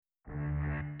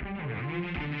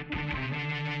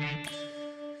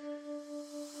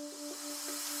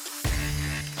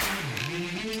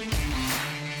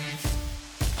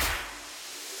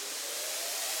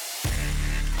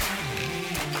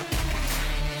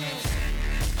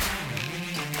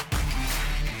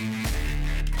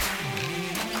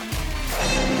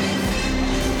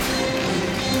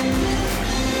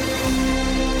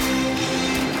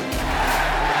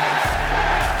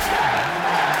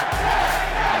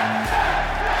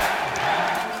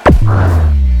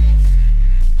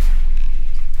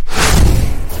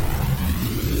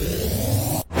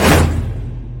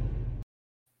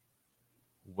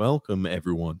welcome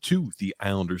everyone to the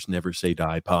Islanders Never Say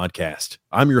Die podcast.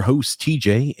 I'm your host,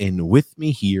 TJ, and with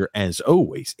me here, as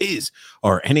always, is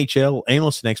our NHL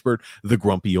analyst and expert, the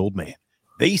grumpy old man.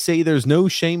 They say there's no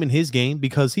shame in his game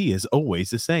because he is always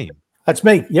the same. That's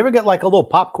me. You ever get like a little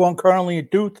popcorn kernel in your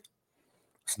tooth?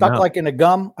 Stuck like in a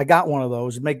gum? I got one of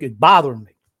those. It bothering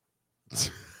me.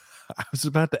 I was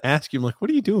about to ask you, I'm like,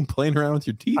 what are you doing playing around with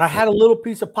your teeth? I had a little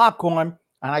piece of popcorn,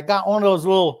 and I got one of those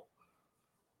little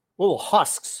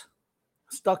husks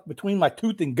stuck between my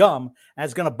tooth and gum, and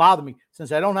it's going to bother me.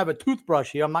 Since I don't have a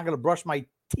toothbrush here, I'm not going to brush my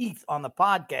teeth on the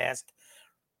podcast.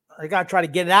 I got to try to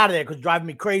get it out of there because it's driving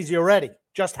me crazy already.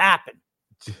 Just happened.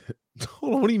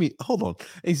 Hold on. What do you mean? Hold on.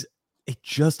 It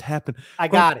just happened. I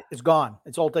got it. It's gone.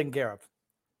 It's all taken care of.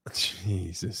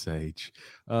 Jesus H.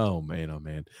 Oh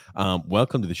man.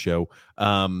 Welcome to the show.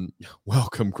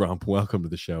 Welcome, Grump. Welcome to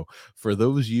the show. For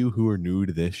those of you who are new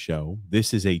to this show,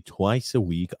 this is a twice a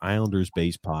week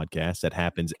Islanders-based podcast that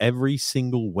happens every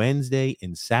single Wednesday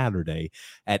and Saturday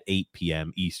at 8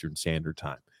 p.m. Eastern Standard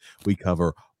Time. We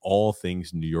cover all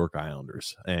things New York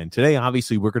Islanders. And today,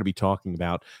 obviously, we're going to be talking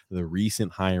about the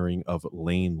recent hiring of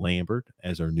Lane Lambert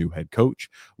as our new head coach.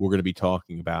 We're going to be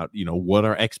talking about, what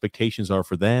our expectations are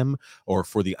for them or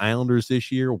for the Islanders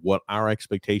this year, what our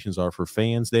expectations are for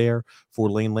fans there for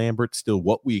Lane Lambert, still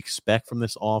what we expect from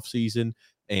this offseason.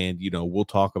 And, we'll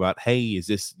talk about, hey, is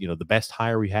this, the best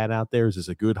hire we had out there? Is this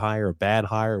a good hire, a bad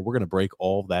hire? We're going to break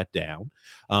all of that down.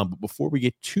 But before we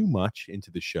get too much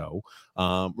into the show,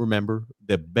 remember,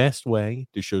 the best way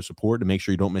to show support to make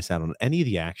sure you don't miss out on any of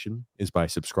the action is by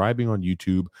subscribing on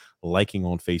YouTube, liking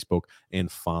on Facebook, and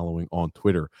following on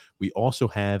Twitter. We also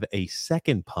have a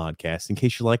second podcast in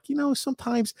case you're like,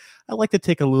 sometimes I like to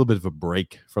take a little bit of a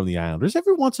break from the Islanders.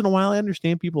 Every once in a while, I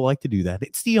understand people like to do that.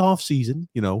 It's the off season,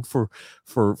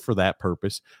 for that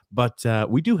purpose. But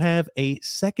we do have a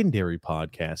secondary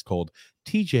podcast called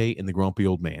TJ and the Grumpy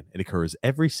Old Man. It occurs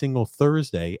every single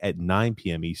Thursday at 9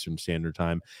 p.m. Eastern Standard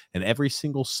Time and every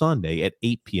single Sunday at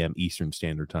 8 p.m. Eastern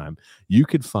Standard Time. You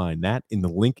can find that in the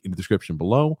link in the description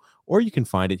below, or you can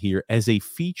find it here as a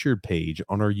featured page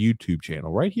on our YouTube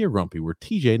channel right here, Grumpy. We're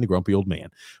TJ and the Grumpy Old Man.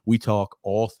 We talk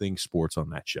all things sports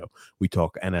on that show. We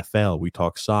talk NFL, we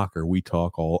talk soccer, we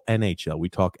talk all NHL, we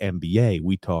talk NBA,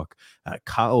 we talk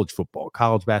college football,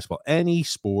 college basketball, any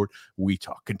sport. We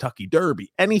talk Kentucky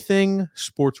Derby, anything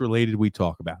sports related we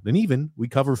talk about. And even we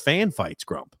cover fan fights,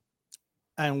 Grump.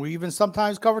 And we even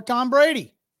sometimes cover Tom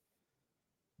Brady.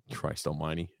 Christ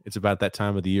almighty. It's about that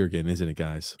time of the year again, isn't it,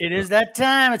 guys? It is that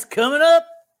time. It's coming up.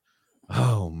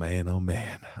 Oh, man.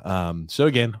 So,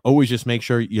 again, always just make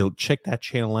sure you'll check that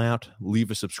channel out. Leave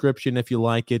a subscription if you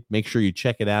like it. Make sure you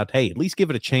check it out. Hey, at least give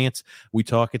it a chance.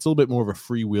 It's a little bit more of a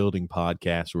free-wielding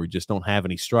podcast where we just don't have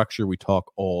any structure. We talk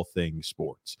all things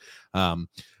sports.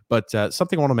 But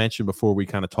something I want to mention before we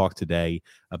kind of talk today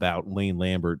about Lane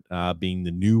Lambert being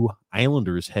the new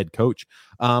Islanders head coach.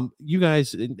 You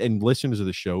guys and listeners of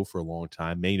the show for a long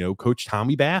time may know Coach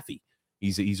Tommy Baffy.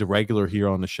 He's a regular here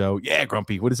on the show. Yeah,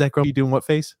 Grumpy. What is that, Grumpy, doing? What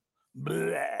face?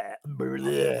 Blah, blah,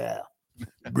 blah.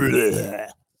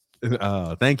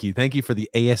 Thank you for the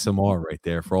ASMR right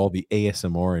there, for all the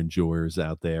ASMR enjoyers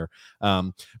out there.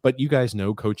 But you guys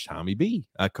know Coach Tommy B,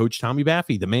 Coach Tommy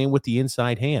Baffy, the man with the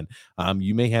inside hand.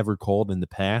 You may have recalled in the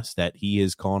past that he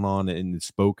has gone on and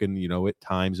spoken, at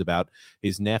times about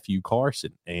his nephew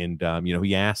Carson, and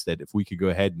he asked that if we could go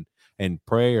ahead and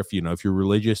pray, if you're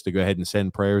religious, to go ahead and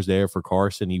send prayers there for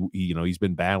Carson. He's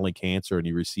been battling cancer, and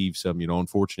he received some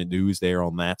unfortunate news there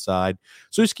on that side.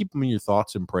 So just keep him in your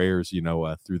thoughts and prayers,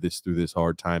 through this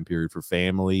hard time period for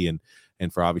family and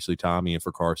for obviously Tommy and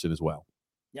for Carson as well.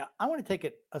 Yeah, I want to take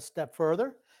it a step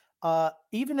further.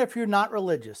 Even if you're not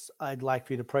religious, I'd like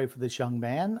for you to pray for this young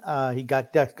man. He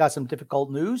got some difficult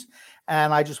news,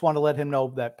 and I just want to let him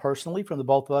know that personally, from the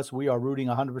both of us, we are rooting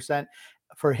 100%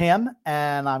 for him.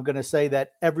 And I'm going to say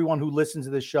that everyone who listens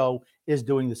to this show is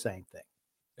doing the same thing.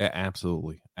 Yeah,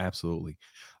 absolutely.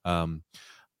 And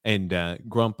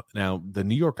Grump, now the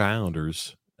New York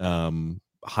Islanders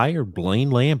hired Lane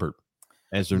Lambert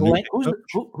as their new coach.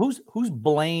 Who's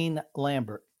Lane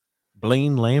Lambert?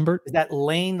 Lane Lambert? Is that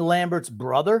Lane Lambert's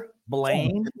brother?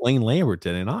 Blaine? Lane Lambert,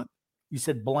 did I not? You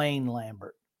said Blaine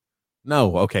Lambert.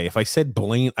 No, okay. If I said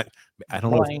Blaine, I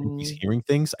don't know if he's hearing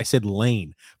things. I said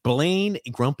Lane. Blaine,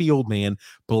 grumpy old man.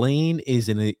 Blaine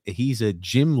is he's a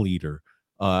gym leader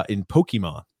in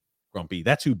Pokemon. Grumpy.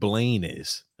 That's who Blaine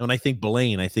is. And when I think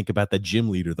Blaine, I think about the gym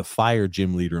leader, the fire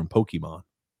gym leader in Pokemon.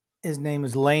 His name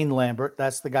is Lane Lambert.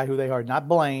 That's the guy who they hired, not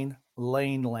Blaine.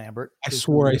 Lane Lambert. I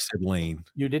swore I said Lane.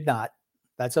 You did not.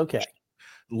 That's okay.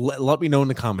 Let me know in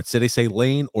the comments. Did I say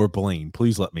Lane or Blaine?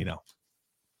 Please let me know.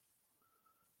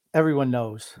 Everyone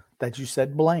knows that you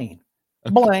said Blaine.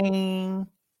 Blaine.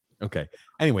 Okay.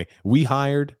 Anyway, we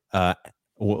hired at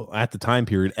the time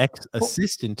period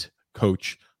ex-assistant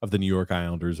coach of the New York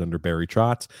Islanders under Barry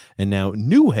Trotz, and now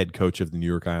new head coach of the New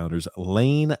York Islanders,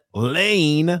 Lane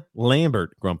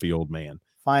Lambert, grumpy old man.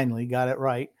 Finally got it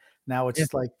right. Now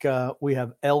it's like we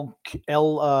have L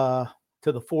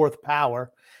to the fourth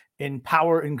power in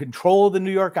control of the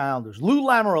New York Islanders. Lou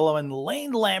Lamoriello and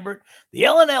Lane Lambert, the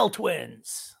L&L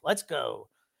twins. Let's go.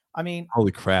 I mean,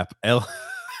 holy crap.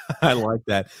 I like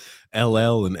that.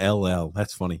 LL and LL.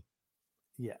 That's funny.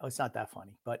 Yeah, it's not that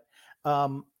funny. But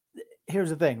here's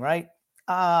the thing, right?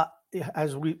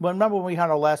 Remember when we had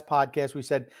our last podcast, we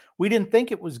said we didn't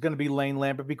think it was going to be Lane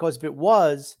Lambert because if it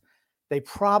was, they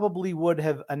probably would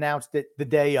have announced it the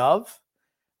day of.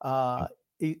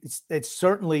 It's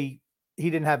certainly he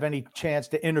didn't have any chance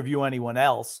to interview anyone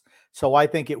else. So I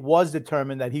think it was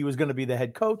determined that he was going to be the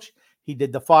head coach. He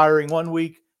did the firing one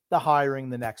week, the hiring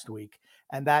the next week.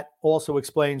 And that also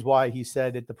explains why he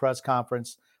said at the press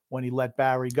conference when he let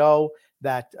Barry go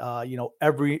that,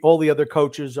 all the other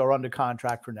coaches are under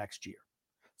contract for next year.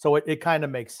 So it kind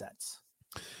of makes sense.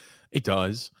 It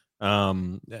does.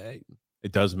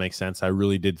 It does make sense. I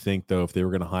really did think, though, if they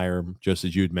were going to hire him, just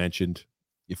as you had mentioned,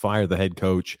 you fire the head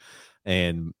coach.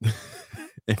 And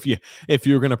if you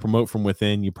were going to promote from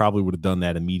within, you probably would have done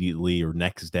that immediately or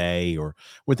next day or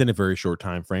within a very short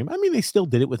time frame. I mean, they still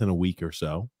did it within a week or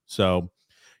so. So,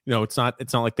 it's not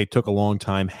like they took a long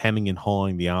time hemming and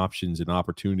hawing the options and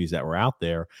opportunities that were out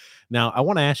there. Now, I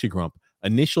want to ask you, Grump,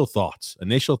 initial thoughts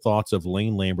of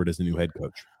Lane Lambert as the new head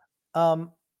coach.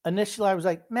 Initially, I was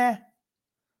like, meh,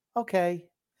 okay.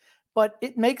 But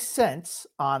it makes sense,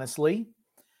 honestly,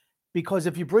 because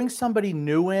if you bring somebody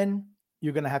new in,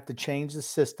 you're going to have to change the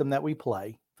system that we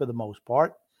play for the most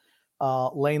part.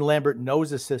 Lane Lambert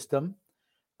knows the system.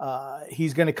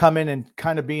 He's going to come in and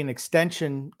kind of be an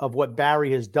extension of what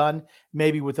Barry has done,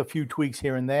 maybe with a few tweaks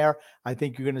here and there. I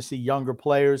think you're going to see younger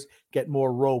players get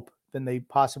more rope than they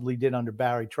possibly did under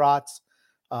Barry Trotz.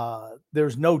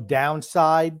 There's no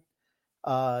downside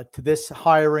to this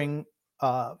hiring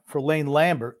for Lane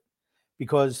Lambert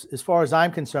because as far as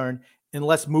I'm concerned,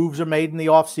 unless moves are made in the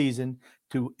offseason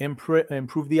to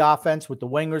improve the offense with the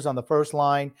wingers on the first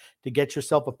line, to get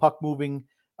yourself a puck-moving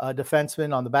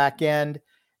defenseman on the back end,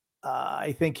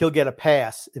 I think he'll get a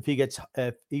pass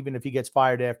even if he gets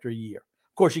fired after a year.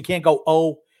 Of course, you can't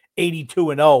go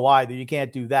 82-0 either. You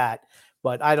can't do that,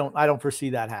 but I don't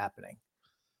foresee that happening.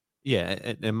 Yeah,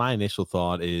 and my initial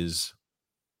thought is,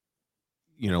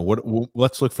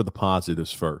 let's look for the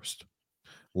positives first.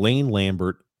 Lane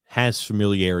Lambert has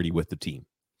familiarity with the team.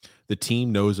 The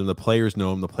team knows him. The players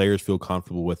know him. The players feel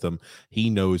comfortable with him. He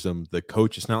knows them. The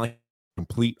coach, it's not like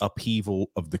complete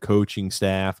upheaval of the coaching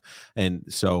staff. And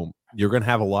so you're going to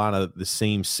have a lot of the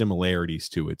same similarities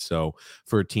to it. So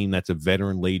for a team that's a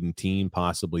veteran-laden team,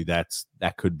 possibly that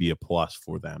could be a plus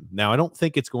for them. Now, I don't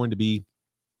think it's going to be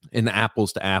an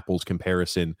apples-to-apples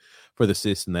comparison for the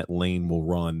system that Lane will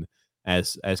run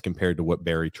as compared to what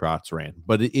Barry Trotz ran.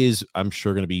 But it is, I'm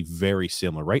sure, going to be very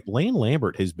similar, right? Lane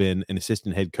Lambert has been an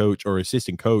assistant head coach or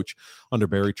assistant coach under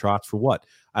Barry Trotz for what?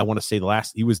 I want to say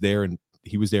he was there in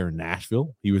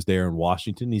Nashville. He was there in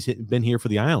Washington. He's been here for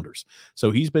the Islanders. So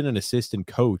he's been an assistant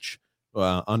coach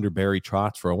under Barry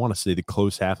Trotz for, I want to say, the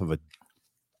close half of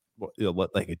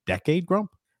like a decade,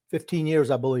 Grump? 15 years,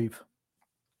 I believe.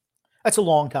 That's a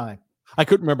long time. I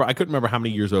couldn't remember how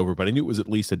many years over, but I knew it was at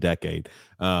least a decade.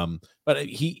 But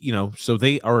he, so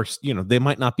they are, they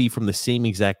might not be from the same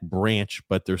exact branch,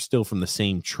 but they're still from the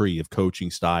same tree of coaching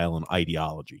style and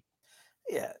ideology.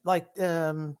 Yeah. Like,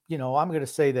 I'm going to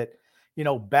say that,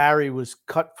 Barry was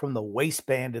cut from the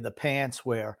waistband of the pants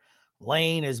where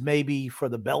Lane is maybe for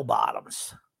the bell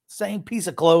bottoms. Same piece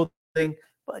of clothing,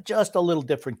 but just a little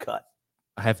different cut.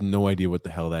 I have no idea what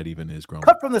the hell that even is, Grump.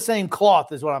 Cut from the same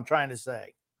cloth is what I'm trying to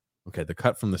say. Okay, the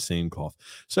cut from the same cloth.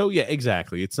 So, yeah,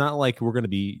 exactly. It's not like we're going to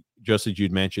be, just as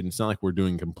you'd mentioned, it's not like we're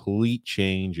doing complete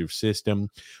change of system.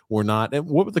 We're not. And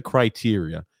what were the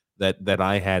criteria that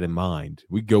I had in mind?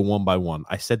 We go one by one.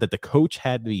 I said that the coach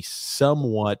had to be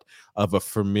somewhat of a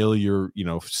familiar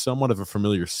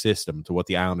system to what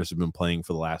the Islanders have been playing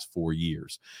for the last 4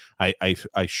 years. I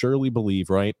surely believe,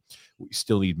 right, we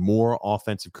still need more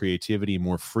offensive creativity,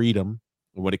 more freedom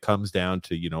when it comes down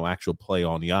to, actual play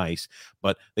on the ice,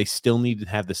 but they still need to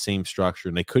have the same structure.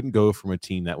 And they couldn't go from a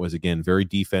team that was, again, very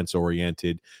defense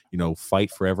oriented,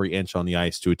 fight for every inch on the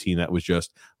ice, to a team that was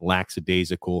just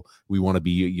lackadaisical. We want to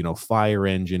be, fire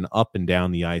engine up and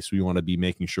down the ice. We want to be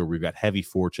making sure we've got heavy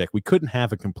forecheck. We couldn't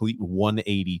have a complete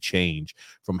 180 change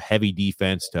from heavy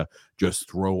defense to just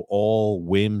throw all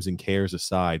whims and cares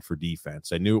aside for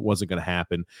defense. I knew it wasn't going to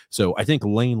happen. So I think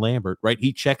Lane Lambert, right,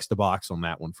 he checks the box on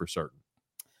that one for certain.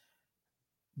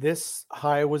 This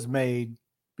hire was made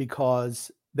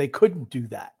because they couldn't do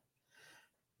that.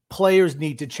 Players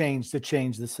need to change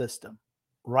the system.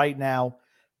 Right now,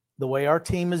 the way our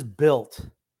team is built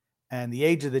and the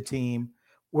age of the team,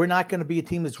 we're not going to be a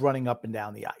team that's running up and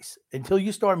down the ice. Until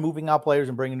you start moving out players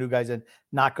and bringing new guys in,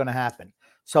 not going to happen.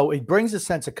 So it brings a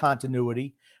sense of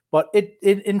continuity, but it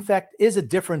in fact is a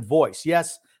different voice.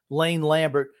 Yes, Lane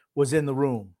Lambert was in the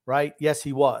room, right? Yes,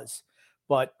 he was.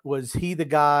 But was he the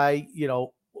guy,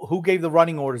 who gave the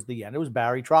running orders at the end? It was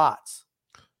Barry Trotz.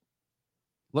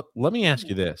 Let me ask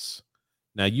you this.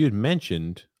 Now, you had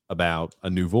mentioned about a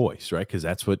new voice, right? Because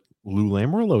that's what Lou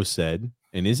Lamoriello said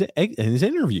in his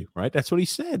interview, right? That's what he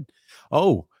said.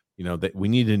 Oh, that we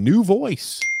need a new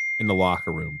voice in the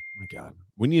locker room. My God,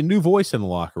 we need a new voice in the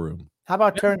locker room. How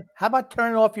about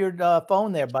turning off your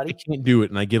phone there, buddy? I can't do it,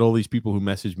 and I get all these people who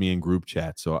message me in group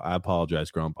chat, so I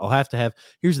apologize, Grump. I'll have to have.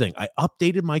 Here's the thing: I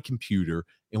updated my computer,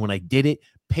 and when I did it,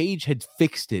 Paige had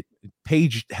fixed it.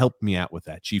 Paige helped me out with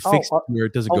that. She fixed it where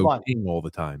it doesn't go ping all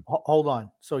the time. Hold on.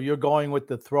 So you're going with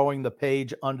the throwing the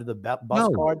page under the bus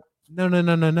card? No,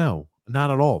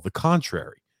 not at all. The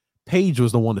contrary. Paige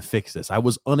was the one to fix this. I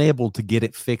was unable to get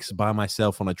it fixed by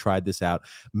myself when I tried this out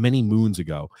many moons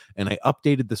ago. And I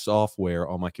updated the software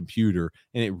on my computer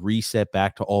and it reset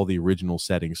back to all the original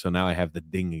settings. So now I have the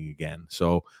dinging again.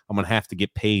 So I'm going to have to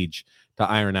get Paige to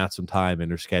iron out some time in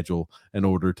her schedule in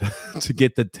order to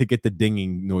get the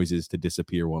dinging noises to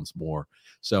disappear once more.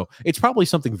 So it's probably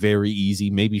something very easy.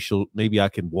 Maybe I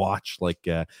can watch like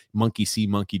monkey see,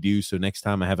 monkey do. So next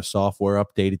time I have a software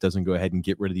update, it doesn't go ahead and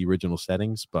get rid of the original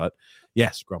settings. But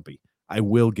yes, Grumpy, I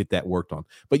will get that worked on.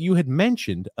 But you had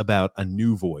mentioned about a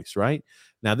new voice, right?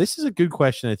 Now, this is a good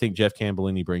question I think Jeff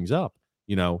Campbellini brings up.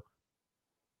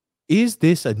 Is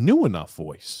this a new enough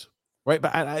voice? Right.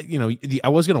 But I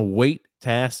was going to wait to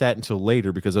ask that until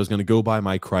later because I was going to go by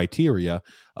my criteria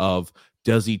of,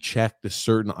 does he check the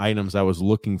certain items I was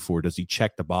looking for? Does he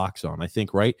check the box on? I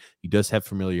think, right, he does have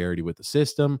familiarity with the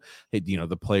system.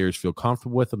 The players feel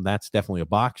comfortable with him. That's definitely a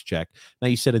box check. Now,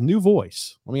 you said a new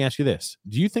voice. Let me ask you this.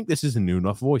 Do you think this is a new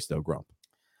enough voice, though, Grump?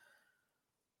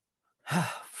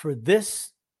 For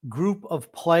this group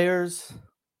of players,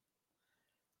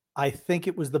 I think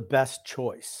it was the best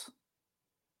choice.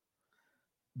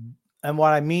 And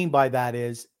what I mean by that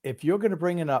is, if you're going to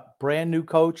bring in a brand new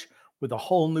coach with a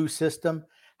whole new system,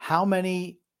 how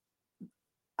much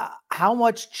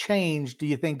change do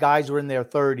you think guys who are in their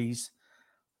 30s,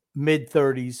 mid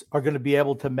 30s are going to be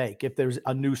able to make if there's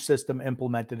a new system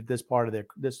implemented at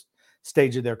this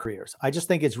stage of their careers? I just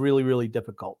think it's really, really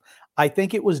difficult. I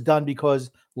think it was done because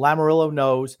Lamoriello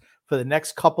knows for the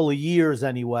next couple of years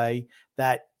anyway,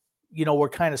 that, we're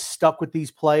kind of stuck with these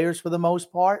players for the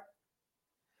most part.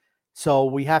 So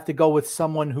we have to go with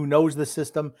someone who knows the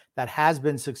system, that has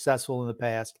been successful in the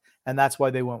past, and that's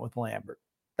why they went with Lambert.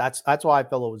 That's why I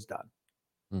feel it was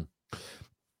done.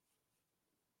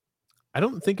 I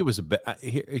don't think it was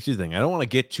here's the thing. I don't want to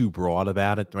get too broad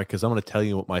about it, right? Because I'm going to tell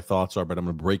you what my thoughts are, but I'm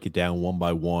going to break it down one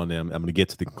by one, and I'm going to get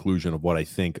to the conclusion of what I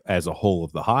think as a whole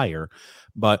of the hire.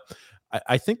 But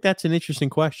I think that's an interesting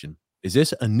question. Is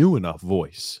this a new enough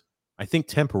voice? I think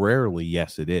temporarily,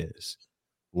 yes, it is.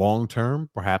 Long term,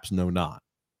 perhaps no, not.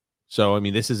 So, I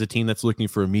mean, this is a team that's looking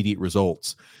for immediate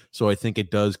results. So I think it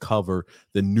does cover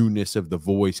the newness of the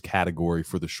voice category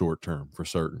for the short term, for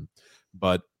certain.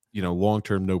 But, long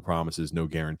term, no promises, no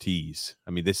guarantees.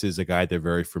 I mean, this is a guy they're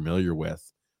very familiar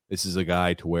with. This is a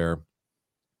guy to where,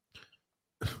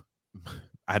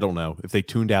 I don't know, if they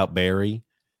tuned out Barry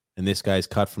and this guy's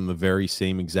cut from the very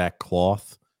same exact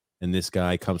cloth and this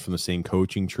guy comes from the same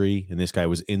coaching tree and this guy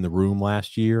was in the room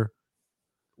last year,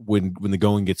 when the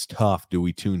going gets tough, do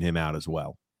we tune him out as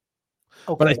well?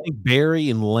 Okay. But I think Barry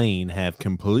and Lane have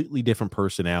completely different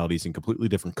personalities and completely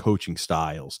different coaching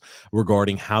styles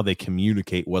regarding how they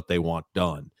communicate what they want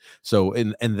done. So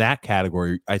in that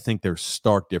category, I think there's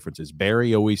stark differences.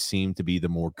 Barry always seemed to be the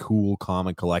more cool, calm,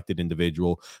 and collected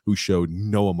individual who showed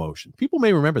no emotion. People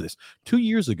may remember this. 2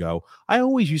 years ago, I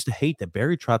always used to hate that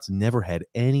Barry Trotz never had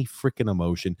any freaking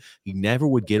emotion. He never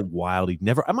would get wild.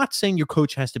 I'm not saying your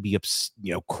coach has to be,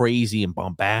 crazy and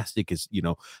bombastic as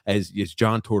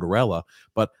John Tortorella. blah.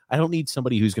 But I don't need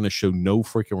somebody who's going to show no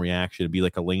freaking reaction and be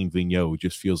like a Lane Vigneault who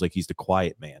just feels like he's the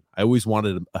quiet man. I always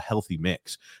wanted a healthy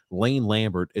mix. Lane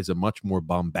Lambert is a much more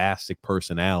bombastic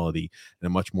personality and a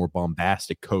much more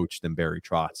bombastic coach than Barry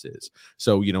Trotz is.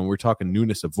 So, when we're talking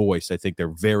newness of voice, I think they're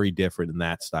very different in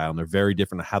that style, and they're very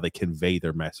different in how they convey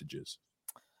their messages.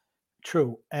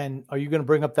 True. And are you going to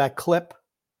bring up that clip?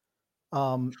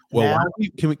 Well,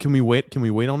 can we wait? Can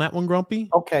we wait on that one, Grumpy?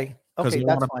 Okay. Okay,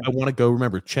 that's fine. I want to go.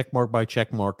 Remember, check mark by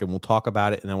check mark, and we'll talk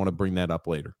about it. And I want to bring that up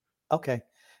later. Okay.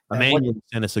 Emmanuel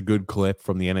sent us a good clip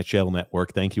from the NHL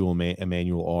Network. Thank you,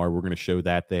 Emmanuel R. We're going to show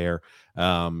that there,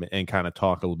 and kind of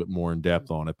talk a little bit more in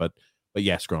depth on it. But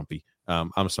yes, Grumpy.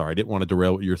 I'm sorry, I didn't want to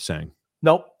derail what you're saying.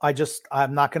 Nope.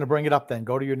 I'm not going to bring it up. Then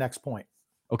go to your next point.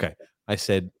 Okay. I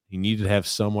said he needed to have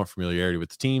somewhat familiarity with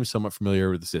the team, somewhat familiar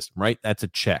with the system, right? That's a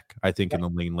check, I think, in the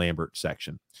Lane Lambert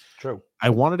section. True. I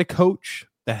wanted a coach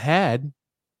that had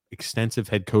extensive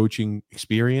head coaching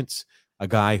experience, a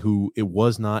guy who it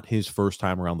was not his first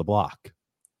time around the block.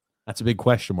 That's a big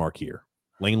question mark here.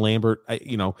 Lane Lambert,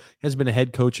 has been a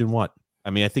head coach in what? I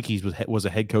mean, I think he was a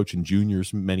head coach in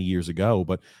juniors many years ago,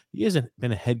 but he hasn't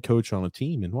been a head coach on a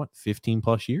team in 15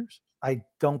 plus years? I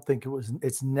don't think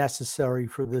it's necessary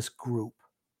for this group.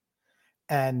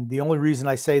 And the only reason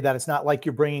I say that, it's not like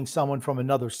you're bringing someone from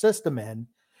another system in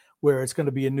where it's going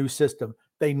to be a new system.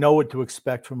 They know what to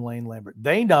expect from Lane Lambert.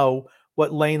 They know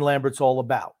what Lane Lambert's all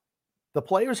about. The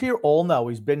players here all know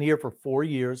he's been here for 4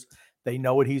 years. They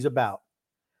know what he's about.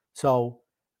 So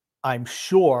I'm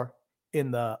sure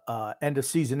in the end of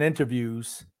season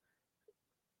interviews,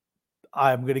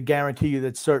 I'm going to guarantee you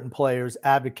that certain players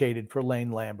advocated for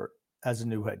Lane Lambert as a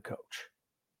new head coach.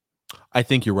 I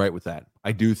think you're right with that.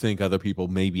 I do think other people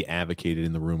maybe advocated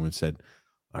in the room and said,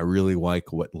 I really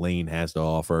like what Lane has to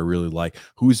offer. I really like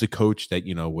who's the coach that,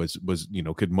 was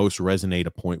could most resonate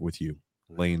a point with you.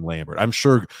 Lane Lambert. I'm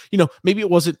sure, maybe it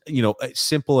wasn't, as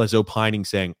simple as opining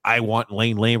saying, I want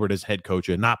Lane Lambert as head coach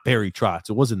and not Barry Trotz.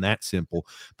 It wasn't that simple.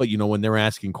 But, when they're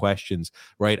asking questions,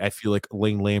 right, I feel like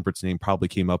Lane Lambert's name probably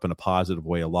came up in a positive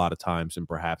way a lot of times, and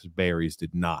perhaps Barry's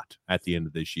did not at the end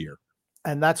of this year.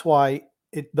 And that's why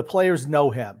the players know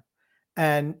him.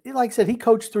 And like I said, he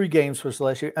coached 3 games for us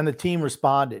last year, and the team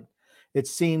responded. It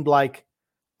seemed like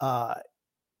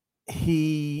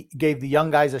he gave the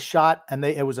young guys a shot, and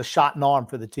it was a shot in arm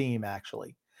for the team,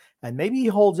 actually. And maybe he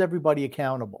holds everybody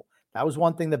accountable. That was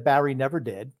one thing that Barry never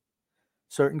did.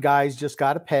 Certain guys just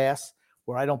got a pass,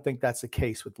 where I don't think that's the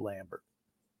case with Lambert.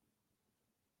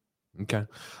 Okay.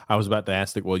 I was about to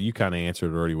ask that. Well, you kind of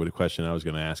answered already with a question I was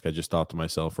going to ask. I just thought to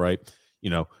myself, right,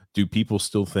 do people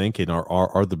still think, and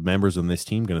are the members on this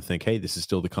team going to think, hey, this is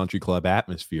still the country club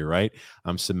atmosphere, right?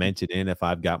 I'm cemented in. If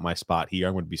I've got my spot here,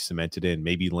 I'm going to be cemented in.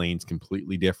 Maybe Lane's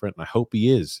completely different, and I hope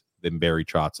he is, than Barry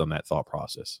Trotz on that thought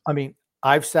process. I mean,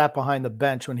 I've sat behind the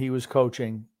bench when he was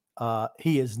coaching.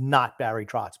 He is not Barry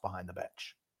Trotz behind the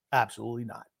bench. Absolutely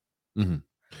not. Mm-hmm.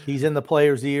 He's in the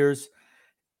players' ears.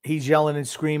 He's yelling and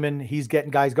screaming. He's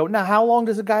getting guys going. Now, how long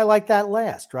does a guy like that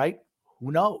last, right?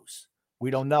 Who knows?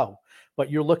 We don't know. But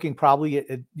you're looking probably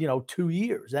at 2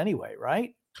 years anyway,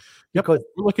 right? Yep. Because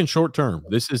we're looking short term.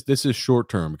 This is short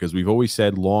term, because we've always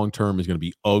said long term is going to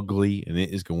be ugly, and it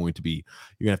is going to be,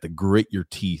 you're going to have to grit your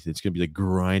teeth. It's going to be like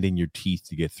grinding your teeth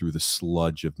to get through the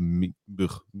sludge of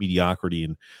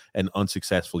mediocrity and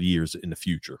unsuccessful years in the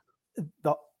future.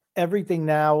 Everything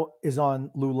now is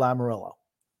on Lou Lamoriello.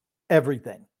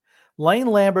 Everything. Lane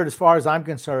Lambert, as far as I'm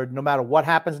concerned, no matter what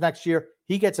happens next year,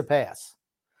 he gets a pass.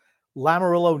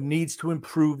 Lamoriello needs to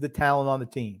improve the talent on the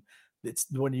team. It's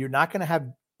when you're not going to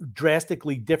have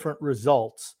drastically different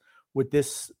results with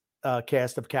this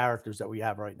cast of characters that we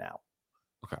have right now.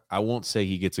 Okay. I won't say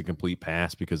he gets a complete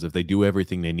pass, because if they do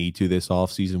everything they need to this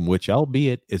offseason, which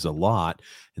albeit is a lot,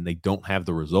 and they don't have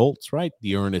the results, right,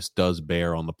 the earnest does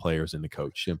bear on the players and the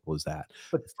coach. Simple as that.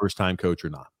 But first-time coach or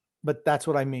not. But that's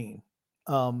what I mean.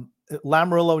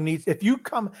 Lamoriello needs, if you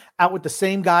come out with the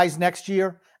same guys next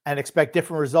year and expect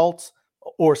different results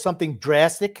or something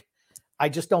drastic, I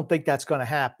just don't think that's going to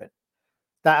happen.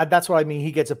 That's what I mean.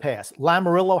 He gets a pass.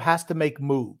 Lamoriello has to make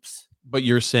moves. But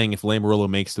you're saying if Lamoriello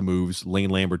makes the moves, Lane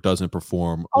Lambert doesn't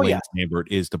perform,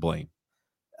 Lambert is to blame.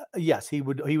 Yes, he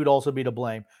would also be to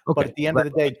blame. Okay. But at the end of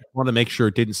the day, I want to make sure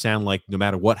it didn't sound like no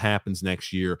matter what happens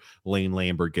next year, Lane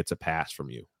Lambert gets a pass from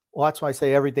you. Well, that's why I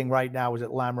say everything right now is at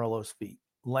Lamoriello's feet.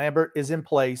 Lambert is in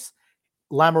place.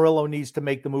 Lamoriello needs to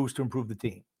make the moves to improve the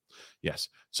team. Yes.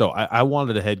 So I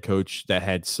wanted a head coach that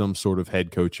had some sort of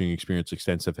head coaching experience,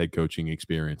 extensive head coaching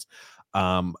experience.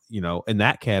 In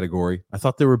that category, I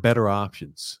thought there were better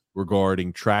options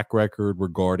regarding track record,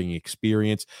 regarding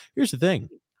experience. Here's the thing.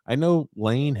 I know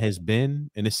Lane has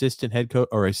been an assistant head coach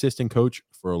or assistant coach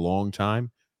for a long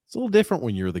time. It's a little different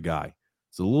when you're the guy.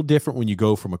 It's a little different when you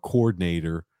go from a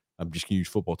coordinator. I'm just going to use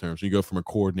football terms. You go from a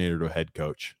coordinator to a head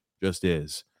coach. Just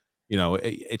is.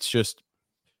 It's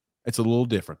a little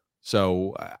different.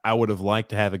 So I would have liked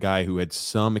to have a guy who had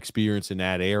some experience in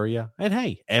that area. And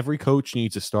hey, every coach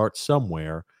needs to start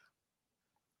somewhere.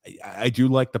 I do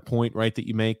like the point, right, that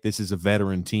you make. This is a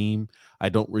veteran team.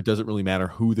 It doesn't really matter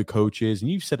who the coach is. And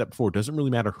you've said that before. It doesn't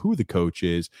really matter who the coach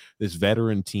is. This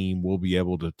veteran team will be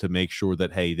able to make sure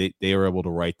that, hey, they are able to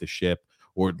right the ship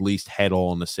or at least head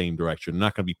all in the same direction. They're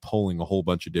not going to be pulling a whole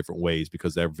bunch of different ways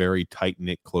because they're a very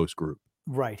tight-knit, close group.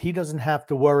 Right. He doesn't have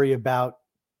to worry about,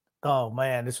 oh,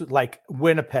 man, this was like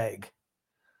Winnipeg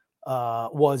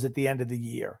was at the end of the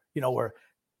year, where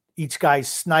each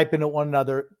guy's sniping at one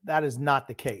another. That is not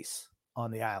the case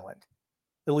on the island,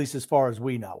 at least as far as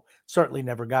we know. Certainly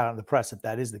never got on the press if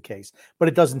that is the case, but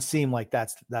it doesn't seem like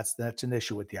that's an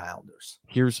issue with the Islanders.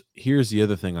 Here's the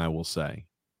other thing I will say.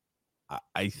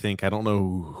 I think I don't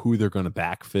know who they're going to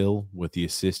backfill with the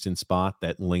assistant spot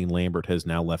that Lane Lambert has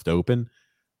now left open.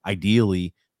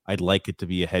 Ideally, I'd like it to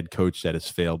be a head coach that has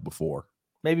failed before.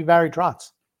 Maybe Barry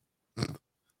Trotz.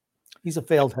 He's a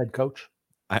failed head coach.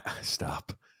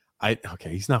 Stop. Okay,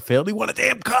 he's not failed. He won a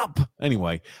damn cup.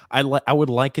 Anyway, I would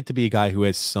like it to be a guy who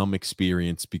has some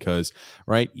experience because,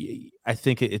 right, I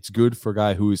think it's good for a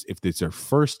guy if it's their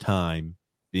first time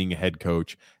being a head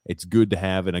coach, it's good to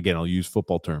have, and again, I'll use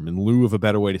football term in lieu of a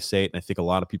better way to say it, and I think a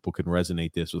lot of people can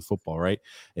resonate this with football, right?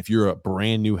 If you're a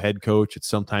brand new head coach, it's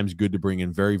sometimes good to bring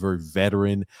in very, very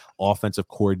veteran offensive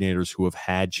coordinators who have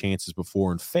had chances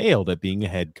before and failed at being a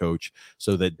head coach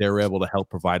so that they're able to help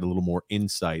provide a little more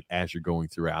insight as you're going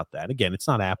throughout that. Again, it's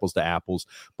not apples to apples,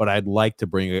 but I'd like to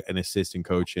bring an assistant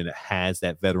coach in that has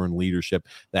that veteran leadership,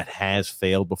 that has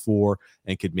failed before,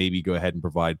 and could maybe go ahead and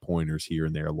provide pointers here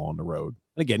and there along the road.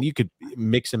 And again, you could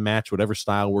mix and match whatever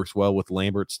style works well with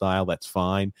Lambert's style. That's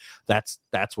fine. That's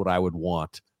what I would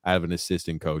want out of an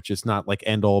assistant coach. It's not like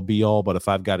end all be all, but if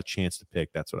I've got a chance to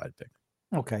pick, that's what I'd pick.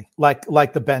 Okay,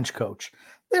 like the bench coach.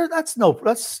 I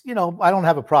don't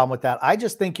have a problem with that. I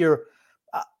just think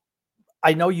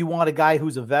I know you want a guy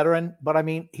who's a veteran, but I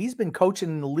mean, he's been coaching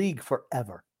in the league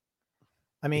forever.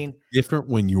 I mean, it's different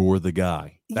when you're the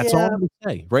guy. That's all I'm going to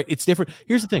say, right? It's different.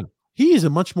 Here's the thing. He is a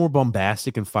much more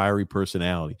bombastic and fiery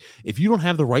personality. If you don't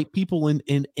have the right people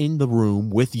in the room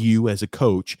with you as a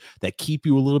coach that keep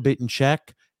you a little bit in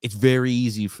check, it's very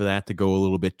easy for that to go a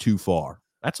little bit too far.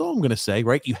 That's all I'm going to say,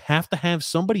 right? You have to have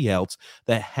somebody else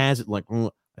that has it like,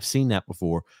 I've seen that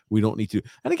before. We don't need to.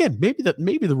 And again, maybe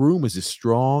the room is as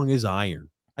strong as iron.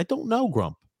 I don't know,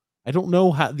 Grump. I don't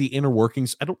know how the inner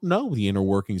workings. I don't know the inner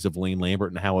workings of Lane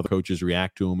Lambert and how other coaches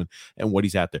react to him and what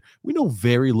he's out there. We know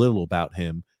very little about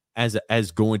him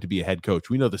as going to be a head coach.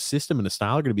 We know the system and the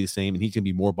style are going to be the same, and he's going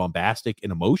to be more bombastic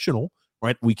and emotional,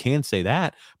 right? We can say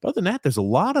that. But other than that, there's a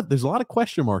lot of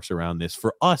question marks around this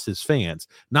for us as fans,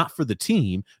 not for the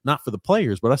team, not for the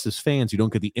players, but us as fans who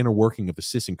don't get the inner working of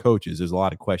assistant coaches. There's a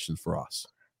lot of questions for us.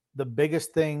 The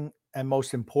biggest thing and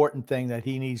most important thing that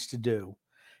he needs to do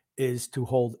is to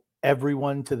hold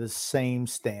everyone to the same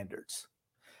standards.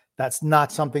 That's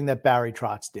not something that Barry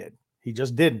Trotz did. He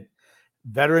just didn't.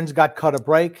 Veterans got cut a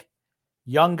break.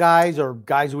 Young guys or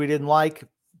guys we didn't like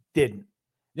didn't.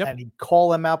 Yep. And he'd call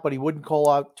them out, but he wouldn't call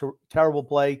out terrible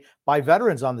play by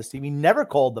veterans on this team. He never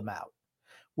called them out.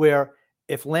 Where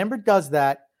if Lambert does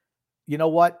that, you know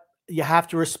what? You have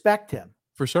to respect him.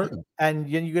 For certain. And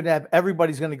you're going to have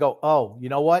everybody's going to go, oh, you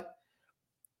know what?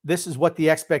 This is what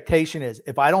the expectation is.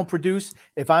 If I don't produce,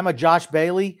 if I'm a Josh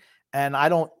Bailey and I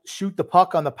don't shoot the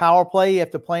puck on the power play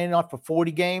after playing on for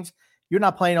 40 games, you're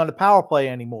not playing on the power play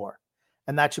anymore.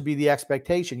 And that should be the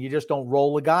expectation. You just don't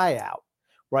roll a guy out.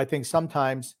 Where I think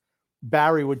sometimes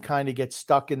Barry would kind of get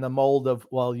stuck in the mold of,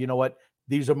 well, you know what?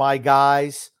 These are my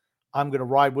guys. I'm going to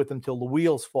ride with them till the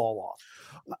wheels fall off.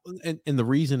 And the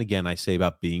reason, again, I say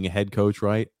about being a head coach,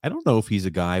 right? I don't know if he's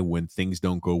a guy when things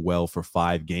don't go well for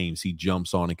 5 games, he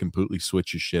jumps on and completely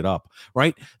switches shit up,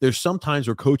 right? There's some times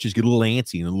where coaches get a little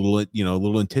antsy and a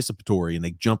little anticipatory and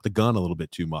they jump the gun a little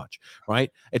bit too much, right?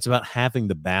 It's about having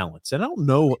the balance. And I don't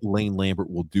know what Lane Lambert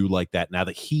will do like that now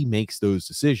that he makes those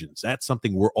decisions. That's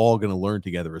something we're all going to learn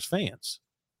together as fans.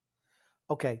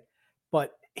 Okay.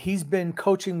 But he's been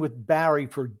coaching with Barry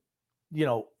for,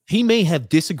 he may have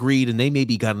disagreed and they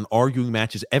maybe gotten arguing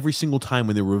matches every single time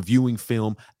when they're reviewing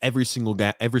film, every single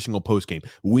post game.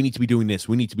 We need to be doing this.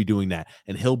 We need to be doing that.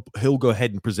 And he'll go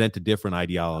ahead and present a different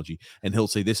ideology. And he'll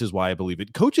say, this is why I believe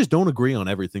it. Coaches don't agree on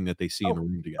everything that they see in the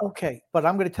room together. Okay. But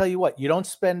I'm going to tell you what, you don't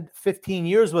spend 15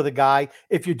 years with a guy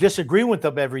if you disagree with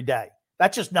them every day.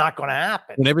 That's just not going to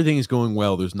happen. When everything is going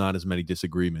well, there's not as many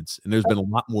disagreements. And there's been a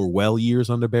lot more well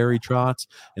years under Barry Trotz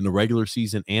in the regular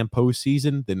season and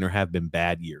postseason than there have been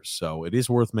bad years. So it is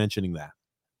worth mentioning that.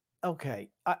 Okay.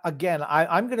 Again,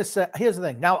 I'm going to say, here's the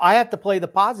thing. Now I have to play the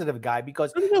positive guy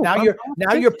because No,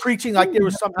 now you're preaching like there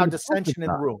was somehow dissension in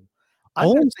the room.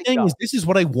 All I'm saying is this is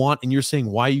what I want, and you're saying,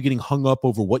 why are you getting hung up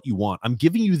over what you want? I'm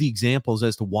giving you the examples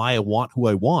as to why I want who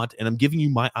I want, and I'm giving you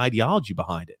my ideology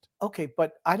behind it. Okay,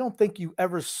 but I don't think you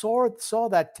ever saw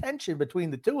that tension between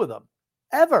the two of them,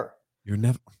 ever. You're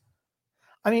never.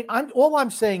 I mean, all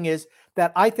I'm saying is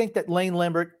that I think that Lane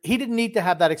Lambert, he didn't need to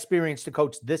have that experience to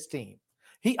coach this team.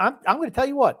 I'm going to tell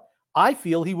you what, I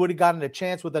feel he would have gotten a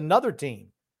chance with another team.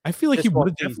 I feel like he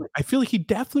would have. I feel like he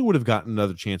definitely would have gotten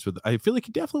another chance with. I feel like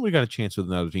he definitely would have got a chance with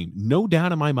another team. No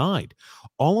doubt in my mind.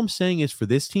 All I'm saying is for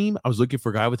this team, I was looking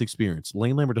for a guy with experience.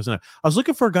 Lane Lambert doesn't have. I was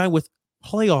looking for a guy with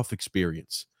playoff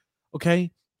experience.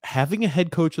 Okay, having a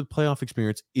head coach with playoff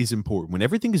experience is important. When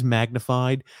everything is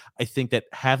magnified, I think that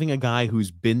having a guy who's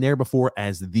been there before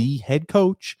as the head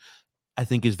coach, I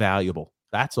think is valuable.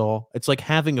 That's all. It's like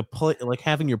having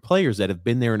having your players that have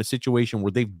been there in a situation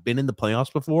where they've been in the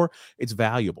playoffs before. It's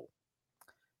valuable.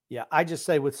 Yeah, I just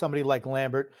say with somebody like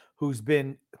Lambert, who's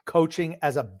been coaching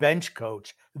as a bench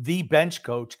coach,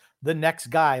 the next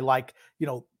guy, like,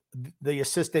 the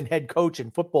assistant head coach in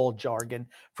football jargon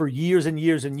for years and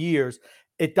years and years,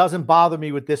 it doesn't bother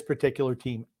me with this particular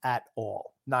team at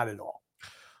all. Not at all.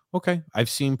 Okay. I've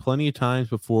seen plenty of times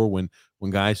before when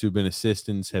guys who've been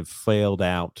assistants have failed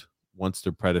out once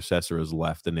their predecessor has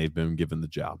left and they've been given the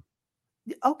job.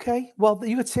 Okay. Well,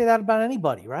 you could say that about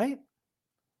anybody, right?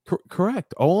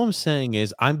 Correct. All I'm saying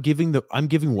is I'm giving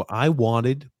what I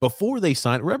wanted before they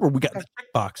signed. Remember, we got the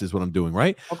checkbox is what I'm doing,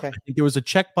 right? Okay. I think there was a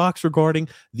checkbox regarding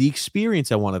the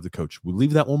experience I want of the coach. We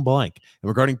leave that one blank. And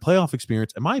regarding playoff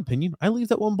experience, in my opinion, I leave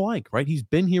that one blank, right? He's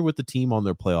been here with the team on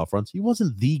their playoff runs. He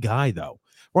wasn't the guy though,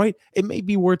 right? It may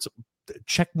be where it's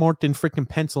check marked in freaking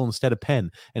pencil instead of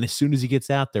pen. And as soon as he gets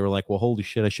out there, we're like, well, holy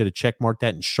shit, I should have check marked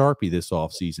that in Sharpie this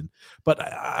offseason. But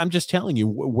I'm just telling you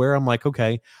where I'm like,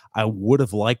 okay, I would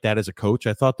have liked that as a coach.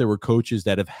 I thought there were coaches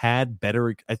that have had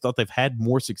better. I thought they've had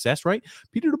more success, right?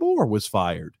 Peter DeBoer was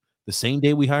fired the same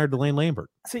day we hired Lane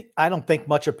Lambert. See, I don't think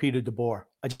much of Peter DeBoer.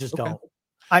 I just don't.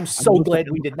 I'm so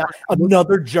glad we did not.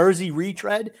 Another Jersey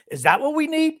retread? Is that what we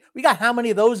need? We got how many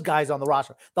of those guys on the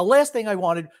roster? The last thing I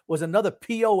wanted was another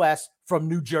POS from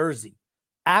New Jersey.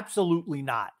 Absolutely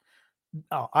not.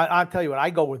 Oh, I'll tell you what, I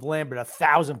go with Lambert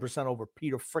 1,000% over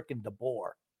Peter freaking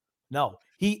DeBoer. No,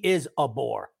 he is a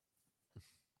bore.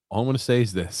 All I'm going to say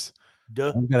is this.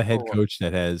 I've got a head coach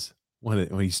that has,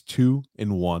 when he's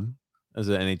 2-1 as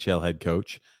an NHL head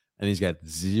coach, and he's got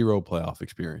 0 playoff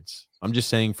experience. I'm just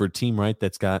saying for a team, right,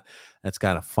 that's got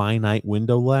a finite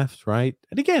window left, right?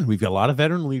 And again, we've got a lot of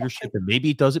veteran leadership, and maybe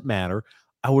it doesn't matter.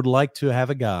 I would like to have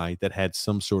a guy that had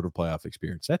some sort of playoff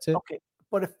experience. That's it. Okay,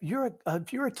 but if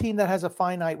you're a team that has a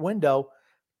finite window,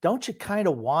 don't you kind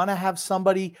of want to have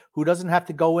somebody who doesn't have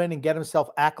to go in and get himself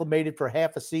acclimated for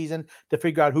half a season to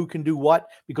figure out who can do what?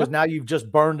 Because now you've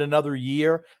just burned another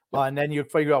year, and then you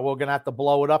figure out, we're going to have to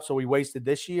blow it up, so we wasted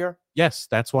this year? Yes,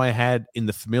 that's why I had in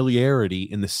the familiarity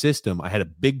in the system, I had a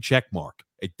big check mark.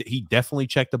 He definitely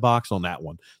checked the box on that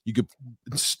one. You could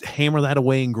hammer that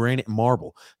away in granite and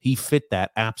marble. He fit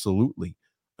that absolutely.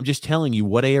 I'm just telling you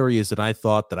what areas that I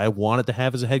thought that I wanted to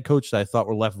have as a head coach that I thought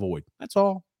were left void. That's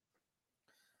all.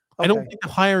 Okay. I don't think the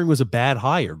hiring was a bad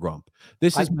hire, Grump.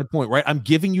 This is my point, right? I'm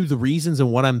giving you the reasons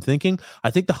and what I'm thinking.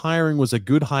 I think the hiring was a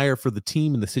good hire for the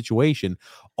team and the situation.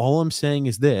 All I'm saying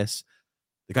is this.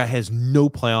 The guy has no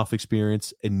playoff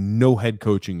experience and no head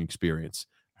coaching experience.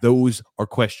 Those are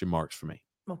question marks for me.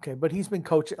 Okay, but he's been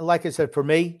coaching. Like I said, for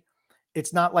me,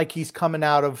 it's not like he's coming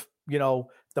out of,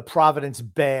 the Providence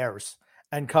Bears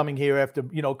and coming here after,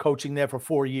 coaching there for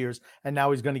 4 years, and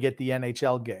now he's going to get the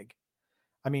NHL gig.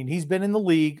 I mean, he's been in the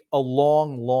league a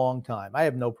long, long time. I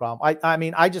have no problem.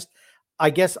 I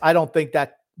guess I don't think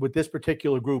that with this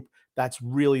particular group, that's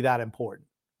really that important.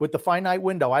 With the finite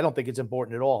window, I don't think it's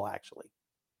important at all, actually.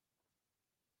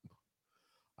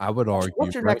 I would argue.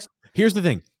 Here's the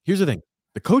thing.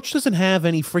 The coach doesn't have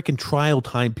any freaking trial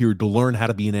time period to learn how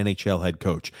to be an NHL head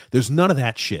coach. There's none of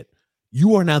that shit.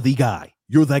 You are now the guy.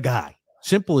 You're the guy.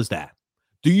 Simple as that.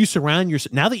 Do you surround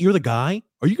yourself now that you're the guy?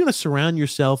 Are you going to surround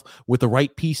yourself with the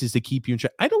right pieces to keep you in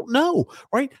check? I don't know,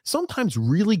 right? Sometimes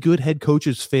really good head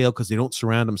coaches fail because they don't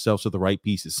surround themselves with the right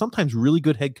pieces. Sometimes really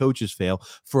good head coaches fail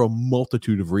for a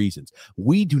multitude of reasons.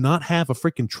 We do not have a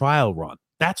freaking trial run.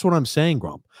 That's what I'm saying,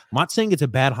 Grump. I'm not saying it's a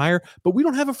bad hire, but we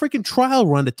don't have a freaking trial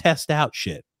run to test out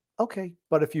shit. Okay,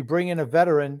 but if you bring in a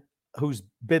veteran who's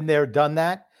been there, done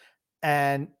that,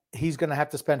 and he's going to have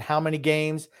to spend how many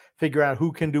games, figure out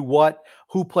who can do what,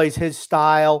 who plays his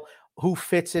style, who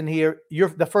fits in here.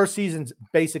 The first season's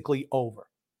basically over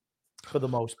for the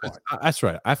most part. That's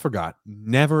right. I forgot.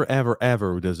 Never, ever,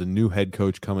 ever does a new head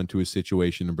coach come into a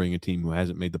situation and bring a team who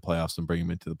hasn't made the playoffs and bring them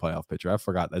into the playoff picture. I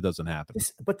forgot that doesn't happen.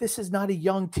 But this is not a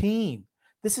young team.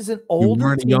 This is an We older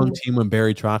weren't a team. young team when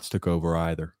Barry Trotz took over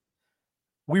either.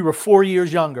 We were 4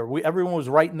 years younger. Everyone was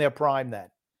right in their prime then,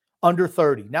 under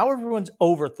 30. Now everyone's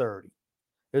over 30.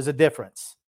 There's a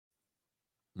difference.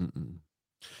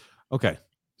 Okay.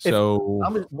 So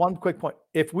one quick point.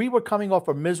 If we were coming off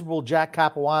a miserable Jack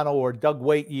Capuano or Doug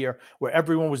Waite year where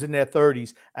everyone was in their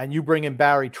 30s and you bring in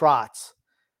Barry Trotz,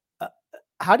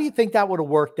 how do you think that would have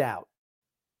worked out?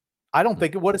 I don't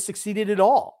think it would have succeeded at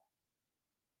all.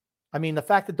 I mean, the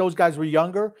fact that those guys were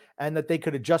younger and that they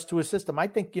could adjust to a system, I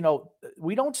think,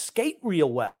 we don't skate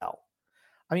real well.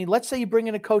 I mean, let's say you bring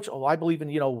in a coach. Oh, I believe in,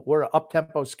 we're an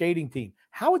up-tempo skating team.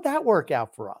 How would that work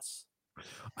out for us?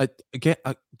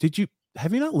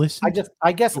 Have you not listened?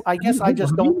 I guess I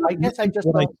just don't.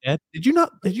 Did you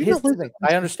not listen?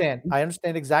 I understand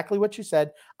exactly what you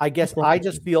said. I guess I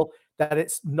just feel that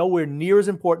it's nowhere near as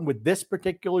important with this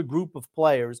particular group of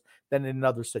players than in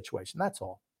another situation. That's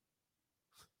all.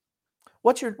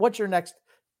 What's your next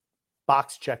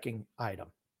box checking item?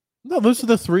 No, those are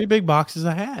the three big boxes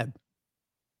I had.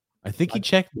 I think he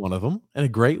checked one of them in a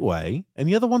great way, and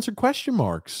the other ones are question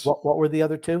marks. What were the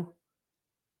other two?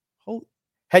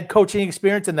 Head coaching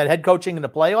experience and then head coaching in the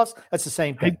playoffs. That's the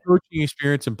same thing. Head coaching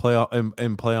experience and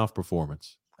playoff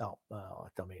performance. Oh, well,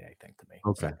 it don't mean anything to me.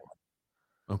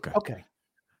 Okay.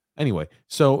 Anyway,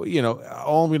 so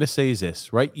all I'm going to say is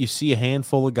this, right? You see a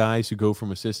handful of guys who go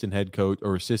from assistant head coach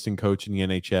or assistant coach in the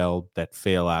NHL that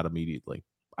fail out immediately.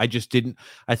 I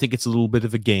think it's a little bit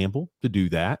of a gamble to do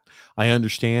that. I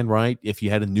understand, right? If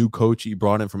you had a new coach that you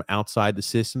brought in from outside the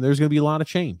system, there's going to be a lot of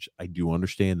change. I do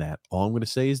understand that. All I'm going to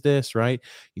say is this, right?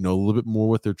 A little bit more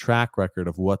with their track record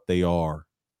of what they are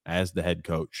as the head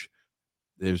coach.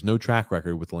 There's no track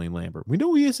record with Lane Lambert. We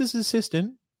know he is his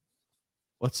assistant.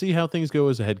 Let's see how things go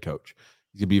as a head coach.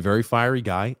 He's going to be a very fiery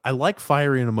guy. I like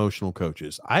fiery and emotional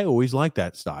coaches. I always like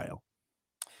that style.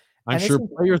 I'm sure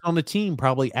players on the team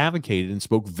probably advocated and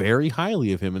spoke very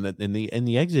highly of him in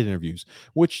the exit interviews,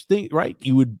 which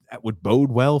would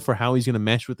bode well for how he's going to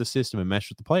mesh with the system and mesh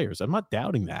with the players. I'm not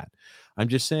doubting that. I'm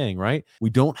just saying, right? We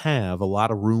don't have a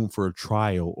lot of room for a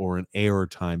trial or an error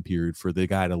time period for the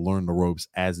guy to learn the ropes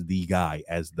as the guy,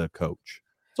 as the coach.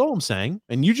 That's all I'm saying.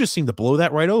 And you just seem to blow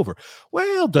that right over.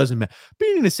 Well, doesn't matter.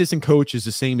 Being an assistant coach is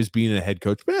the same as being a head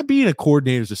coach. But being a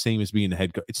coordinator is the same as being a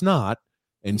head coach. It's not.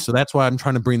 And so that's why I'm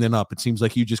trying to bring that up. It seems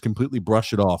like you just completely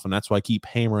brush it off. And that's why I keep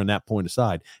hammering that point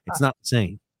aside. It's not the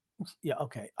same. Yeah,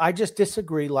 okay. I just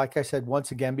disagree, like I said, once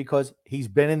again, because he's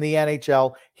been in the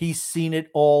NHL. He's seen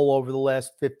it all over the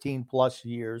last 15 plus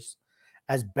years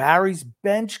as Barry's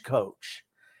bench coach.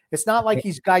 It's not like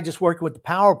he's a guy just working with the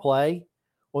power play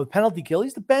or the penalty kill.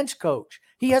 He's the bench coach.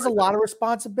 He has a lot of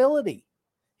responsibility.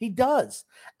 He does.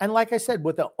 And like I said,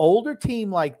 with an older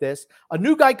team like this, a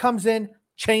new guy comes in,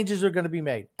 changes are going to be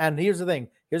made. And here's the thing.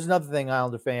 Here's another thing,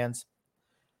 Islander fans.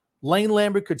 Lane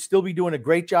Lambert could still be doing a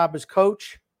great job as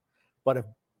coach, but if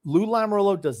Lou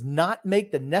Lamoriello does not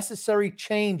make the necessary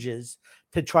changes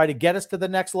to try to get us to the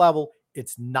next level,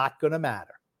 it's not going to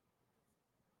matter.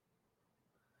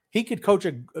 He could coach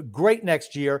a great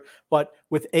next year, but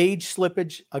with age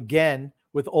slippage, again,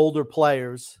 with older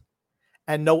players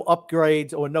and no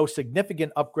upgrades or no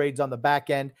significant upgrades on the back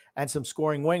end and some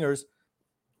scoring wingers,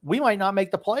 we might not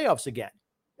make the playoffs again.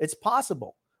 It's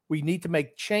possible. We need to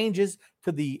make changes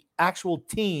to the actual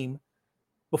team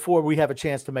before we have a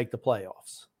chance to make the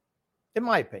playoffs, in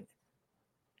my opinion.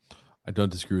 I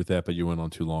don't disagree with that, but you went on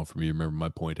too long for me to remember my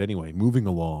point. Anyway, moving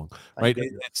along, right?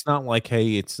 It's not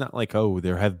like, oh,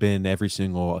 there have been every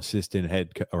single assistant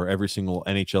head or every single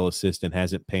NHL assistant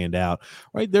hasn't panned out,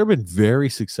 right? There have been very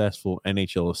successful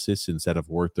NHL assistants that have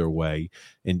worked their way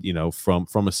and,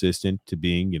 from assistant to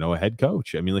being, a head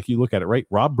coach. I mean, like you look at it, right?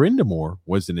 Rob Brindamore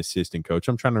was an assistant coach.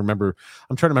 I'm trying to remember.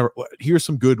 Here's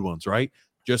some good ones, right?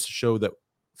 Just to show that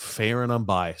fair and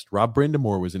unbiased. Rob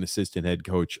Brindamore was an assistant head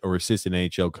coach or assistant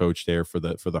NHL coach there for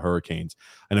the Hurricanes.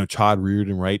 I know Todd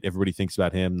Reardon, right? Everybody thinks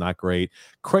about him, not great.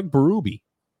 Craig Berube,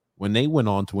 when they went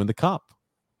on to win the Cup,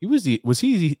 I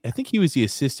think he was the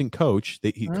assistant coach.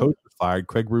 Coach was fired.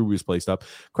 Craig Berube was placed up.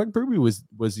 Craig Berube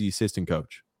was the assistant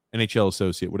coach, NHL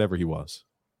associate, whatever he was.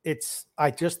 I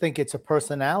just think it's a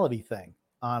personality thing,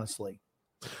 honestly.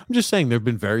 I'm just saying there have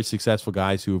been very successful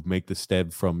guys who have made the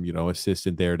step from,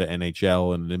 assistant there to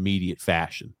NHL in an immediate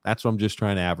fashion. That's what I'm just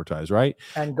trying to advertise, right?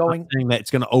 And Not saying that it's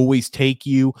going to always take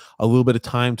you a little bit of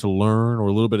time to learn or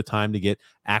a little bit of time to get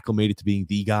acclimated to being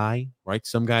the guy, right?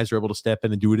 Some guys are able to step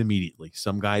in and do it immediately.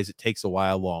 Some guys, it takes a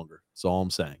while longer. That's all I'm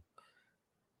saying.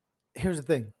 Here's the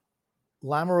thing.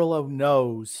 Lamoriello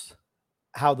knows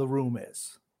how the room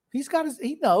is.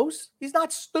 He knows. He's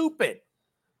not stupid.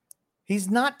 He's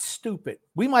not stupid.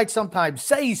 We might sometimes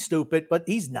say he's stupid, but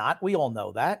he's not. We all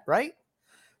know that, right?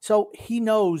 So he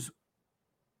knows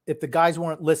if the guys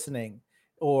weren't listening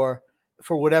or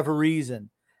for whatever reason,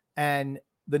 and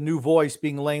the new voice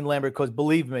being Lane Lambert, because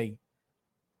believe me,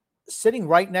 sitting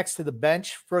right next to the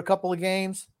bench for a couple of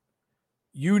games,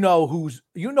 you know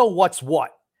what's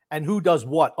what and who does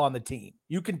what on the team.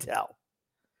 You can tell.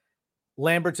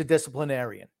 Lambert's a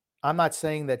disciplinarian. I'm not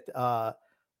saying that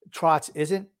Trotz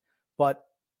isn't, but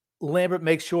Lambert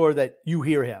makes sure that you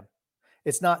hear him.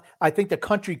 It's not, I think the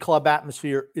country club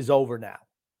atmosphere is over now,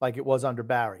 like it was under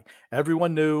Barry.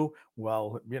 Everyone knew,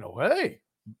 well, hey,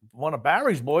 one of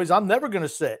Barry's boys, I'm never going to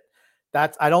sit.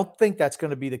 I don't think that's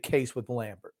going to be the case with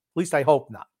Lambert. At least I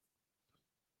hope not.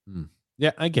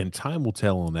 Yeah, again, time will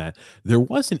tell on that. There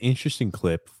was an interesting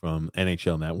clip from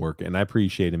NHL Network, and I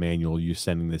appreciate, Emmanuel, you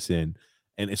sending this in,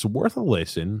 and it's worth a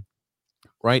listen.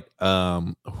 Right.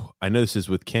 I know this is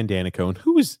with Ken Danico. And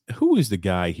who is the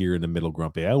guy here in the middle,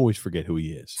 Grumpy? I always forget who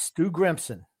he is. Stu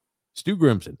Grimson.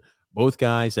 Both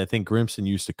guys. I think Grimson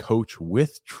used to coach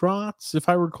with Trotz, if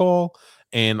I recall.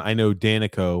 And I know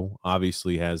Danico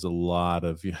obviously has a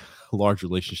large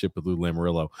relationship with Lou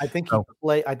Lamoriello. I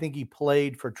think he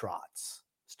played for Trotz.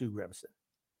 Stu Grimson.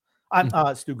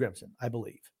 Stu Grimson, I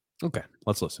believe. Okay,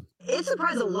 let's listen. It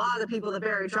surprised a lot of people that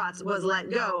Barry Trotz was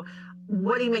let go.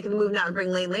 What do you make of the move now to bring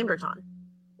Lane Lambert on?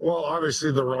 Well,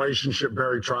 obviously the relationship,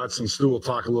 Barry Trotz, and Stu will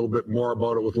talk a little bit more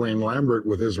about it with Lane Lambert,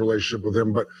 with his relationship with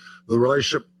him. But the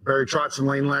relationship Barry Trotz and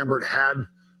Lane Lambert had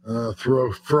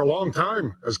for a long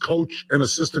time as coach and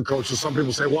assistant coach. So some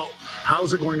people say, well,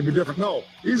 how's it going to be different? No,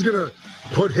 he's going to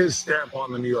put his stamp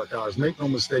on the New York Islanders. Make no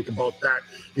mistake about that.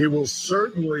 He will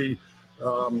certainly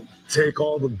take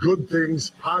all the good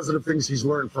things, positive things he's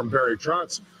learned from Barry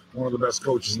Trotz, one of the best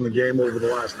coaches in the game over the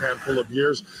last handful of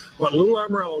years. But Lou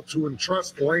Lamoriello to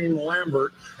entrust Lane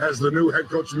Lambert as the new head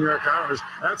coach of the New York Islanders,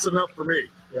 that's enough for me.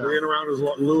 Yeah. Being around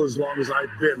Lou as long as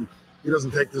I've been, he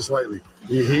doesn't take this lightly.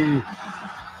 He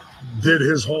did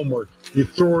his homework. He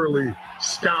thoroughly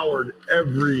scoured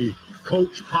every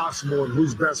coach possible and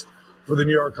who's best for the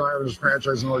New York Islanders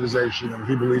franchise and organization, and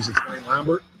he believes it's Lane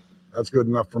Lambert. That's good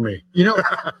enough for me.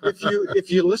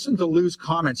 If you listen to Lou's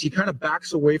comments, he kind of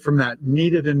backs away from that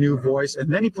needed a new voice,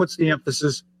 and then he puts the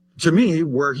emphasis, to me,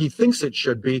 where he thinks it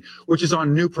should be, which is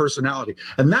on new personality.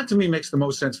 And that to me makes the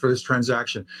most sense for this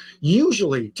transaction.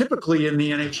 Typically in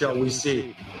the NHL, we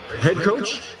see head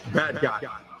coach, bad guy.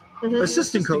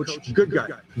 Assistant coach, good guy.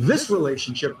 This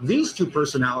relationship, these two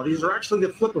personalities are actually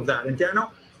the flip of that. And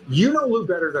Dano, you know Lou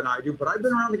better than I do, but I've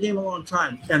been around the game a long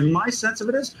time. And my sense of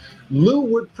it is Lou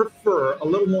would prefer a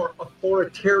little more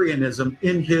authoritarianism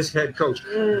in his head coach.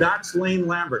 That's Lane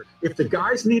Lambert. If the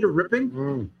guys need a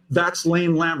ripping, that's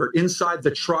Lane Lambert inside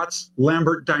the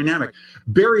Trotz-Lambert dynamic.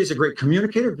 Barry is a great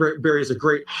communicator. Barry is a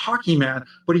great hockey man,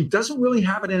 but he doesn't really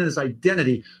have it in his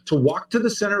identity to walk to the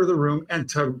center of the room and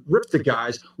to rip the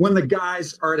guys when the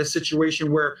guys are at a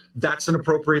situation where that's an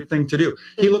appropriate thing to do.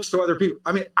 He looks to other people.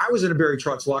 I mean, I was in a Barry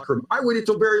Trotz locker room. I waited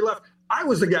till Barry left. I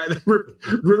was the guy that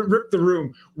ripped the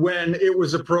room when it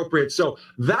was appropriate. So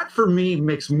that for me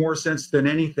makes more sense than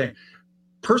anything.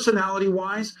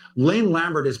 Personality-wise, Lane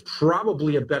Lambert is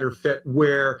probably a better fit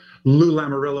where Lou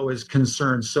Lamoriello is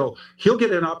concerned. So he'll get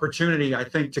an opportunity, I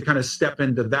think, to kind of step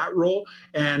into that role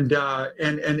and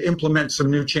implement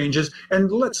some new changes.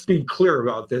 And let's be clear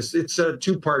about this. It's a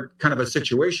two-part kind of a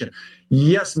situation.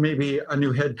 Yes, maybe a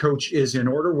new head coach is in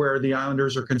order where the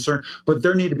Islanders are concerned, but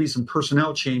there need to be some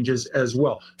personnel changes as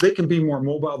well. They can be more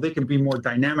mobile. They can be more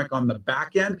dynamic on the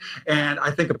back end. And I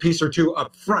think a piece or two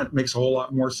up front makes a whole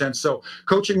lot more sense. So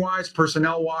coaching-wise,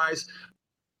 personnel-wise.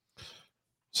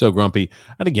 So, Grumpy,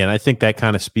 and again, I think that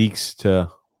kind of speaks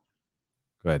to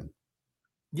 – go ahead.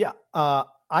 Yeah,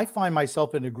 I find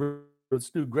myself in agreement with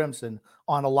Stu Grimson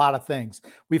on a lot of things.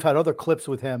 We've had other clips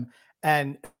with him,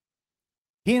 and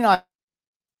he and I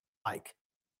like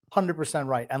 100%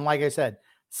 right. And like I said,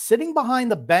 sitting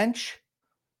behind the bench,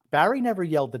 Barry never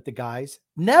yelled at the guys.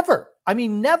 Never. I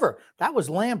mean, never. That was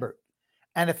Lambert.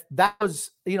 And if that was,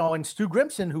 and Stu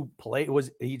Grimson, who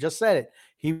he just said it,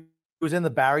 he was in the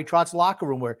Barry Trotz locker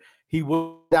room where he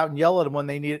would out and yell at him when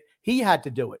they needed. He had to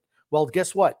do it. Well,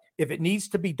 guess what? If it needs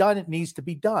to be done, it needs to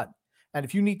be done. And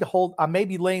if you need to hold,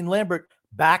 maybe Lane Lambert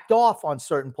backed off on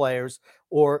certain players,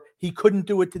 or he couldn't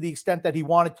do it to the extent that he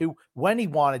wanted to when he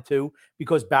wanted to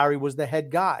because Barry was the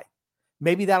head guy.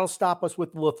 Maybe that'll stop us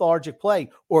with lethargic play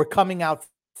or coming out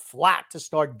flat to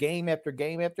start game after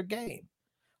game after game.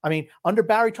 I mean, under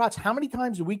Barry Trotz, how many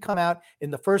times did we come out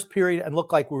in the first period and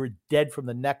look like we were dead from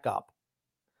the neck up?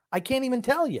 I can't even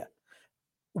tell you.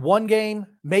 One game,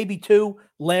 maybe two,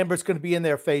 Lambert's going to be in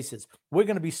their faces. We're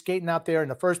going to be skating out there in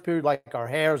the first period like our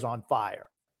hair's on fire.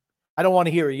 I don't want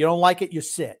to hear it. You don't like it, you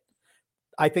sit.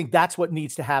 I think that's what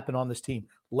needs to happen on this team.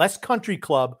 Less country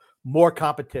club, more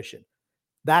competition.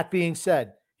 That being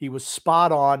said, he was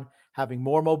spot on, having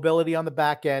more mobility on the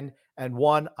back end, and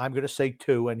one, I'm going to say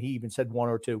two, and he even said one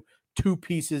or two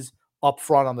pieces up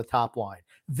front on the top line.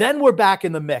 Then we're back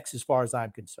in the mix as far as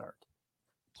I'm concerned.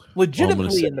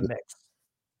 Legitimately in the mix.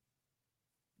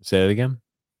 Say it again.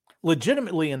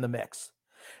 Legitimately in the mix.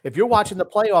 If you're watching the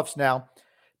playoffs now,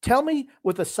 tell me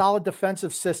with a solid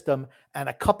defensive system and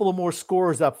a couple of more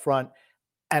scorers up front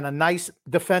and a nice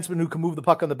defenseman who can move the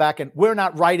puck on the back end, we're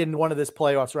not right in one of this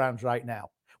playoffs rounds right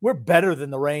now. We're better than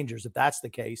the Rangers if that's the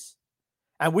case.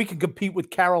 And we can compete with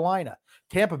Carolina.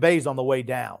 Tampa Bay's on the way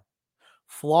down.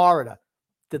 Florida,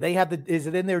 do they have is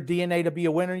it in their DNA to be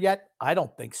a winner yet? I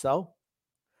don't think so.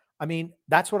 I mean,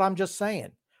 that's what I'm just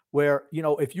saying. Where,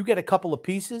 if you get a couple of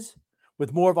pieces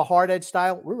with more of a hard edge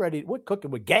style, we're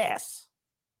cooking with gas.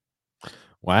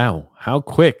 Wow. How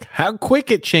quick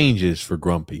it changes for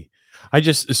Grumpy. Let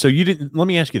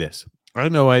me ask you this. I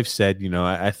know I've said,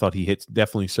 I thought he hits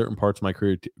definitely certain parts of my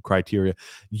criteria.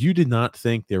 You did not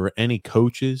think there were any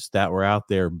coaches that were out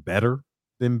there better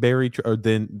than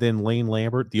than Lane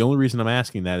Lambert. The only reason I'm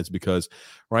asking that is because,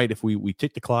 right, if we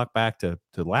tick the clock back to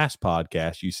last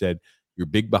podcast, you said you're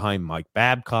big behind Mike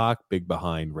Babcock, big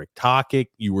behind Rick Tocchet.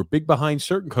 You were big behind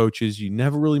certain coaches. You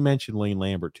never really mentioned Lane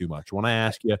Lambert too much. When I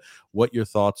ask you what your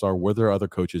thoughts are, were there other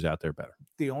coaches out there better?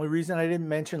 The only reason I didn't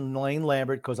mention Lane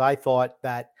Lambert because I thought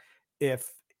that if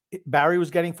Barry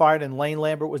was getting fired and Lane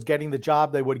Lambert was getting the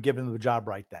job, they would have given him the job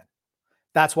right then.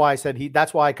 That's why I said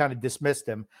that's why I kind of dismissed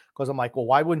him because I'm like, well,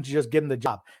 why wouldn't you just give him the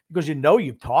job? Because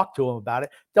you've talked to him about it.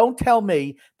 Don't tell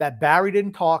me that Barry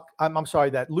didn't talk. I'm sorry,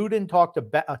 that Lou didn't talk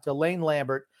to Lane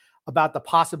Lambert about the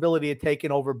possibility of taking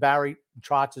over Barry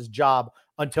Trotz's job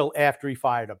until after he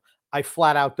fired him. I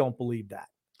flat out don't believe that.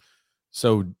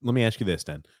 So let me ask you this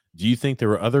then. Do you think there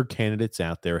were other candidates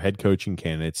out there, head coaching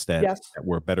candidates that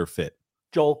were a better fit?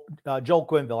 Joel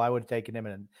Quenneville, I would have taken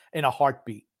him in a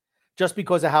heartbeat. Just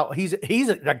because of how he's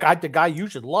the guy you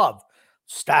should love.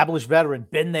 Established veteran,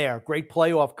 been there, great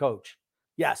playoff coach.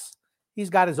 Yes, he's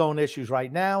got his own issues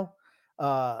right now.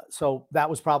 So that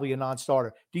was probably a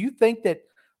non-starter. Do you think that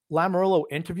Lamoriello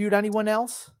interviewed anyone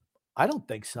else? I don't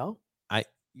think so.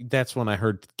 That's when I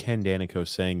heard Ken Danico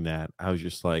saying that. I was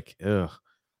just like, ugh.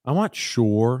 I'm not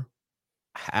sure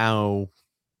how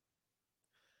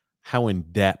in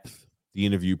depth the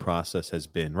interview process has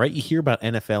been, right? You hear about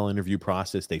NFL interview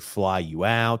process. They fly you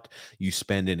out. You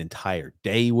spend an entire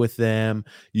day with them.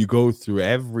 You go through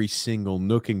every single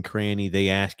nook and cranny. They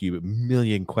ask you a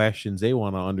million questions. They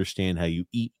want to understand how you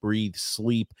eat, breathe,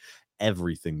 sleep,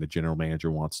 everything the general manager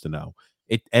wants to know.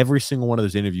 Every single one of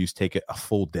those interviews take a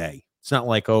full day. It's not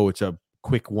like, it's a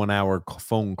quick 1 hour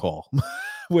phone call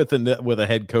with a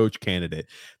head coach candidate.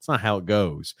 It's not how it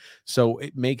goes. So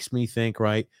it makes me think,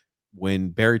 right? When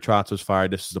Barry Trotz was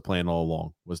fired, this was the plan all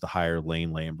along, was to hire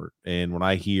Lane Lambert. And when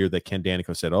I hear that Ken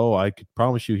Danico said, I could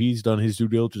promise you he's done his due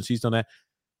diligence, he's done that,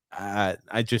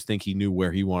 I just think he knew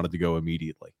where he wanted to go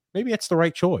immediately. Maybe that's the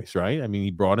right choice, right? I mean,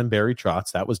 he brought in Barry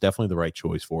Trotz. That was definitely the right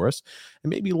choice for us. And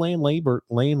maybe Lane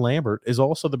Lambert is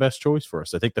also the best choice for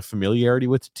us. I think the familiarity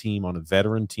with the team on a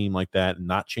veteran team like that and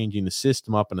not changing the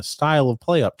system up and a style of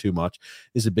play up too much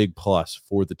is a big plus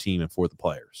for the team and for the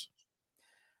players.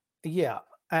 Yeah.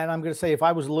 And I'm going to say, if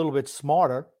I was a little bit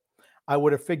smarter, I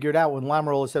would have figured out when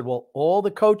Lamoriello said, well, all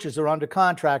the coaches are under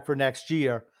contract for next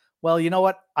year. Well, you know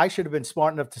what? I should have been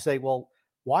smart enough to say, well,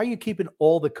 why are you keeping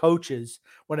all the coaches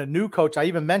when a new coach, I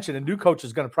even mentioned a new coach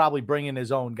is going to probably bring in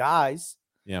his own guys.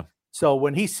 Yeah. So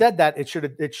when he said that, it should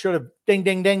have ding,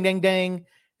 ding, ding, ding, ding.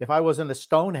 If I wasn't a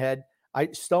Stonehead,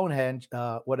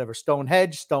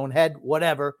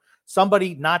 whatever,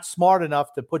 somebody not smart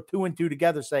enough to put two and two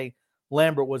together, say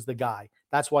Lambert was the guy.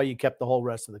 That's why you kept the whole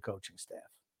rest of the coaching staff.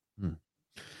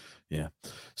 Yeah.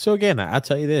 So again, I'll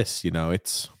tell you this,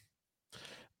 it's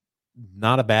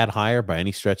not a bad hire by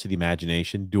any stretch of the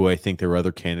imagination. Do I think there are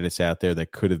other candidates out there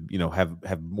that could have,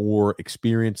 have more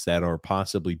experience that are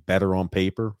possibly better on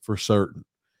paper? For certain.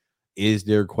 Is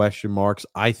there question marks?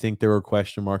 I think there are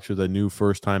question marks with a new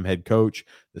first-time head coach.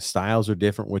 The styles are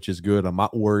different, which is good. I'm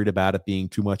not worried about it being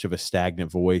too much of a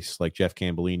stagnant voice like Jeff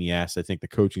Cambellini asked. I think the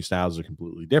coaching styles are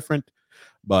completely different.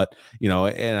 But,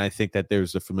 and I think that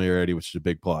there's a familiarity, which is a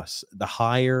big plus. The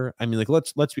hire, I mean, like,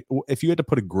 let's be, if you had to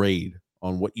put a grade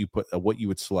on what you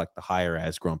would select the hire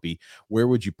as, Grumpy, where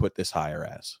would you put this hire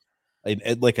as?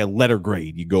 Like a letter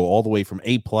grade, you go all the way from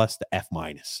A+ to F-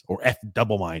 or F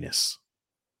double minus.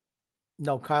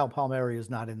 No, Kyle Palmieri is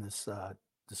not in this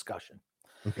discussion.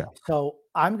 Okay. So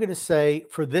I'm going to say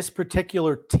for this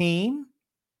particular team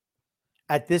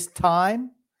at this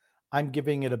time, I'm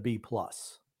giving it a B+.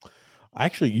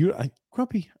 Actually,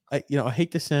 Grumpy, I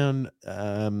hate to sound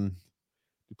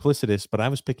duplicitous, but I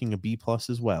was picking a B+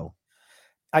 as well.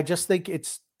 I just think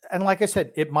and like I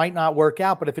said, it might not work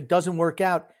out, but if it doesn't work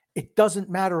out, it doesn't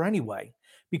matter anyway,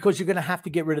 because you're going to have to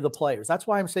get rid of the players. That's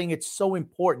why I'm saying it's so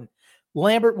important.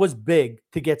 Lambert was big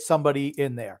to get somebody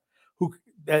in there who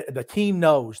the team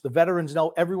knows, the veterans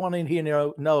know, everyone in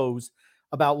here knows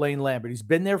about Lane Lambert. He's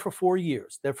been there for 4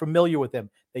 years. They're familiar with him.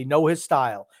 They know his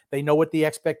style. They know what the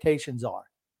expectations are.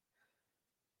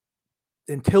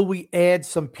 Until we add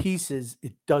some pieces,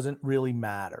 it doesn't really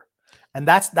matter. And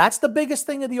that's the biggest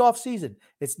thing of the offseason.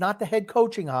 It's not the head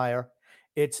coaching hire.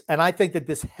 And I think that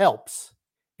this helps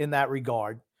in that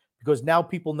regard, because now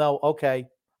people know, okay,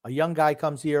 a young guy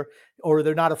comes here, or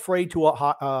they're not afraid to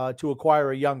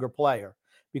acquire a younger player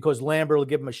because Lambert will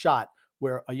give them a shot,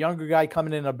 where a younger guy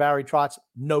coming in, a Barry Trotz,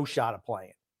 no shot of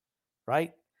playing,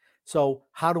 right? So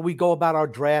how do we go about our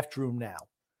draft room now?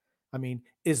 I mean,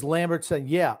 is Lambert saying,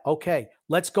 yeah, okay,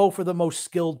 let's go for the most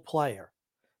skilled player?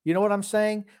 You know what I'm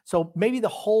saying? So maybe the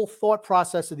whole thought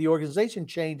process of the organization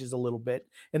changes a little bit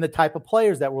in the type of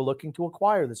players that we're looking to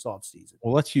acquire this offseason.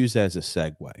 Well, let's use that as a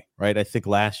segue, right? I think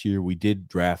last year we did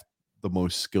draft the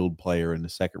most skilled player in the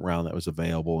second round that was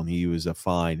available, and he was a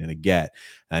find and a get.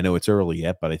 And I know it's early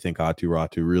yet, but I think Aatu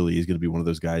Ratu really is going to be one of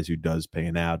those guys who does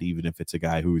pan out, even if it's a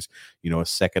guy who's, a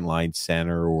second line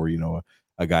center, or,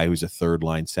 a guy who's a third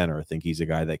line center. I think he's a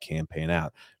guy that can pan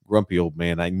out. Grumpy old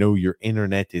man, I know your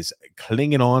internet is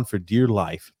clinging on for dear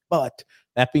life, but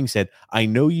that being said, I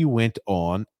know you went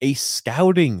on a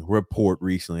scouting report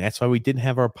recently. That's why we didn't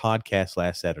have our podcast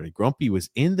last Saturday. Grumpy was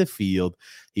in the field.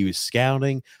 He was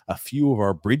scouting a few of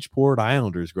our Bridgeport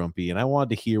Islanders, Grumpy, and I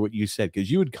wanted to hear what you said, because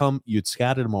you'd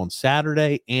scouted them on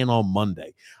Saturday and on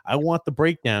Monday. I want the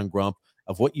breakdown, Grump,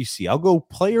 of what you see. I'll go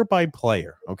player by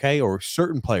player, okay, or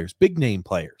certain players, big name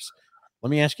players. Let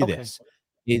me ask you this.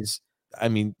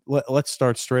 Let's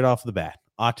start straight off the bat.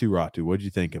 Aatu Ratu, what did you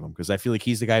think of him? Because I feel like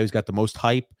he's the guy who's got the most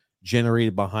hype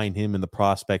generated behind him and the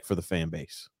prospect for the fan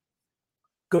base.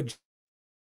 Good.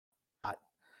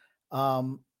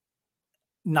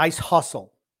 Nice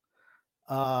hustle.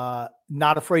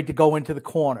 Not afraid to go into the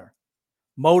corner.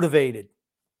 Motivated.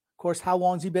 Of course, how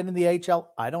long has he been in the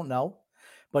AHL? I don't know.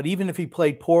 But even if he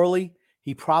played poorly,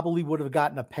 he probably would have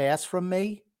gotten a pass from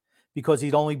me, because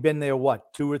he'd only been there,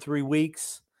 2 or 3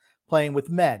 weeks playing with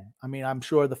men. I mean, I'm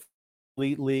sure the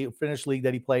Finnish league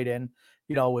that he played in,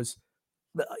 was,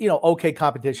 okay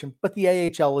competition, but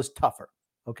the AHL is tougher.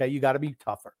 Okay. You got to be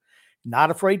tougher. Not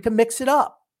afraid to mix it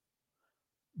up.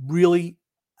 Really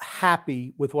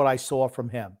happy with what I saw from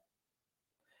him.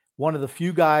 One of the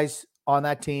few guys on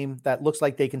that team that looks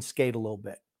like they can skate a little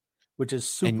bit, which is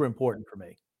super important for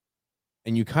me.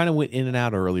 And you kind of went in and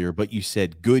out earlier, but you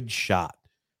said good shot.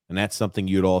 And that's something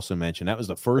you'd also mentioned. That was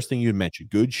the first thing you'd mentioned.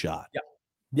 Good shot. Yeah.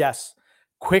 Yes.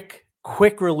 Quick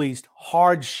released,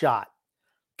 hard shot.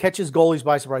 Catches goalies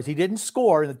by surprise. He didn't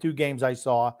score in the 2 games I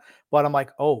saw, but I'm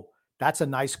like, oh, that's a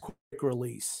nice quick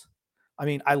release. I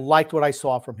mean, I liked what I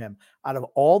saw from him. Out of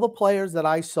all the players that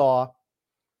I saw,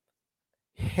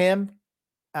 him,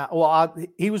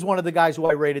 he was one of the guys who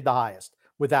I rated the highest,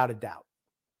 without a doubt.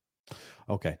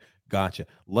 Okay. Gotcha.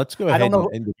 Let's go ahead. I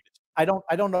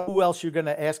don't know who else you're going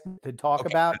to ask me to talk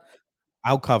about.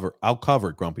 I'll cover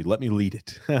it, Grumpy. Let me lead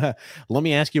it. Let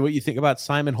me ask you what you think about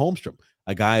Simon Holmstrom,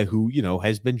 a guy who,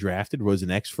 has been drafted, was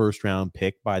an ex-first round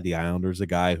pick by the Islanders, a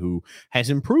guy who has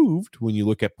improved when you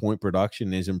look at point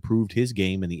production, has improved his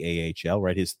game in the AHL,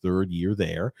 right? His 3rd year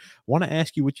there. I want to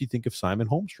ask you what you think of Simon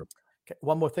Holmstrom. Okay.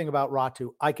 One more thing about Ratu.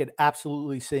 I could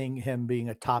absolutely see him being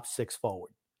a top 6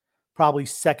 forward, probably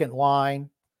second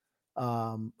line.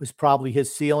 Was probably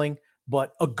his ceiling,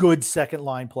 but a good second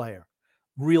line player.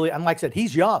 Really, and like I said,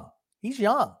 he's young.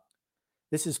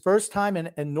 This is his first time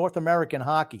in North American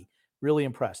hockey. Really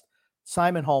impressed.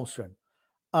 Simon Holmstrom.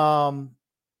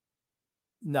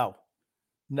 No.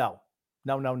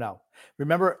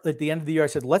 Remember at the end of the year, I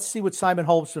said, let's see what Simon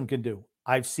Holmstrom can do.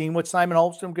 I've seen what Simon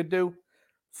Holmstrom could do.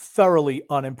 thoroughly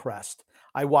unimpressed.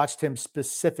 I watched him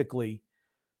specifically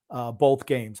both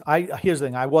games. Here's the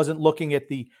thing: I wasn't looking at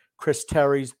the Chris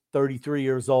Terry's 33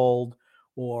 years old,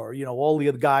 or all the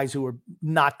other guys who are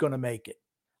not going to make it.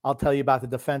 I'll tell you about the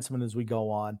defensemen as we go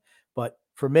on. But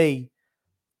for me,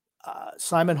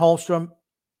 Simon Holmstrom,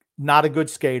 not a good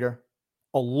skater,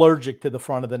 allergic to the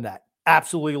front of the net,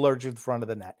 absolutely allergic to the front of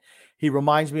the net. He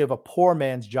reminds me of a poor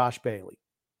man's Josh Bailey.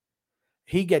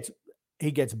 He gets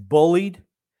bullied.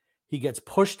 He gets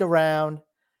pushed around.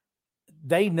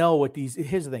 They know what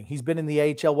here's the thing. He's been in the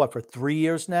AHL, for 3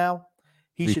 years now?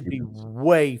 He should be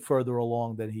way further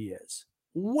along than he is.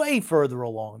 Way further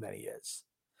along than he is.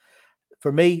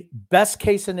 For me, best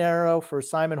case scenario for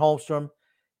Simon Holmstrom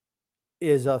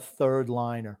is a third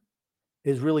liner.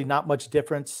 There's really not much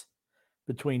difference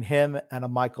between him and a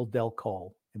Michael Del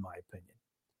Cole, in my opinion.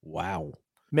 Wow.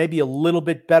 Maybe a little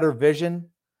bit better vision.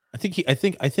 I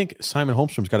think Simon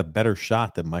Holmstrom's got a better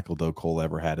shot than Michael Del Cole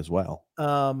ever had as well.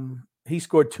 He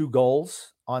scored 2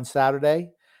 goals on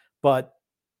Saturday, but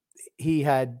he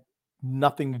had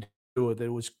nothing to do with it. It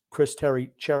was Chris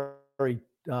Terry cherry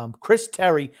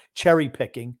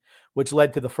picking, which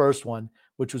led to the first one,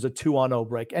 which was a 2-on-0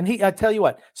 break. And I tell you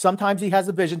what, sometimes he has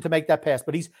a vision to make that pass,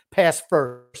 but he's pass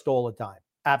first all the time.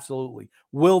 Absolutely.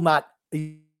 Will not,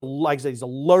 like I say, he's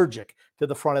allergic to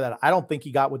the front of that. I don't think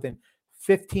he got within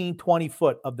 15, 20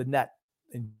 foot of the net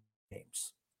in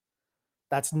games.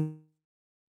 That's from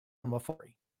a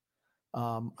furry.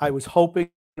 I was hoping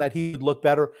that he would look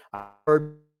better. I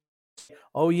heard,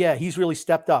 oh yeah, he's really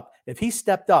stepped up. If he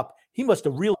stepped up, he must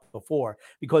have realized before,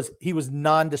 because he was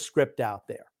nondescript out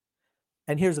there.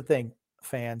 And here's the thing,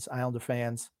 Islander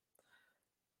fans,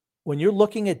 when you're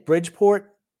looking at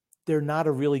Bridgeport, they're not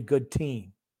a really good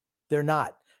team. They're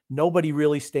not. Nobody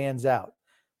really stands out.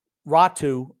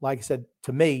 Ratu, like I said,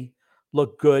 to me,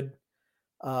 looked good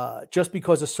just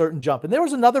because of certain jump. And there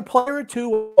was another player or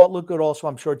two that looked good also,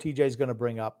 I'm sure TJ is going to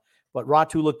bring up. But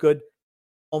Ratu looked good.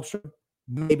 Holmstrom,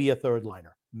 maybe a third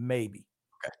liner. Maybe.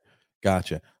 Okay.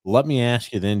 Gotcha. Let me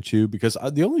ask you then, too, because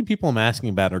the only people I'm asking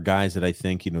about are guys that I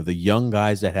think, the young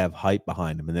guys that have hype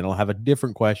behind them. And then I'll have a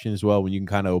different question as well when you can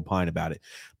kind of opine about it.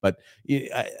 But,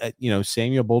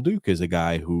 Samuel Bolduc is a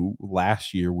guy who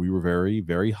last year we were very,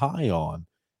 very high on.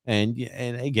 And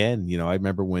again, I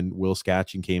remember when Will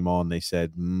Scatching came on, they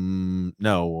said,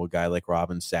 no, a guy like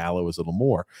Robin Salo is a little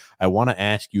more. I want to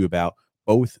ask you about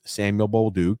both Samuel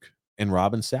Bolduc and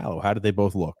Robin Salo. How did they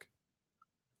both look?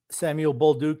 Samuel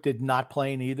Bolduc did not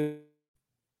play in either.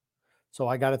 So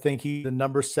I got to think he's the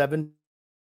number 7.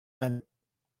 And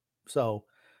so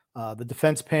the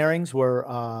defense pairings were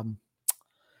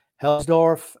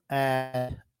Helsdorf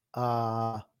and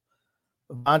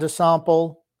Van de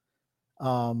Sample,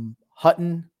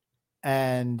 Hutton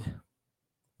and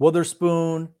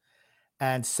Witherspoon,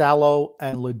 and Salo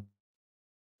and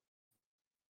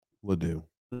Ledoux.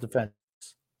 The defense.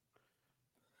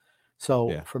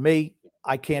 So Yeah. for me,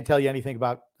 I can't tell you anything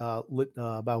about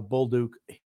Bolduc.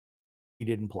 He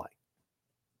didn't play.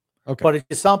 Okay. But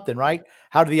it's something, right?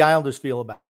 How do the Islanders feel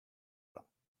about him?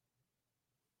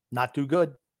 Not too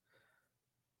good.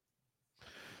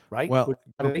 Right? Well,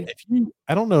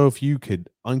 I don't know if you could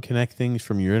unconnect things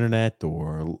from your internet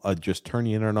or just turn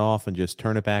the internet off and just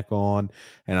turn it back on,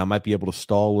 and I might be able to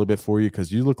stall a little bit for you,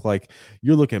 because you look like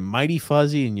you're looking mighty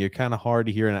fuzzy and you're kind of hard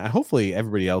to hear. And hopefully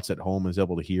everybody else at home is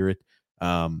able to hear it.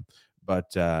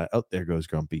 But there goes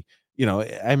Grumpy.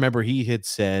 I remember he had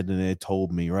said, and it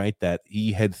told me, right, that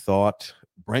he had thought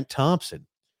Brent Thompson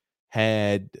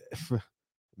had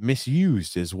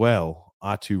misused as well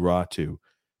Aatu Ratu.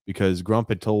 Because Grump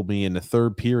had told me in the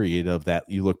third period of that,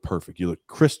 you look perfect. You look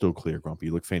crystal clear, Grumpy.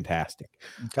 You look fantastic.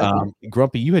 Okay.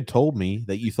 Grumpy, you had told me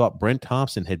that you thought Brent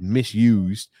Thompson had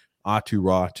misused Aatu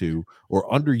Ratu or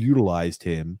underutilized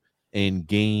him in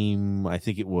game, I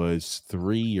think it was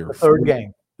 3 or 4.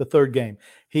 The third game.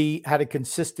 He had a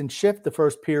consistent shift the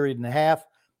first period and a half,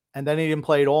 and then he didn't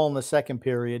play at all in the second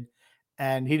period.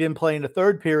 And he didn't play in the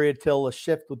third period till a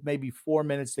shift with maybe 4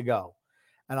 minutes to go.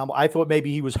 And I thought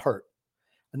maybe he was hurt.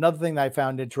 Another thing that I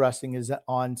found interesting is that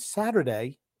on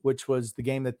Saturday, which was the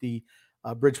game that the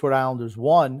Bridgeport Islanders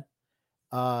won,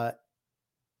 they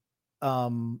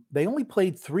only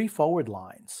played 3 forward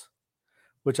lines,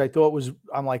 which I thought was,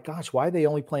 I'm like, gosh, why are they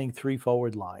only playing 3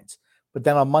 forward lines? But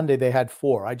then on Monday they had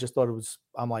 4. I just thought it was,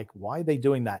 I'm like, why are they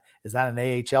doing that? Is that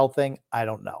an AHL thing? I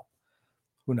don't know.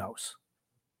 Who knows?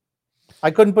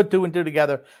 I couldn't put 2 and 2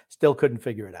 together. Still couldn't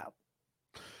figure it out.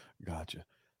 Gotcha.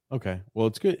 Okay. Well,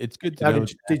 it's good. It's good to Now, know.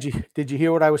 Did you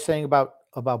hear what I was saying about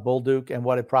Bolduc and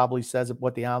what it probably says,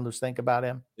 what the Islanders think about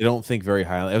him? They don't think very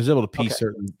highly. I was able to piece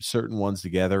Okay. certain ones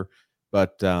together.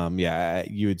 But yeah,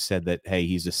 you had said that, hey,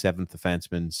 he's a seventh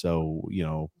defenseman. So,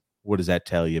 what does that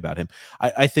tell you about him?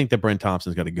 I think that Brent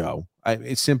Thompson's got to go.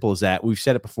 It's simple as that. We've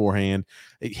said it beforehand.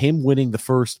 Him winning the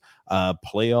first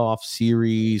playoff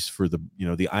series for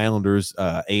the Islanders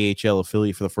AHL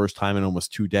affiliate for the first time in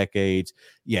almost 2 decades.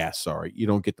 Yeah, sorry, you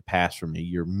don't get the pass from me.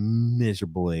 You're a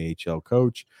miserable AHL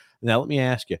coach. Now, let me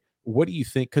ask you, what do you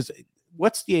think? Because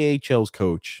what's the AHL's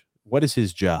coach? What is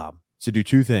his job? It's to do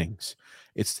 2 things.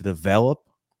 It's to develop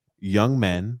young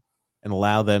men and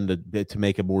allow them to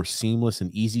make a more seamless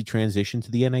and easy transition to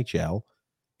the NHL,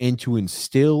 and to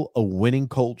instill a winning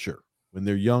culture when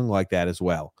they're young like that as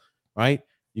well, right?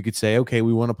 You could say, okay,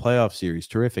 we won a playoff series.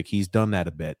 Terrific. He's done that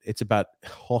a bit. It's about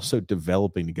also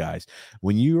developing the guys.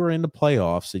 When you are in the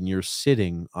playoffs and you're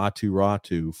sitting Aatu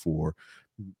Ratu for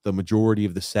the majority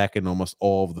of the second, almost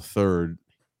all of the third,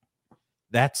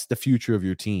 that's the future of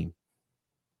your team.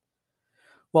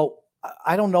 Well,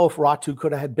 I don't know if Ratu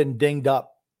could have been dinged up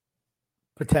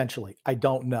potentially. I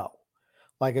don't know.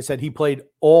 Like I said, he played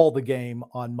all the game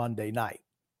on Monday night.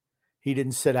 He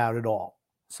didn't sit out at all.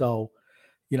 So,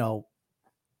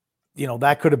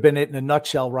 that could have been it in a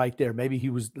nutshell right there. Maybe he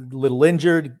was a little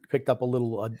injured, picked up a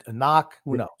knock.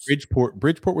 Who knows?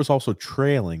 Bridgeport was also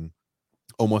trailing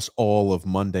almost all of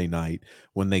Monday night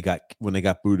when they got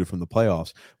booted from the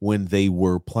playoffs. When they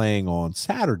were playing on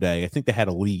Saturday, I think they had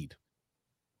a lead.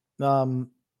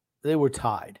 They were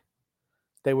tied.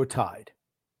 It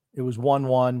was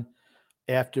 1-1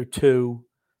 after 2.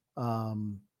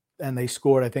 And they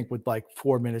scored, I think, with like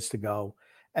 4 minutes to go.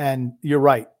 And you're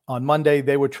right. On Monday,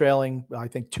 they were trailing. I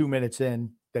think 2 minutes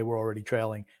in, they were already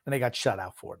trailing, and they got shut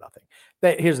out 4-0.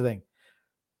 Here's the thing.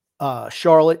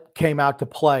 Charlotte came out to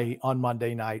play on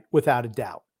Monday night without a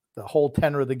doubt. The whole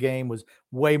tenor of the game was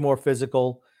way more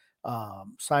physical.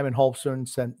 Simon Holmstrom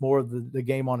sent more of the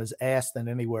game on his ass than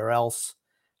anywhere else.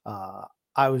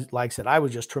 I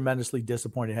was just tremendously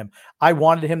disappointed in him. I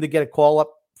wanted him to get a call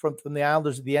up from the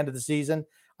Islanders at the end of the season.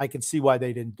 I can see why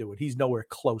they didn't do it. He's nowhere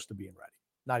close to being ready.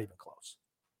 Not even close.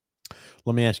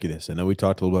 Let me ask you this. I know we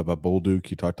talked a little bit about Bolduc.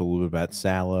 You talked a little bit about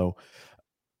Salo.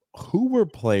 Who were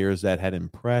players that had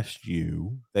impressed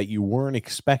you that you weren't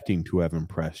expecting to have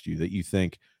impressed you, that you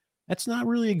think, that's not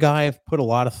really a guy I've put a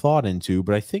lot of thought into,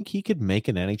 but I think he could make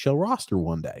an NHL roster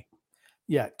one day?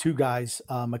 Yeah, 2 guys.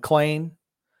 McLean,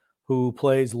 who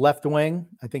plays left wing.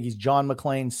 I think he's John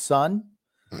McLean's son.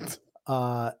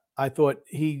 I thought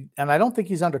and I don't think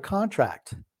he's under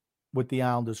contract with the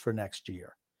Islanders for next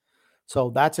year. So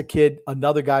that's a kid,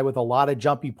 another guy with a lot of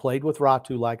jump. He played with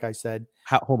Ratu, like I said.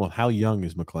 Hold on. How young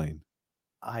is McLean?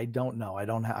 I don't know. I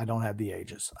don't have the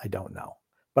ages. I don't know.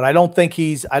 But I don't think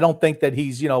that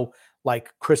he's,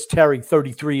 like Chris Terry,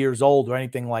 33 years old or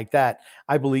anything like that.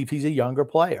 I believe he's a younger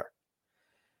player.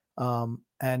 And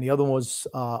the other one was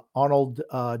Arnold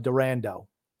Durando.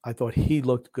 I thought he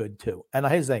looked good too. And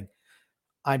here's the thing.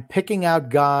 I'm picking out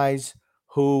guys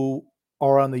who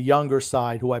are on the younger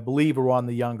side, who I believe are on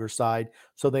the younger side,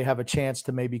 so they have a chance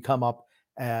to maybe come up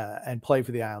and play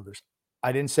for the Islanders.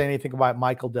 I didn't say anything about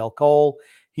Michael Del Cole.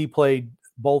 He played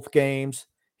both games.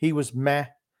 He was meh.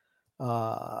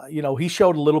 He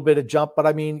showed a little bit of jump, but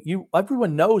I mean,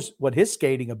 everyone knows what his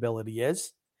skating ability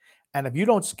is. And if you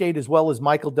don't skate as well as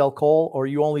Michael Del Cole, or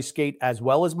you only skate as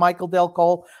well as Michael Del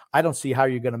Cole, I don't see how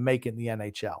you're going to make it in the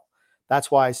NHL. That's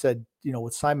why I said,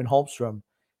 with Simon Holmstrom,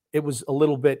 it was a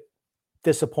little bit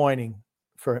disappointing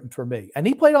for me. And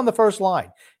he played on the first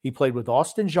line. He played with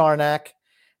Austin Jarnac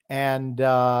and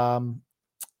I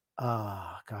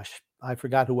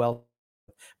forgot who else,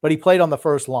 but he played on the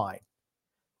first line.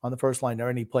 There,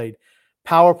 and he played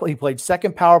power play. He played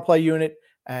second power play unit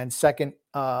and second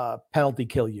penalty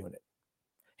kill unit.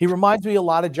 He reminds me a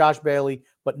lot of Josh Bailey,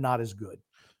 but not as good.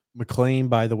 McLean,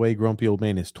 by the way, grumpy old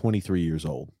man, is 23 years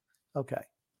old. Okay.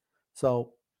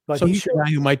 So he's a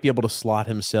guy who might be able to slot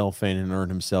himself in and earn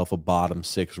himself a bottom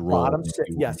 6 role. Bottom 6.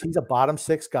 Yes, he's a bottom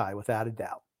 6 guy without a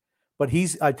doubt. But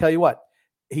I tell you what,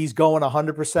 he's going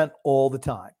 100% all the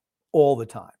time. All the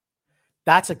time.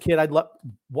 That's a kid I'd love.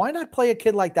 Why not play a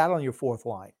kid like that on your fourth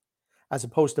line as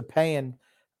opposed to paying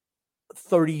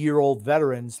 30-year-old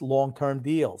veterans long-term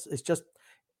deals? It's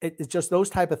just those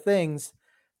type of things.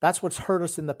 That's what's hurt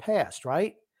us in the past,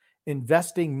 right?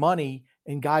 Investing money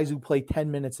in guys who play 10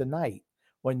 minutes a night,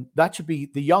 when that should be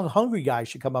the young, hungry guys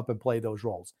should come up and play those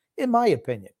roles. In my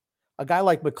opinion, a guy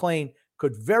like McLean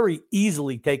could very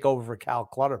easily take over for Cal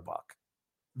Clutterbuck.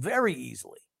 Very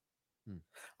easily.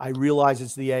 I realize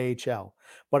it's the AHL,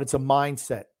 but it's a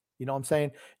mindset. You know what I'm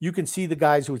saying? You can see the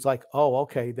guys who it's like, oh,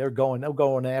 okay, they're going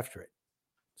after it.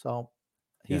 So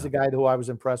he's a guy who I was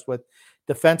impressed with.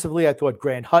 Defensively, I thought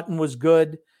Grant Hutton was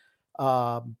good.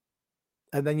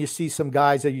 And then you see some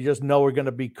guys that you just know are going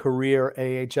to be career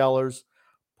AHLers.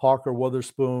 Parker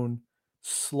Witherspoon,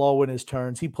 slow in his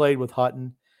turns. He played with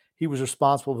Hutton. He was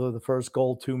responsible for the first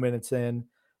goal 2 minutes in.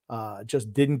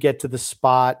 Just didn't get to the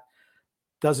spot.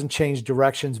 Doesn't change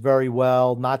directions very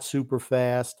well. Not super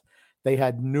fast. They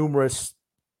had numerous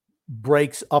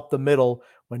breaks up the middle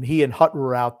when he and Hutton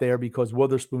were out there because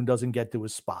Witherspoon doesn't get to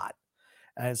his spot.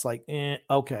 And it's like,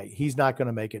 okay, he's not going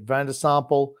to make it. Van de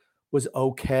Sample was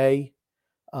okay.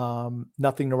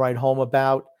 Nothing to write home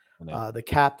about. The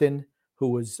captain, who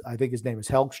was, I think his name is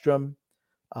Helgstrom,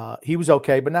 he was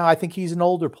okay, but now I think he's an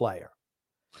older player.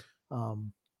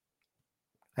 And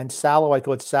Salo, I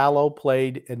thought Salo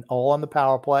played all on the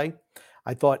power play.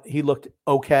 I thought he looked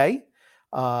okay.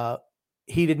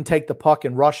 He didn't take the puck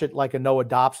and rush it like a Noah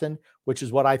Dobson, which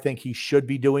is what I think he should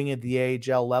be doing at the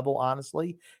AHL level,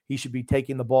 honestly. He should be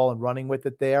taking the ball and running with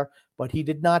it there, but he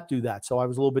did not do that. So I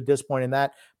was a little bit disappointed in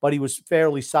that, but he was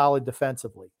fairly solid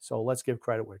defensively. So let's give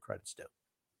credit where credit's due.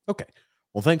 Okay.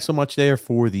 Well, thanks so much there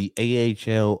for the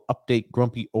AHL update,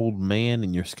 Grumpy Old Man,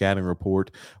 and your scouting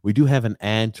report. We do have an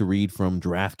ad to read from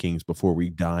DraftKings before we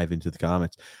dive into the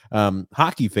comments.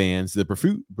 Hockey fans, the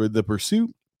pursuit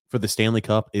for the Stanley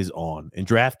Cup is on, and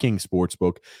DraftKings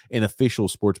Sportsbook, an official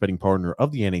sports betting partner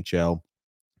of the NHL,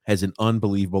 has an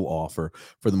unbelievable offer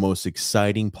for the most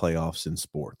exciting playoffs in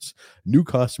sports. New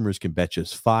customers can bet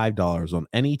just $5 on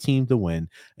any team to win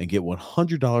and get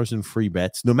 $100 in free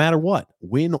bets no matter what,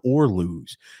 win or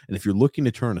lose. And if you're looking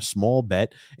to turn a small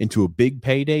bet into a big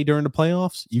payday during the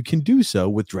playoffs, you can do so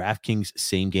with DraftKings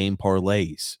same-game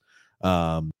parlays.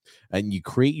 And you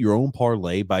create your own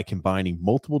parlay by combining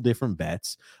multiple different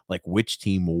bets, like which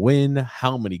team will win,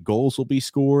 how many goals will be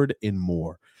scored, and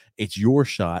more. It's your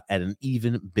shot at an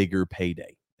even bigger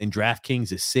payday. And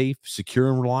DraftKings is safe, secure,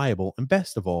 and reliable. And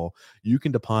best of all, you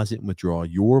can deposit and withdraw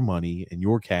your money and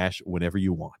your cash whenever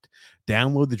you want.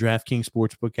 Download the DraftKings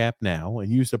Sportsbook app now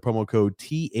and use the promo code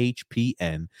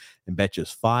THPN and bet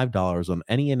just $5 on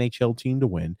any NHL team to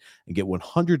win and get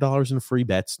 $100 in free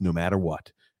bets no matter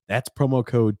what. That's promo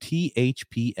code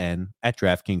THPN at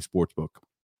DraftKings Sportsbook,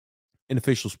 an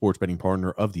official sports betting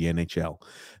partner of the NHL.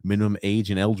 Minimum age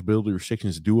and eligibility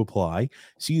restrictions do apply.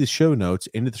 See the show notes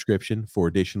in the description for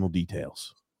additional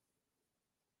details.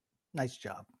 Nice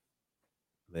job.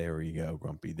 There we go,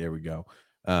 Grumpy. There we go.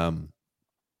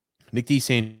 Nick D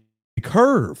saying,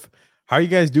 Curve. How are you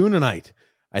guys doing tonight?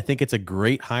 I think it's a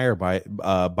great hire by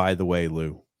the way,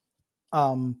 Lou.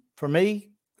 For me,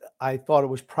 I thought it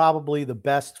was probably the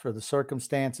best for the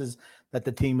circumstances that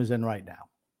the team is in right now.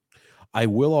 I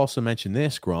will also mention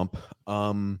this, Grump.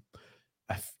 We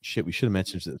should have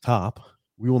mentioned it at the top.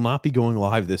 We will not be going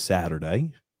live this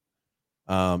Saturday.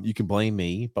 You can blame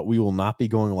me, but we will not be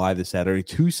going live this Saturday.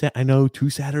 Two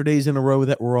Saturdays in a row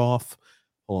that we're off.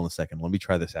 Hold on a second. Let me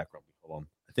try this out, Grumpy. Hold on.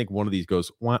 I think one of these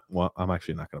goes, wah, wah. I'm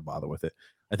actually not going to bother with it.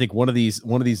 I think one of these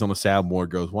on the soundboard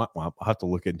goes, wah, wah. I'll have to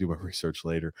look and do my research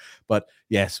later. But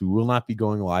yes, we will not be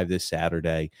going live this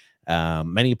Saturday.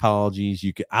 Many apologies.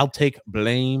 I'll take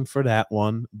blame for that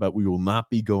one, but we will not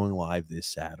be going live this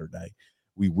Saturday.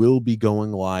 We will be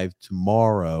going live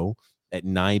tomorrow at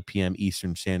 9 p.m.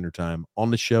 Eastern Standard Time on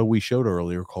the show we showed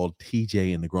earlier called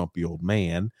TJ and the Grumpy Old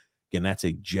Man. Again, that's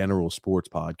a general sports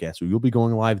podcast. So we will be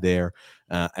going live there.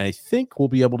 I think we'll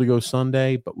be able to go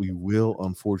Sunday, but we will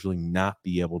unfortunately not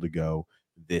be able to go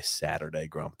this Saturday,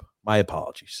 Grump. My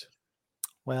apologies.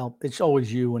 Well, it's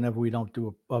always you whenever we don't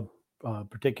do a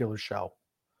particular show.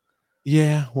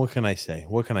 Yeah, what can I say?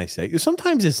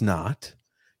 Sometimes it's not.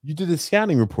 You did a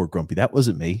scouting report, Grumpy. That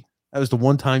wasn't me. That was the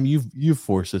one time you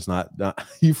forced us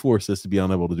you forced us to be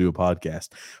unable to do a podcast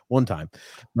one time.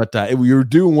 But we were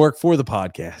doing work for the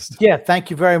podcast. Yeah,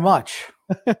 thank you very much.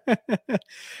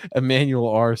 Emmanuel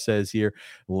R says here,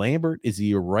 Lambert, is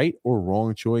he a right or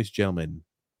wrong choice, gentlemen?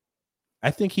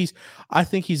 I think he's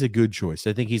a good choice.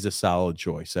 I think he's a solid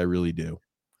choice. I really do.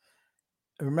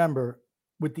 Remember,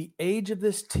 with the age of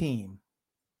this team,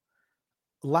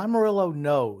 Lamoriello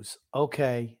knows,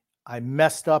 okay, I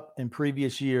messed up in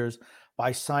previous years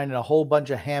by signing a whole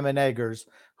bunch of ham and eggers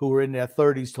who were in their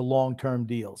 30s to long-term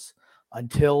deals.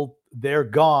 Until they're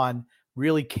gone,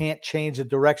 really can't change the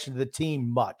direction of the team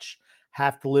much.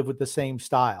 Have to live with the same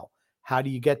style. How do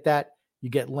you get that?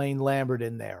 You get Lane Lambert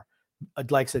in there.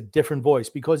 Like a different voice,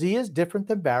 because he is different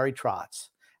than Barry Trotz.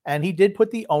 And he did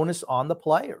put the onus on the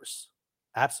players.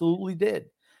 Absolutely did.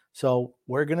 So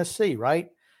we're going to see, right?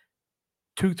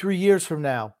 2-3 years from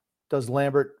now, does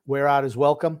Lambert wear out his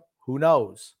welcome? Who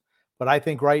knows? But I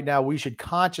think right now we should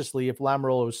consciously, if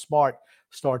Lamoriello is smart,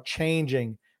 start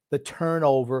changing the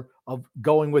turnover of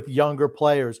going with younger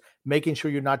players, making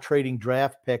sure you're not trading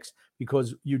draft picks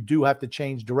because you do have to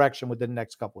change direction within the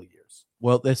next couple of years.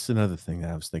 Well, that's another thing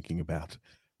that I was thinking about.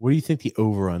 What do you think the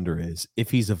over-under is? If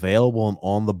he's available and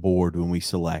on the board when we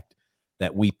select,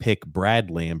 that we pick Brad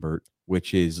Lambert,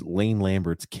 which is Lane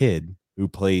Lambert's kid, who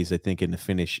plays, I think, in the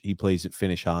Finnish. He plays at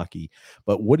Finnish hockey.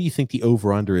 But what do you think the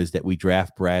over-under is that we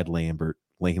draft Brad Lambert,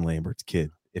 Lane Lambert's kid,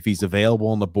 if he's available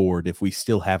on the board, if we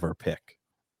still have our pick?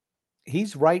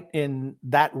 He's right in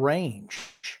that range,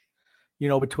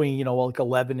 between, like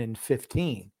 11 and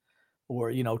 15.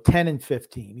 Or 10 and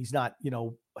 15. He's not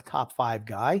a top 5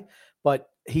 guy, but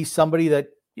he's somebody that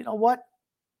what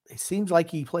it seems like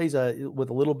he plays with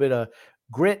a little bit of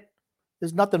grit.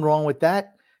 There's nothing wrong with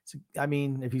that.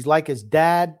 If he's like his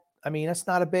dad, that's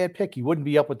not a bad pick. He wouldn't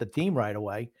be up with the team right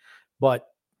away, but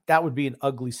that would be an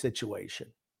ugly situation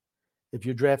if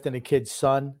you're drafting a kid's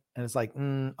son and it's like,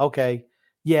 okay,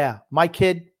 yeah, my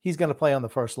kid, he's going to play on the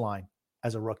first line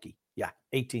as a rookie. Yeah,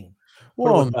 18.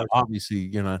 Well, no, obviously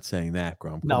you're not saying that,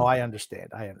 Grump. No, I understand.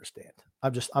 I'm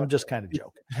just kind of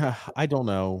joking. I don't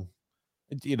know.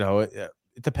 It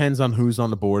depends on who's on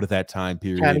the board at that time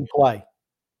period. Can he play?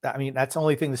 That's the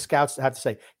only thing the scouts have to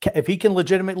say. If he can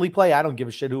legitimately play, I don't give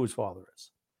a shit who his father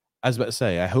is. I was about to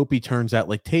say, I hope he turns out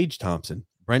like Tage Thompson,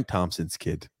 Brent Thompson's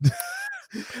kid.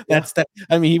 That's that.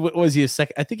 Was he a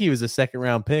second? I think he was a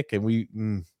second-round pick, and we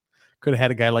could have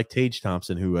had a guy like Tage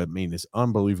Thompson, who is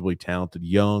unbelievably talented,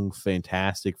 young,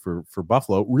 fantastic for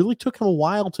Buffalo. Really took him a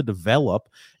while to develop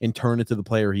and turn into the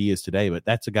player he is today. But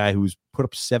that's a guy who's put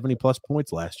up 70+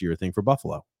 points last year, I think, for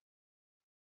Buffalo.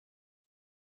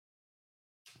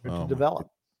 To develop.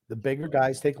 The bigger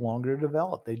guys take longer to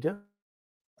develop. They do.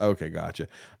 Okay, gotcha.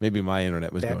 Maybe my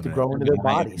internet was they going have to grow into their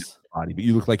bodies. But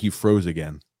you look like you froze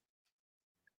again.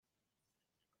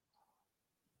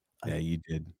 Yeah, you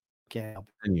did. Can't help.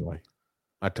 Anyway,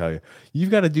 I tell you, you've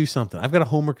got to do something. I've got a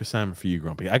homework assignment for you,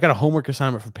 Grumpy. I got a homework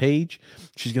assignment for Paige.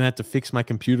 She's gonna have to fix my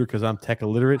computer because I'm tech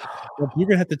illiterate. You're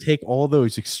gonna have to take all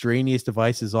those extraneous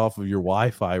devices off of your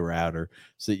Wi-Fi router,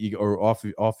 so that you or off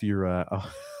your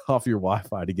off your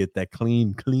Wi-Fi to get that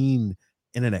clean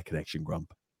internet connection,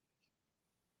 Grump.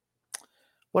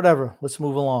 Whatever. Let's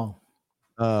move along.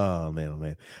 Oh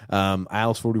man.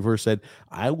 Alice 41 said,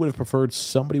 I would have preferred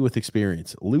somebody with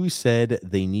experience. Louis said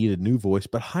they need a new voice,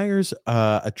 but hires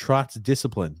a Trotz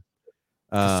discipline.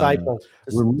 Disciple.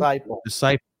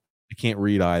 I can't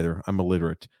read either. I'm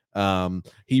illiterate. I'm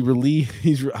relieved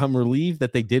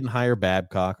that they didn't hire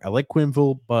Babcock. I like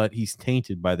Quinville, but he's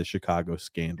tainted by the Chicago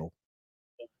scandal.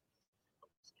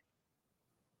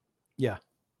 Yeah.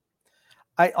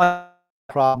 I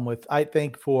problem with, I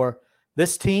think for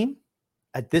this team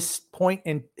at this point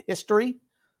in history,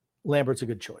 Lambert's a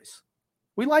good choice.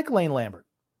 We like Lane Lambert.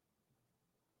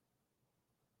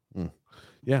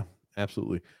 Yeah,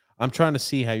 absolutely. I'm trying to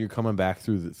see how you're coming back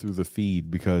through the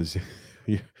feed because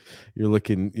you're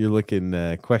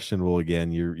looking questionable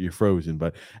again. You're frozen.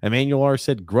 But Emmanuel R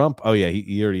said Grump. Oh yeah,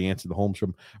 he already answered the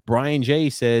Holmstrom. Brian J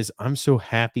says, I'm so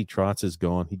happy Trotz is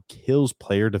gone. He kills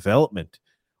player development.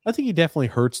 I think he definitely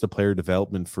hurts the player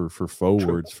development for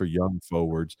forwards, for young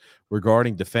forwards.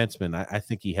 Regarding defensemen, I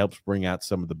think he helps bring out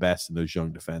some of the best in those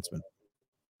young defensemen.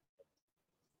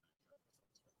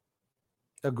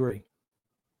 Agree.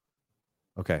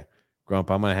 Okay,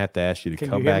 Grump, I'm going to have to ask you to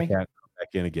come back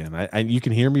in again. And you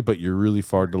can hear me, but you're really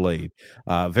far delayed.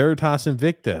 Veritas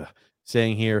Invicta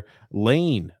saying here,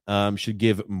 Lane should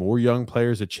give more young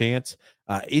players a chance.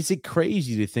 Is it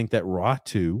crazy to think that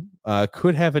Ratu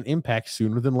could have an impact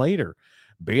sooner than later?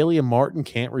 Bailey and Martin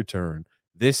can't return.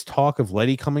 This talk of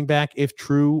Letty coming back, if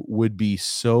true, would be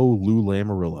so Lou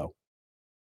Lamoriello.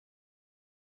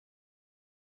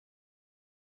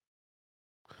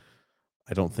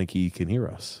 I don't think he can hear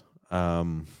us.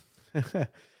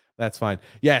 That's fine.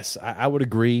 Yes, I would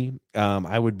agree.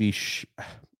 I would be.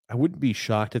 I wouldn't be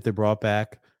shocked if they brought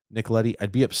back Nick Letty.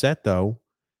 I'd be upset though.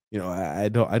 I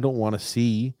don't want to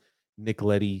see Nick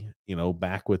Letty,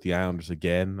 back with the Islanders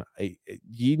again.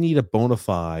 You need a bona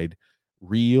fide,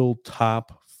 real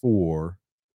top 4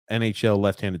 NHL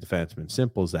left-handed defenseman.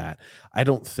 Simple as that. I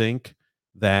don't think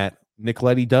that Nick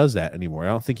Letty does that anymore. I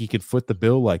don't think he could foot the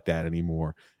bill like that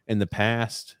anymore. In the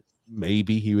past,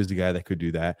 maybe he was the guy that could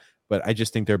do that, but I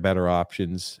just think they're better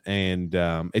options, and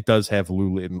it does have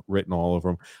Lou written all over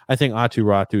him. I think Aatu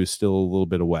Ratu is still a little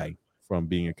bit away from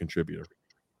being a contributor.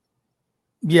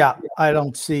 Yeah, I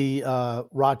don't see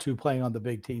Ratu playing on the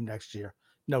big team next year.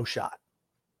 No shot.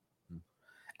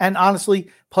 And honestly,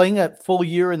 playing a full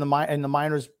year in the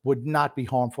minors would not be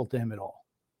harmful to him at all.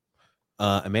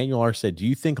 Emmanuel R said, do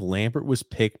you think Lambert was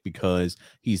picked because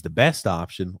he's the best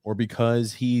option or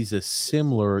because he's a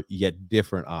similar yet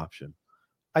different option?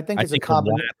 I think I it's think a the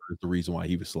combination. latter is the reason why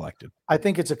he was selected. I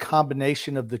think it's a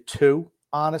combination of the two,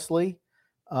 honestly.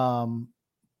 But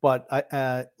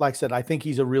like I said, I think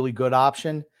he's a really good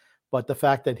option. But the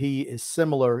fact that he is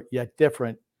similar yet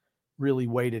different really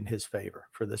weighed in his favor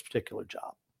for this particular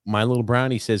job. My Little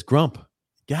Brownie says, Grump,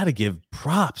 got to give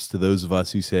props to those of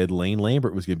us who said Lane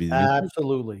Lambert was going to be the new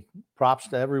Absolutely. Props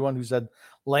to everyone who said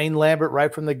Lane Lambert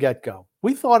right from the get-go.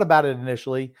 We thought about it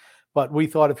initially, but we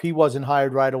thought if he wasn't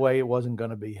hired right away, it wasn't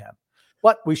going to be him.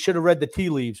 But we should have read the tea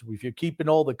leaves. If you're keeping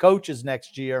all the coaches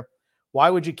next year, why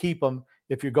would you keep them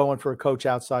if you're going for a coach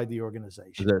outside the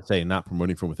organization? Does that say not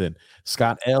promoting from within?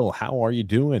 Scott L., how are you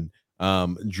doing?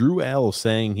 Drew L.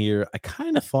 saying here, I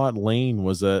kind of thought Lane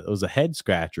was a head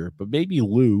scratcher, but maybe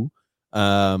Lou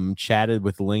chatted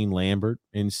with Lane Lambert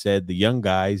and said the young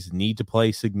guys need to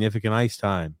play significant ice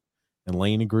time, and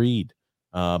Lane agreed.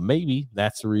 Maybe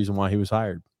that's the reason why he was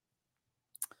hired.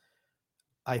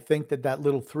 I think that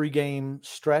little 3-game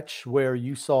stretch where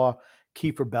you saw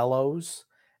Kiefer Bellows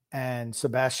and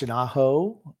Sebastian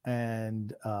Aho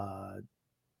and the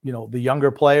younger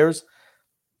players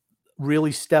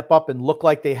really step up and look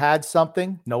like they had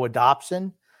something. Noah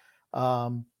Dobson.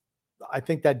 I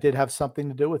think that did have something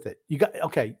to do with it.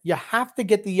 You have to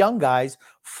get the young guys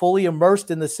fully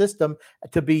immersed in the system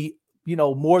to be,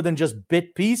 more than just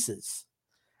bit pieces.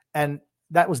 And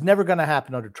that was never going to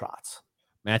happen under Trotz.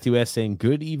 Matthew S. saying,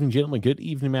 good evening, gentlemen. Good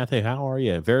evening, Matthew. How are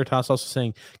you? Veritas also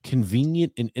saying,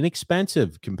 convenient and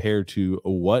inexpensive compared to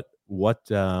what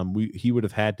he would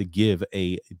have had to give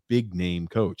a big name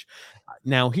coach.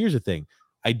 Now, here's the thing.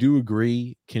 I do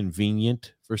agree,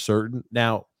 convenient for certain.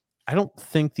 Now, I don't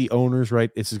think the owners,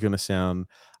 right? This is going to sound,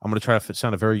 I'm trying to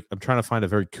find a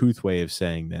very couth way of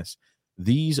saying this.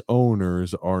 These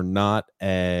owners are not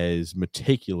as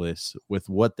meticulous with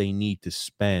what they need to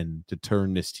spend to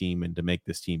turn this team and to make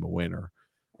this team a winner,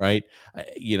 right?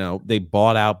 They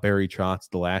bought out Barry Trotz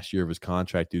the last year of his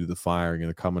contract due to the firing, and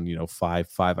they're coming,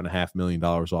 $5.5 million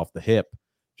off the hip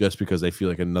just because they feel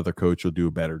like another coach will do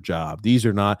a better job.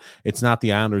 It's not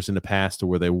the Islanders in the past to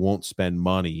where they won't spend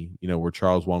money, where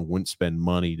Charles Wong wouldn't spend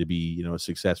money to be, a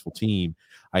successful team.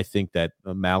 I think that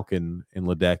Malkin and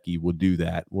Ledecky will do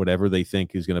that. Whatever they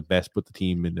think is going to best put the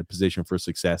team in a position for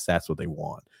success, that's what they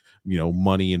want.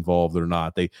 Money involved or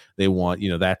not, they want,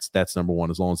 that's number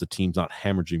one, as long as the team's not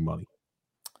hemorrhaging money.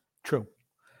 True.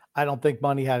 I don't think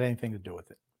money had anything to do with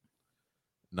it.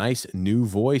 Nice new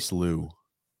voice, Lou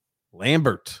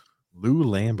Lambert.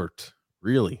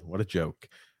 Really, what a joke.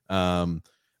 Who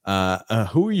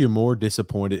are you more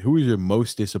disappointed? Who are you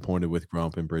most disappointed with,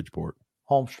 Grump in Bridgeport?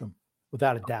 Holmstrom,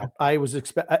 without a doubt. I was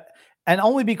and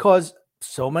only because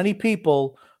so many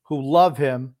people who love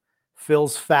him,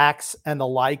 Phil's facts and the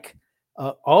like.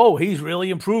 He's really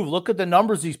improved. Look at the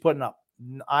numbers he's putting up.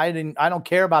 I don't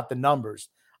care about the numbers.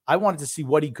 I wanted to see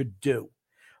what he could do.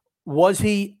 Was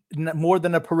he more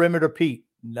than a perimeter Pete?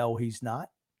 No, he's not.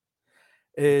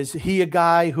 Is he a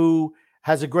guy who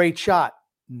has a great shot?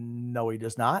 No, he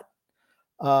does not.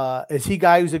 Is he a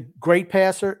guy who's a great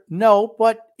passer? No,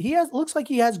 but looks like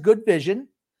he has good vision.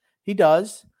 He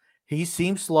does. He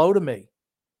seems slow to me.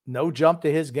 No jump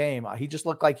to his game. He just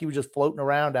looked like he was just floating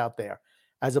around out there,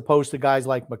 as opposed to guys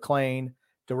like McLean,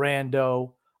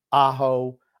 Durando,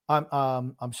 Aho.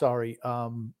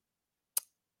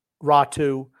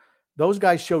 Ratu. Those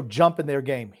guys showed jump in their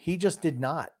game. He just did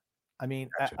not. I mean,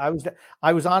 gotcha.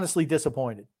 I was honestly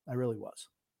disappointed. I really was.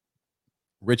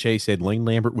 Rich A said Lane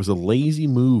Lambert was a lazy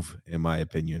move, in my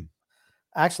opinion.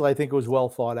 Actually, I think it was well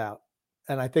thought out.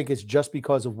 And I think it's just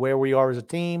because of where we are as a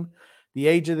team, the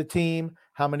age of the team,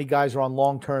 how many guys are on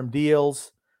long-term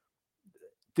deals.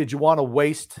 Did you want to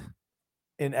waste,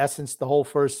 in essence, the whole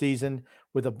first season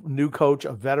with a new coach,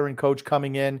 a veteran coach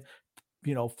coming in,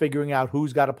 figuring out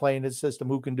who's got to play in his system,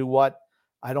 who can do what?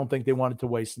 I don't think they wanted to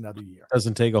waste another year.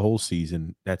 Doesn't take a whole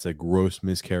season. That's a gross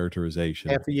mischaracterization.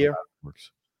 Half a year.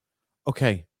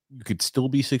 Okay. You could still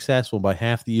be successful by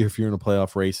half the year if you're in a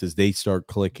playoff race. As they start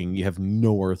clicking, you have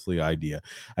no earthly idea.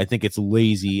 I think it's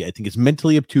lazy. I think it's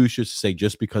mentally obtuse to say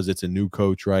just because it's a new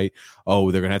coach, right?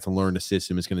 Oh, they're going to have to learn the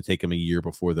system. It's going to take them a year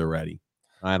before they're ready.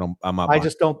 I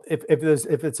just don't. If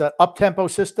it's an up-tempo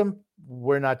system,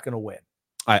 we're not going to win.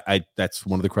 That's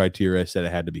one of the criteria I said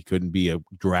it had to be. Couldn't be a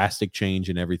drastic change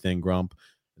in everything, Grump.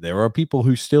 There are people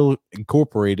who still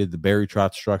incorporated the Barry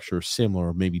Trotz structure,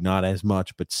 similar, maybe not as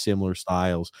much, but similar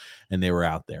styles, and they were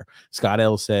out there. Scott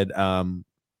L. said,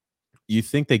 you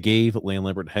think they gave Lane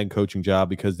Lambert a head coaching job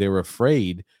because they were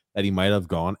afraid that he might have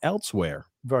gone elsewhere?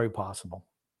 Very possible.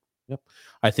 Yep.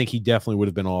 I think he definitely would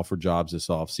have been offered jobs this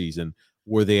offseason.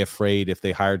 Were they afraid if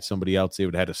they hired somebody else, they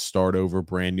would have had to start over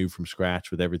brand new from scratch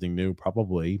with everything new?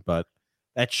 Probably, but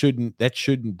that shouldn't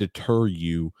deter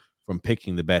you from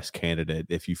picking the best candidate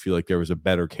if you feel like there was a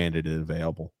better candidate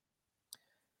available.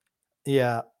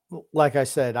 Yeah. Like I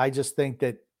said, I just think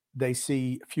that they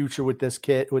see future with this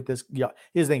kid, with this. Yeah.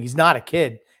 Here's the thing. He's not a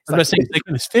kid. I'm not saying he's like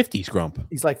in his 50s, Grump.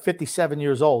 He's like 57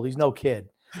 years old. He's no kid.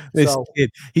 This So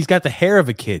kid, he's got the hair of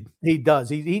a kid. he does.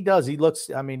 He does. He looks,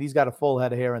 I mean, he's got a full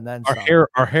head of hair and then Our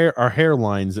some. our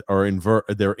hairlines are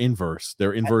they're inverse.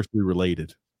 They're inversely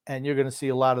related. And you're going to see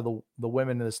a lot of the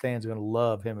women in the stands are going to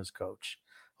love him as coach.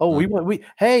 Oh,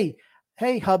 hey,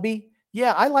 hubby.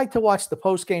 Yeah, I like to watch the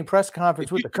post-game press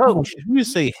conference with the coach. Did you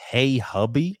say, hey,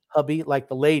 hubby? Hubby, like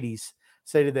the ladies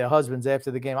say to their husbands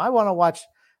after the game. I want to watch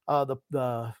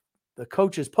the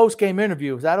coach's post-game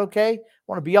interview. Is that okay? I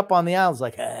want to be up on the islands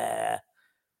like,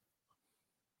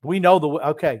 we know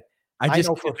okay. I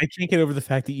can't get over the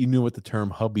fact that you knew what the term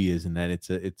hubby is and that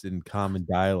it's in common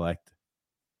dialect.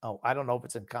 Oh, I don't know if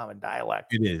it's in common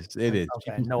dialect. It is. It is.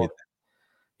 Okay,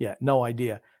 no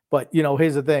idea. But,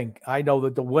 here's the thing. I know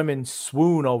that the women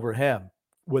swoon over him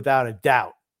without a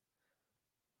doubt.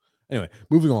 Anyway,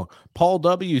 moving on. Paul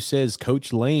W. says,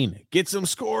 Coach Lane, get some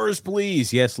scores,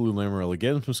 please. Yes, Lou Lamoriello,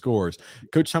 get him some scores.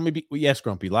 Coach Tommy B. Yes,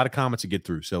 Grumpy. A lot of comments to get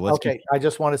through. So let's I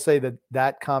just want to say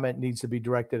that comment needs to be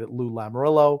directed at Lou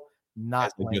Lamoriello,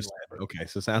 not Lane Lambert. Okay,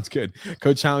 so sounds good.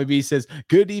 Coach Tommy B says,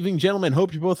 good evening, gentlemen.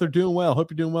 Hope you both are doing well.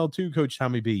 Hope you're doing well too, Coach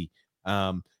Tommy B.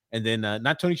 And then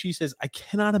Not Tony Chi says, I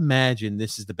cannot imagine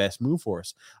this is the best move for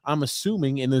us. I'm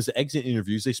assuming in those exit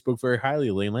interviews, they spoke very highly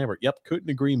of Lane Lambert. Yep, couldn't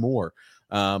agree more.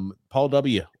 Paul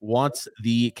W. wants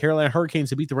the Carolina Hurricanes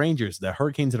to beat the Rangers. The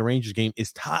Hurricanes and the Rangers game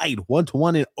is tied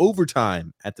 1-1 in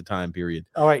overtime at the time period.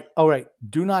 All right.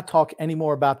 Do not talk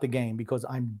anymore about the game because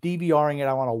I'm DVRing it.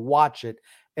 I want to watch it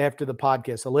after the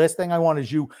podcast. The last thing I want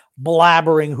is you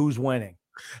blabbering who's winning.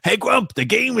 Hey, Grump, the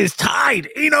game is tied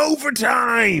in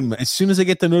overtime. As soon as I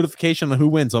get the notification on who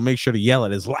wins, I'll make sure to yell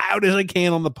it as loud as I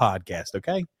can on the podcast,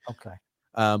 okay?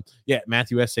 Okay.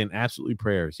 Matthew S. saying absolutely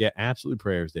prayers. Yeah, absolutely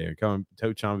prayers there. Tom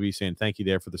B saying thank you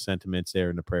there for the sentiments there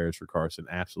and the prayers for Carson.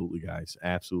 Absolutely, guys.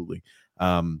 Absolutely.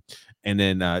 And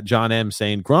then John M.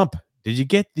 saying, Grump, did you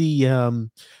get at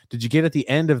the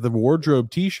end of the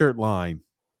wardrobe t-shirt line?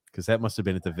 Because that must have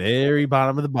been at the very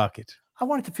bottom of the bucket. I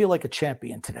wanted to feel like a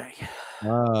champion today.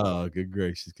 Oh, good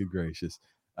gracious, good gracious.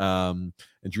 And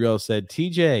Drill said,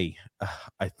 TJ,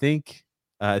 I think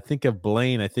of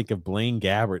Blaine. I think of Blaine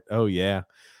Gabbert. Oh, yeah.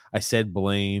 I said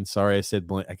Blaine. Sorry, I said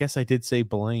Blaine. I guess I did say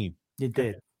Blaine. You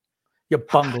did. You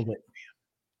bungled it.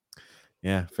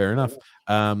 Yeah, fair enough.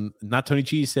 Not Tony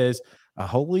Cheese says,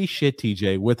 holy shit,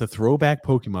 TJ, with a throwback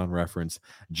Pokemon reference,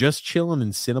 just chilling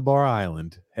in Cinnabar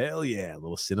Island. Hell yeah,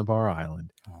 little Cinnabar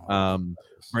Island.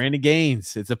 Brandon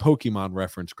Gaines, it's a Pokemon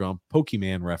reference, Grump.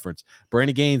 Pokemon reference.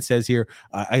 Brandon Gaines says here,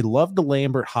 I love the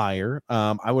Lambert hire.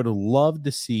 I would have loved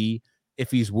to see if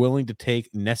he's willing to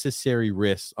take necessary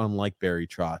risks, unlike Barry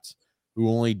Trotz, who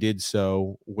only did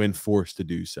so when forced to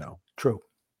do so. True.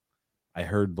 I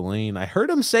heard Blaine. I heard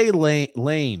him say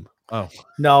lame. Oh.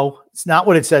 No, it's not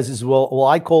what it says. Is well,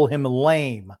 I call him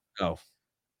lame. Oh.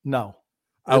 No.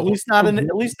 At least not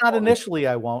initially,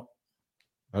 I won't.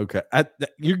 Okay.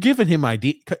 You're giving him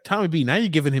idea. Tommy B, now you're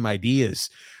giving him ideas.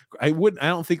 I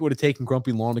don't think it would have taken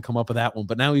Grumpy long to come up with that one,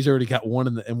 but now he's already got one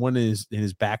in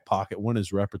his back pocket, one in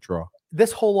his repertoire.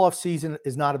 This whole offseason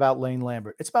is not about Lane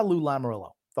Lambert. It's about Lou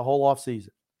Lamoriello, the whole offseason.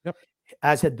 Yep.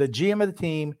 As the GM of the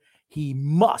team, he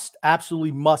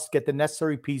absolutely must get the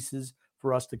necessary pieces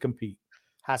for us to compete.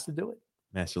 Has to do it.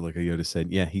 Master Like Yoda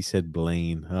said, yeah, he said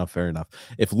Blaine. Oh, fair enough.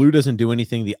 If Lou doesn't do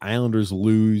anything, the Islanders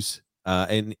lose,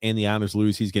 and the Islanders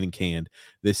lose, he's getting canned.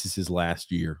 This is his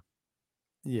last year.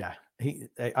 Yeah,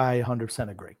 I 100%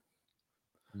 agree.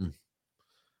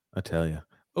 I tell you.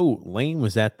 Oh, Lane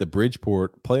was at the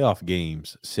Bridgeport playoff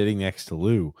games sitting next to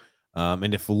Lou.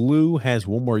 And if Lou has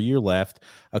one more year left,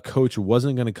 a coach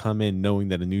wasn't going to come in knowing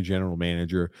that a new general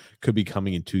manager could be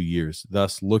coming in 2 years,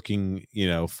 thus looking,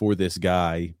 for this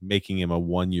guy, making him a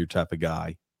 1 year type of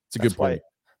guy. It's a good point.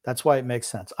 That's why it makes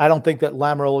sense. I don't think that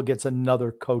Lamoriello gets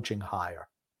another coaching hire.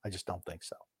 I just don't think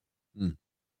so.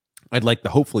 I'd like to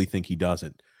hopefully think he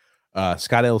doesn't.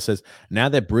 Scott L says, now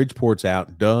that Bridgeport's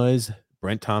out, does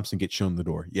Brent Thompson get shown the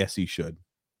door? Yes, he should.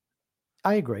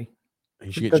 I agree.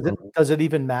 Does it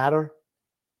even matter?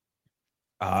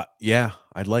 Yeah,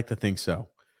 I'd like to think so.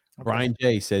 Okay. Brian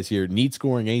J says here, need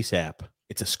scoring ASAP.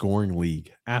 It's a scoring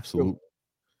league. Absolutely.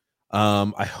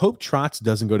 I hope Trotz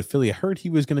doesn't go to Philly. I heard he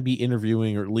was going to be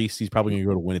interviewing, or at least he's probably going to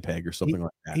go to Winnipeg or something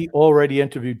like that. He already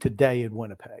interviewed today in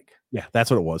Winnipeg. Yeah,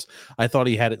 that's what it was. I thought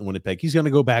he had it in Winnipeg. He's going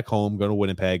to go back home, go to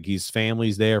Winnipeg. His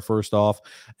family's there first off,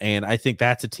 and I think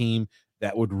that's a team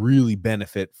that would really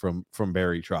benefit from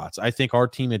Barry Trotz. I think our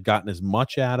team had gotten as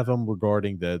much out of him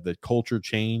regarding the culture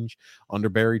change under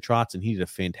Barry Trotz, and he did a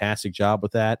fantastic job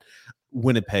with that.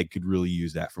 Winnipeg could really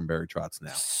use that from Barry Trotz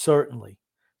now. Certainly.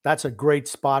 That's a great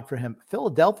spot for him.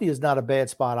 Philadelphia is not a bad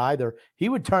spot either. He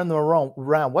would turn them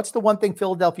around. What's the one thing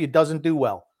Philadelphia doesn't do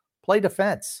well? Play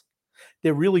defense.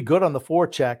 They're really good on the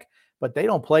forecheck, but they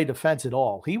don't play defense at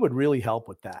all. He would really help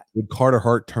with that. Would Carter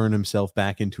Hart turn himself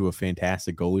back into a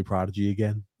fantastic goalie prodigy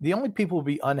again? The only people who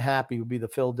would be unhappy would be the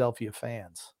Philadelphia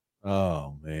fans.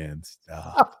 Oh, man.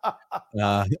 Stop.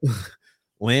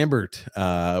 Lambert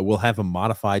will have a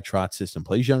modified Trotz system.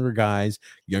 Plays younger guys.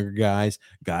 Younger guys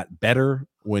got better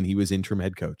when he was interim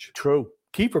head coach. True.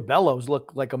 Kiefer Bellows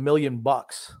looked like $1 million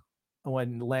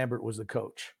when Lambert was the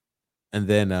coach. And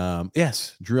then,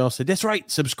 yes, Drew L said, that's right.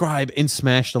 Subscribe and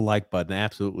smash the like button.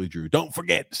 Absolutely, Drew. Don't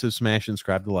forget to smash and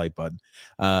subscribe the like button.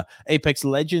 Apex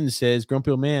Legends says,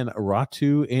 Grumpy Old Man,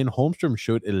 Ratu and Holmstrom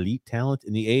showed elite talent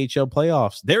in the AHL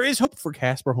playoffs. There is hope for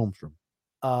Casper Holmstrom.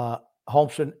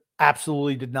 Holmstrom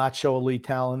absolutely did not show elite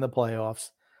talent in the playoffs.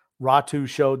 Ratu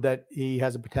showed that he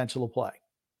has a potential to play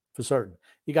for certain.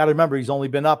 You got to remember, he's only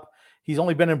been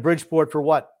in Bridgeport for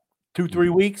what,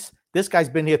 2-3 weeks? This guy's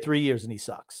been here 3 years and he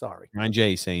sucks. Sorry. Ryan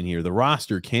J saying here, the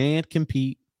roster cannot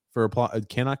compete for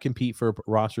a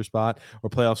roster spot or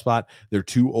playoff spot. They're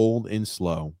too old and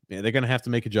slow. Yeah, they're going to have to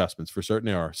make adjustments for certain.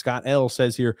 They are. Scott L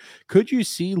says here, could you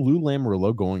see Lou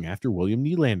Lamoriello going after William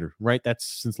Nylander? Right. That's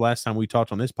since last time we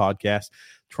talked on this podcast.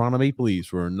 Toronto Maple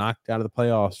Leafs were knocked out of the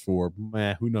playoffs for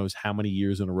who knows how many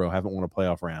years in a row. Haven't won a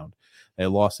playoff round. They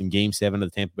lost in Game 7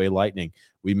 of the Tampa Bay Lightning.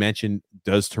 We mentioned,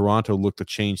 does Toronto look to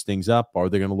change things up? Are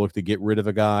they going to look to get rid of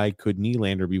a guy? Could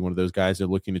Nylander be one of those guys they're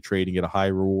looking to trade and get a high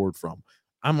reward from?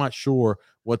 I'm not sure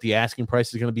what the asking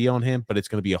price is going to be on him, but it's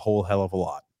going to be a whole hell of a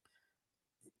lot.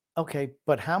 Okay,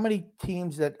 but how many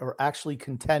teams that are actually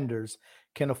contenders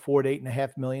can afford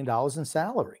 $8.5 million in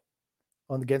salary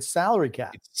against salary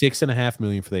cap? It's $6.5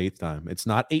 million for the eighth time. It's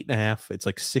not 8.5. It's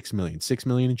like $6 million. $6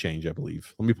 million and change, I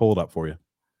believe. Let me pull it up for you.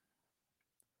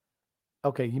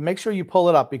 Okay, you make sure you pull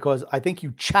it up because I think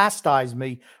you chastised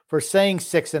me for saying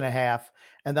 6.5,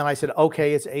 and then I said,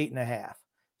 okay, it's 8.5.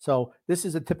 So this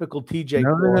is a typical TJ.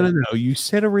 No. You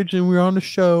said originally we were on the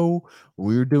show.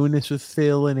 We were doing this with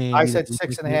Phil and Andy. I said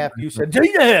 6.5. You said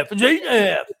 8.5. It's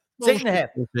 8.5. It's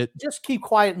 8.5. Just keep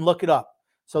quiet and look it up.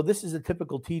 So this is a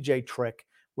typical TJ trick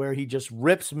where he just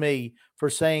rips me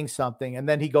for saying something, and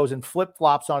then he goes and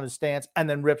flip-flops on his stance and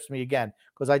then rips me again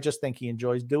because I just think he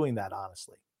enjoys doing that,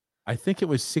 honestly. I think it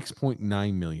was 6.9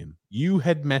 million. You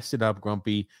had messed it up,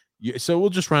 Grumpy. So we'll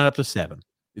just round up to 7.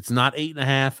 It's not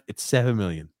 8.5. It's 7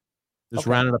 million. Just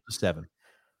round it up to 7.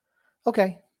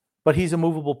 Okay. But he's a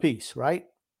movable piece, right?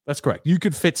 That's correct. You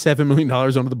could fit $7 million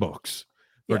onto the books.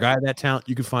 For a guy of that talent,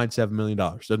 you could find $7 million.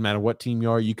 Doesn't matter what team you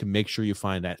are, you can make sure you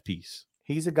find that piece.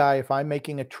 He's a guy, if I'm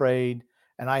making a trade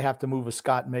and I have to move a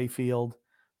Scott Mayfield,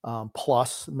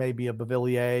 plus maybe a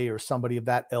Beauvillier or somebody of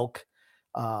that ilk,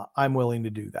 I'm willing to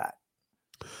do that.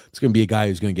 It's going to be a guy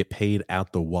who's going to get paid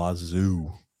out the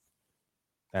wazoo.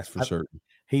 That's for certain.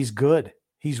 He's good.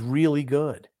 He's really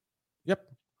good. Yep.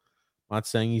 I'm not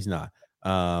saying he's not.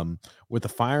 With the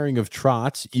firing of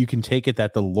Trotz, you can take it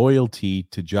that the loyalty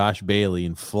to Josh Bailey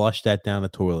and flush that down the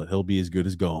toilet. He'll be as good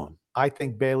as gone. I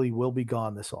think Bailey will be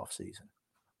gone this offseason.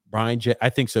 Brian J, I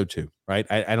think so too, right?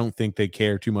 I don't think they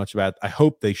care too much about. I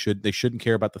hope they should. They shouldn't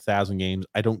care about the 1,000 games.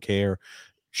 I don't care.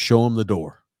 Show them the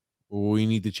door. We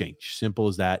need to change. Simple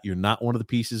as that. You're not one of the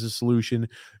pieces of solution.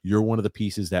 You're one of the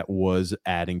pieces that was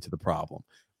adding to the problem.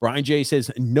 Brian J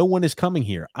says, no one is coming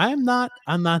here. I'm not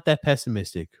that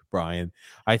pessimistic, Brian.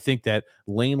 I think that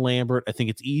Lane Lambert, I think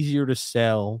it's easier to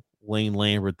sell Lane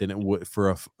Lambert than it would for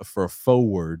a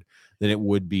forward than it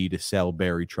would be to sell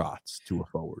Barry Trotz to a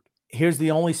forward. Here's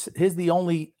the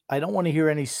only, I don't want to hear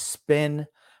any spin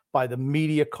by the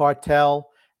media cartel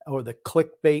or the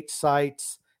clickbait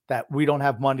sites that we don't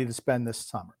have money to spend this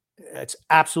summer. It's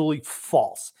absolutely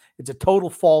false. It's a total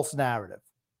false narrative.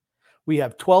 We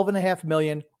have $12.5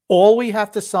 million. All we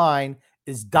have to sign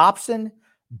is Dobson,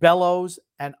 Bellows,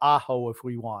 and Aho if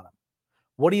we want them.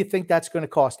 What do you think that's going to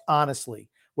cost? Honestly,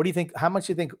 what do you think? How much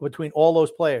do you think between all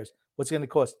those players? What's it going to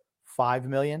cost? $5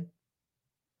 million,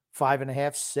 $5.5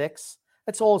 million, $6 million.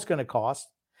 That's all it's going to cost.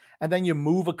 And then you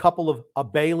move a couple of a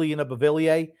Bailey and a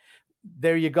Beauvillier.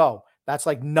 There you go. That's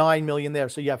like $9 million there.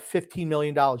 So you have $15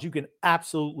 million. You can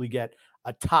absolutely get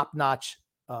a top-notch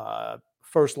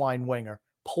first line winger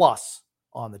plus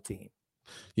on the team.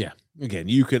 Yeah. Again,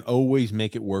 you can always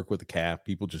make it work with the cap.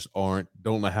 People just don't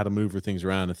know how to move things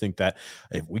around and think that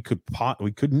if we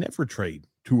could never trade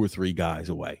 2 or 3 guys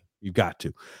away. You've got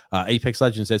to. Apex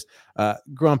Legend says,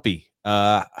 Grumpy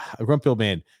old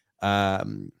man,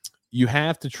 you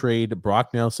have to trade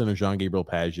Brock Nelson or Jean-Gabriel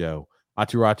Pageau.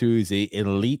 Aturatu is an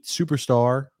elite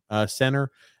superstar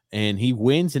center, and he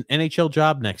wins an NHL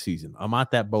job next season. I'm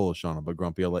not that bullish on him, but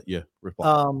Grumpy, I'll let you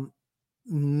reply.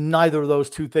 Neither of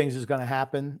those two things is going to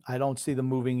happen. I don't see them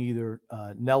moving either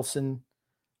Nelson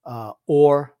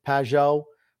or Pageau.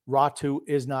 Ratu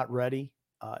is not ready.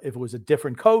 If it was a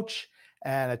different coach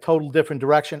and a total different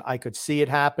direction, I could see it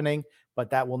happening, but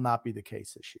that will not be the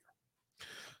case this year.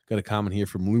 Got a comment here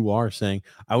from Lou R saying,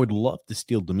 I would love to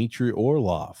steal Dmitry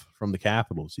Orlov from the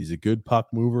Capitals. He's a good puck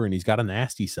mover and he's got a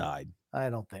nasty side.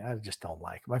 I just don't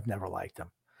like him. I've never liked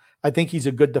him. I think he's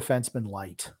a good defenseman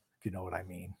light, if you know what I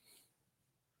mean.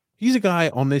 He's a guy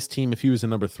on this team. If he was a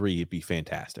number 3, it'd be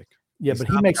fantastic. Yeah, but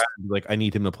he makes I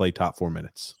need him to play top 4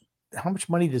 minutes. How much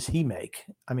money does he make?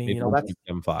 I mean, that's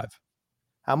 1.75.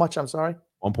 How much? I'm sorry.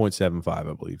 1.75,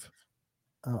 I believe.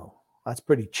 Oh, that's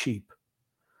pretty cheap.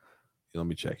 Let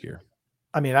me check here.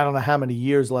 I mean, I don't know how many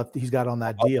years left he's got on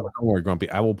that deal. Don't worry, Grumpy.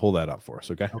 I will pull that up for us.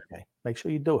 Okay. Okay. Make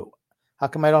sure you do it. How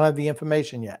come I don't have the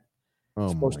information yet? I'm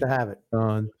supposed to have it.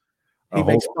 He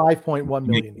makes 5.1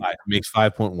 million. He makes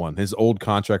 5.1. His old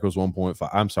contract was 1.5.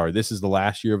 I'm sorry. This is the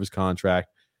last year of his contract.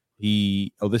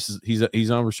 He's got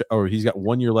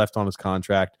 1 year left on his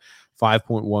contract.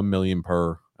 5.1 million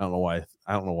per. I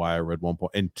don't know why I read 1.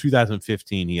 In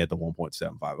 2015, he had the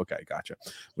 1.75. Okay, gotcha.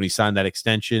 When he signed that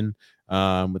extension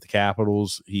with the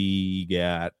Capitals, he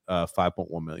got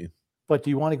 5.1 million. But do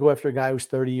you want to go after a guy who's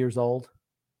 30 years old?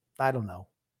 I don't know.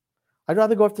 I'd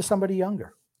rather go after somebody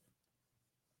younger.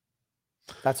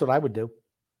 That's what I would do.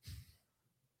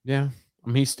 Yeah, I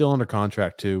mean, he's still under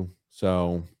contract too.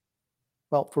 So,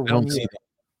 well, for 1 year,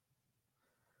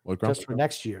 just for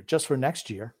next year. Just for next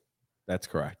year. That's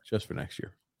correct. Just for next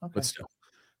year. Okay. But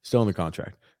still under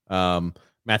contract.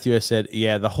 Matthew has said,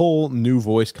 yeah, the whole new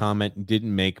voice comment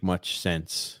didn't make much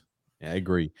sense. Yeah, I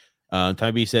agree.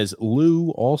 Tybee says Lou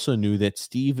also knew that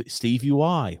Steve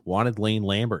UI wanted Lane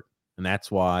Lambert, and that's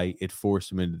why it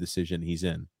forced him into the decision he's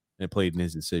in. And it played in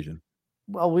his decision.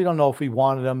 Well, we don't know if he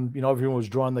wanted him. Everyone was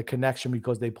drawing the connection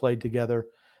because they played together.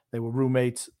 They were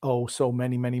roommates. So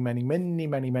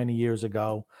many years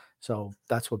ago. So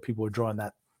that's what people were drawing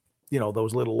that.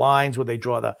 Those little lines where they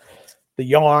draw the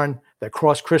yarn, the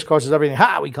crisscrosses everything.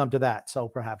 We come to that. So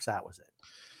perhaps that was it.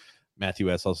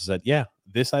 Matthew S. also said, yeah,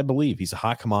 this I believe. He's a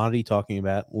hot commodity, talking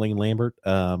about Lane Lambert,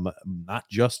 not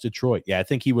just Detroit. Yeah, I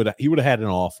think he would have had an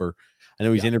offer. I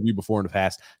know he's interviewed before in the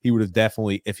past. He would have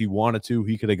definitely, if he wanted to,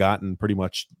 he could have gotten pretty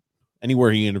much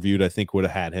anywhere he interviewed, I think would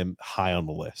have had him high on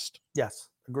the list. Yes,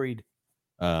 agreed.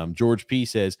 George P.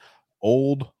 says,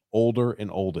 older,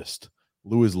 and oldest.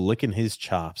 Lou is licking his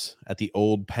chops at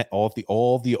all the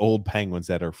old Penguins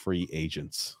that are free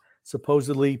agents.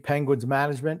 Supposedly, Penguins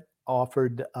management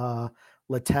offered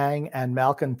Letang and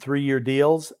Malkin 3-year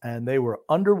deals, and they were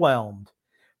underwhelmed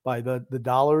by the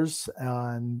dollars,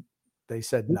 and they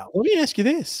said no. Let me ask you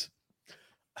this.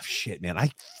 Oh, shit, man,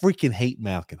 I freaking hate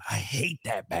Malkin. I hate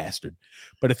that bastard.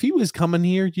 But if he was coming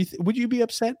here, would you be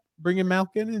upset bringing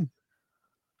Malkin in?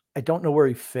 I don't know where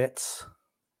he fits.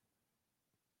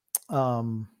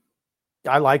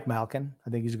 I like Malkin. I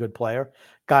think he's a good player.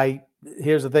 Guy,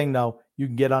 here's the thing, though. You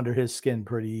can get under his skin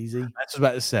pretty easy. That's what I was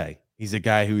about to say. He's a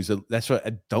guy that's what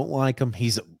I don't like him.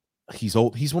 He's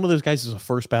old. He's one of those guys who's a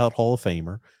first ballot Hall of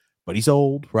Famer, but he's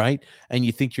old, right? And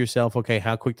you think to yourself, okay,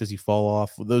 how quick does he fall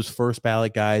off? Those first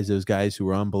ballot guys, those guys who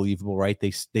are unbelievable, right?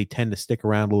 They tend to stick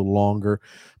around a little longer,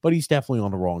 but he's definitely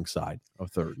on the wrong side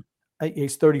of 30.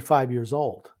 He's 35 years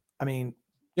old. I mean,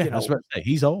 yeah, I was about to say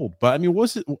he's old, but I mean,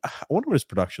 I wonder what his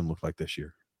production looked like this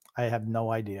year. I have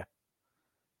no idea.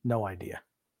 No idea.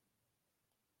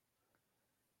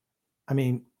 I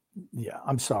mean, yeah,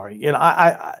 I'm sorry.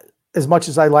 I as much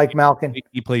as I like Malkin,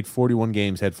 he played 41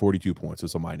 games, had 42 points.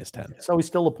 It's a -10. So he's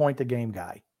still a point a game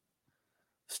guy.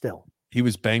 Still. He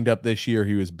was banged up this year.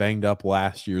 He was banged up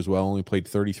last year as well. Only played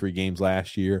 33 games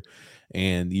last year.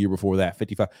 And the year before that,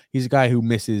 55. He's a guy who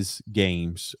misses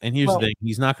games. And here's the thing.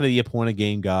 He's not going to be a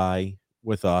point-a-game guy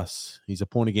with us. He's a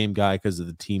point-a-game guy because of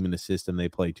the team and the system they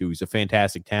play, too. He's a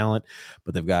fantastic talent,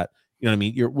 but they've got, what I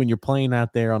mean? When you're playing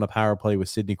out there on a power play with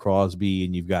Sidney Crosby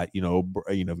and you've got,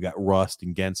 you've got Rust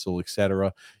and Gensel, et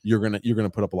cetera, you're gonna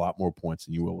put up a lot more points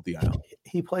than you will with the Islanders.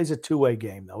 He plays a two-way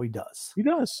game, though. He does.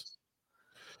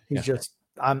 He's just,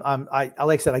 like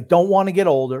I said, I don't want to get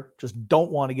older. Just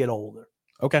don't want to get older.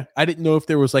 Okay. I didn't know if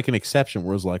there was like an exception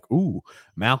where it was like, ooh,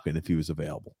 Malkin, if he was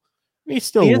available. I mean, he's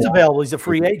still He is available. He's a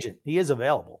free agent. He is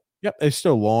available. Yep, it's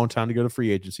still a long time to go to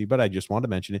free agency, but I just wanted to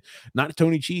mention it. Not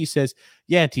Tony Cheese says,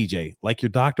 yeah, TJ, like your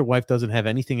doctor wife doesn't have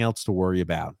anything else to worry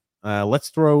about. Let's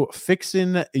throw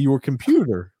fixing your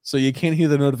computer so you can't hear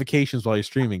the notifications while you're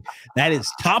streaming. That is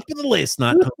top of the list,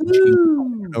 not Tony Cheese.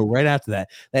 No, right after that.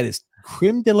 That is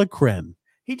creme de la creme.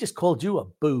 He just called you a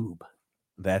boob.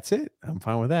 That's it. I'm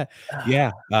fine with that.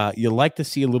 Yeah. You like to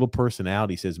see a little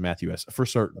personality, says Matthew S. For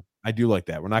certain. I do like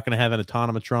that. We're not going to have an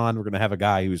automatron. We're going to have a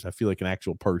guy who's, I feel like, an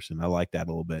actual person. I like that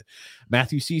a little bit.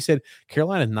 Matthew C. said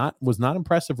Carolina was not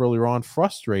impressive earlier on.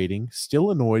 Frustrating. Still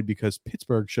annoyed because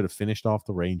Pittsburgh should have finished off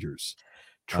the Rangers.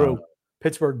 True.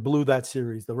 Pittsburgh blew that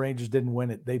series. The Rangers didn't win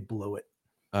it. They blew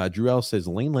it. Drew L. says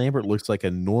Lane Lambert looks like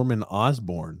a Norman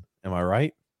Osborn. Am I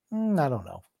right? I don't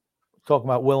know. Talking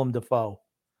about Willem Dafoe.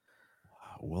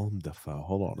 Willem Dafoe.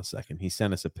 Hold on a second. He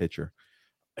sent us a picture.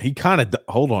 He kind of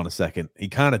hold on a second. He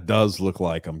kind of does look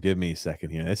like him. Give me a second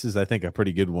here. This is, I think, a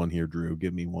pretty good one here, Drew.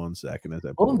 Give me 1 second.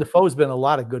 Willem Dafoe's been in a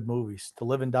lot of good movies. To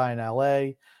Live and Die in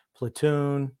L.A.,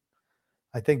 Platoon.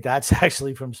 I think that's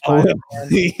actually from Spider-Man.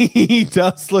 He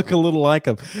does look a little like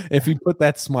him. If he put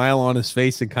that smile on his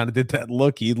face and kind of did that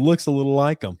look, he looks a little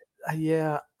like him.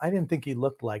 Yeah, I didn't think he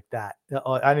looked like that.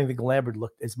 I didn't think Lambert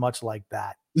looked as much like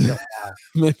that.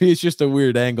 Maybe it's just a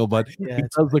weird angle, but he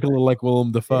does look a little like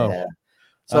Willem Dafoe. Yeah.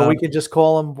 So we could just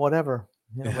call him whatever.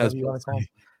 Whatever you want to call him.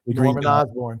 The Norman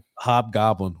Osborn.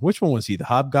 Hobgoblin. Which one was he? The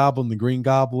Hobgoblin, the Green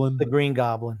Goblin? The Green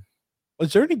Goblin.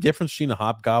 Was there any difference between a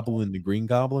Hobgoblin and the Green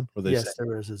Goblin? Yes,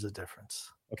 there is a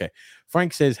difference. Okay.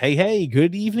 Frank says, hey,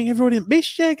 good evening, everybody.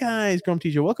 Miss you guys. Grump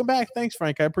teacher. Welcome back. Thanks,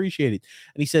 Frank. I appreciate it.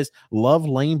 And he says, love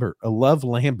Lambert.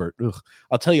 Ugh.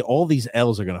 I'll tell you, all these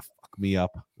L's are going to fuck me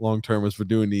up long term as we're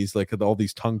doing these, like all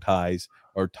these tongue ties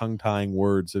or tongue tying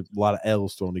words, a lot of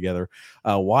L's thrown together.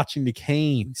 Watching the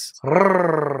Canes.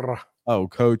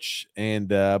 Coach and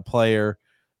player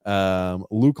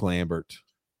Luke Lambert.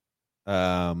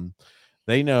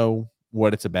 They know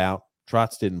what it's about.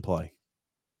 Trotz didn't play.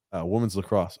 Women's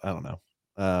lacrosse. I don't know.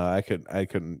 I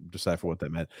couldn't decipher what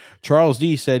that meant. Charles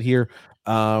D said here,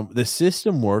 the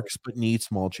system works but needs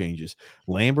small changes.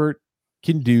 Lambert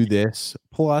can do this.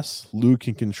 Plus, Luke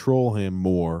can control him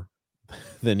more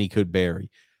than he could Barry.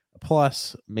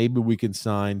 Plus, maybe we can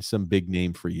sign some big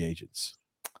name free agents.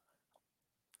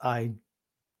 I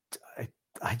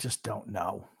just don't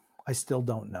know. I still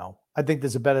don't know. I think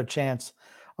there's a better chance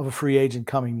of a free agent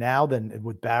coming now than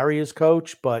with Barry as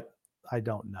coach, but I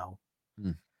don't know.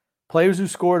 Players who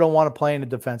score don't want to play in a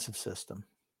defensive system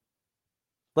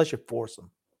unless you force them.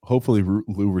 Hopefully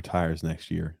Lou retires next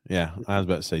year. Yeah, I was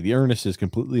about to say the earnest is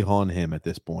completely on him at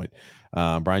this point.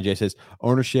 Brian J says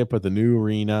ownership of the new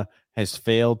arena has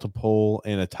failed to pull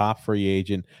in a top free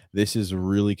agent. This is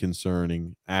really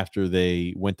concerning after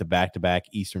they went to back-to-back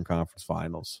Eastern Conference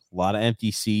finals. A lot of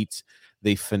empty seats.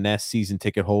 They finesse season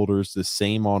ticket holders. The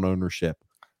same on ownership.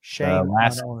 Shame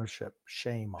on ownership.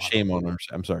 Shame on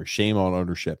ownership. I'm sorry. Shame on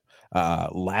ownership.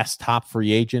 Last top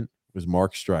free agent was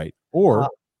Mark Streit or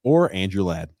Andrew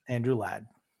Ladd. Andrew Ladd.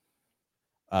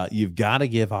 You've got to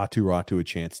give Atu Ratu a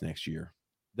chance next year.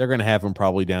 They're going to have him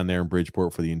probably down there in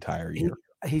Bridgeport for the entire year.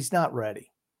 He's not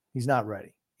ready. He's not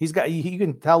ready. You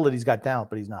can tell that he's got talent,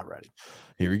 but he's not ready.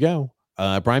 Here we go.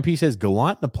 Brian P says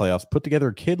Gallant in the playoffs put together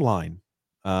a kid line.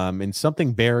 And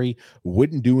something Barry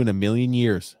wouldn't do in a million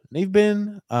years. They've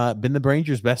been the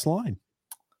Rangers' best line.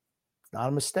 It's not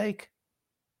a mistake.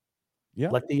 Yeah.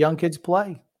 Let the young kids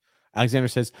play. Alexander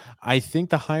says, I think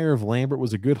the hire of Lambert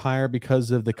was a good hire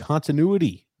because of the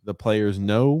continuity. The players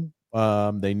know,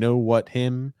 they know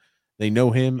him,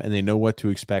 and they know what to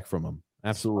expect from him.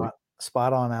 Absolutely.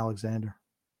 Spot on, Alexander.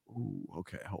 Ooh,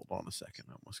 okay, hold on a second.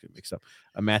 I almost get mixed up.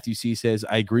 Matthew C says,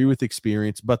 I agree with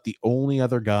experience, but the only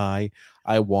other guy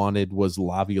I wanted was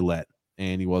Laviolette,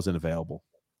 and he wasn't available.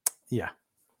 Yeah.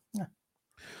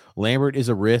 Lambert is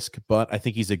a risk, but I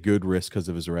think he's a good risk because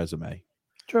of his resume.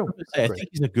 True. I think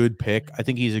he's a good pick. I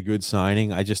think he's a good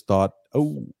signing. I just thought,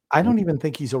 I don't even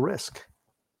think he's a risk.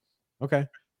 Okay.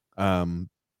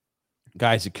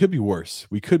 Guys, it could be worse.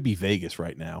 We could be Vegas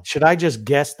right now. Should I just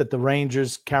guess that the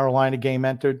Rangers Carolina game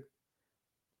ended?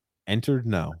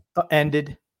 No.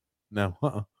 Ended? No.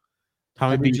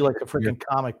 I read you like a freaking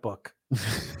comic book.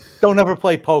 Don't ever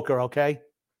play poker, okay?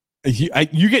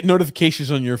 You get notifications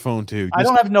on your phone too. I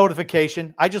don't have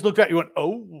notification. I just looked at you and went,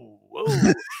 oh.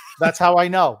 That's how I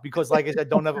know. Because like I said,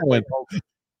 don't ever play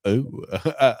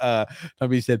poker.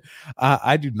 Somebody said,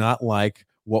 I do not like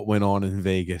what went on in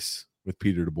Vegas with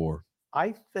Peter DeBoer.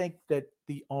 I think that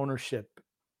the ownership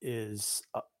is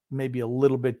maybe a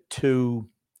little bit too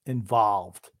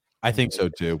involved. I think so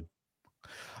too.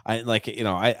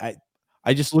 I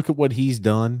just look at what he's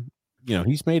done.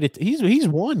 He's made it. He's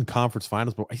won conference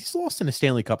finals, but he's lost in the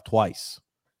Stanley Cup twice.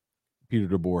 Peter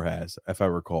DeBoer has, if I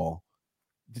recall.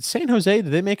 Did San Jose,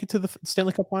 did they make it to the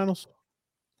Stanley Cup finals?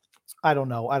 I don't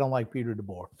know. I don't like Peter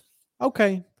DeBoer.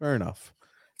 Okay, fair enough.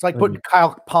 It's like putting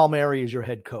Kyle Palmieri as your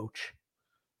head coach.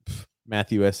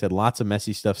 Matthew S. said lots of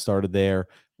messy stuff started there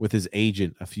with his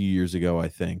agent a few years ago, I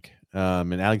think.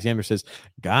 And Alexander says,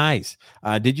 guys,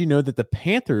 did you know that the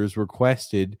Panthers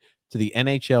requested to the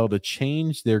NHL to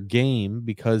change their game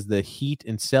because the Heat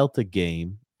and Celtic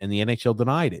game, and the NHL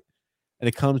denied it? And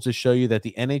it comes to show you that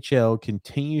the NHL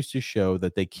continues to show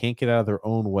that they can't get out of their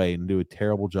own way and do a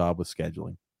terrible job with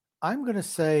scheduling. I'm going to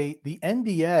say the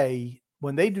NBA,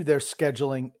 when they do their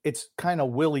scheduling, it's kind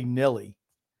of willy-nilly.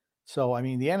 So, I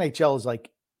mean, the NHL is like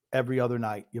every other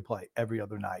night you play, every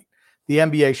other night. The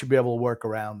NBA should be able to work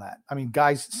around that. I mean,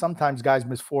 sometimes guys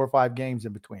miss 4 or 5 games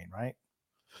in between, right?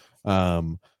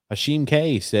 Hashim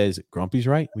K says, Grumpy's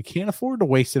right. We can't afford to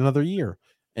waste another year.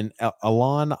 And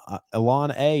Alon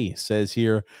A says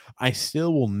here, I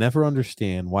still will never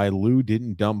understand why Lou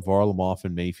didn't dump Varlamov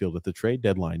and Mayfield at the trade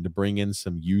deadline to bring in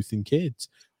some youth and kids.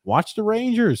 Watch the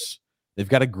Rangers. They've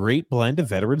got a great blend of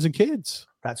veterans and kids.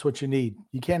 That's what you need.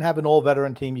 You can't have an old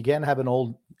veteran team. You can't have an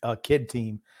old kid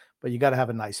team, but you got to have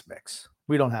a nice mix.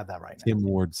 We don't have that right now. Tim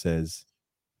Ward says,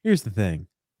 here's the thing.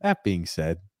 That being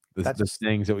said, the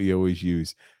things that we always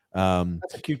use.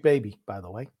 That's a cute baby, by the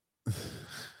way.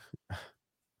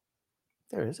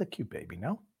 There is a cute baby,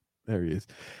 no? There he is.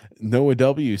 Noah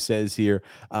W says here,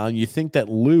 you think that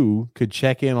Lou could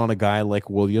check in on a guy like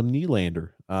William Nylander?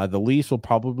 The Leafs will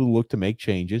probably look to make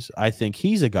changes. I think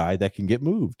he's a guy that can get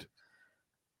moved.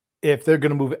 If they're going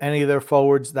to move any of their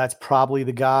forwards, that's probably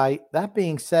the guy. That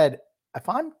being said, if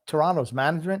I'm Toronto's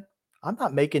management, I'm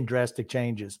not making drastic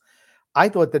changes. I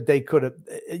thought that they could have,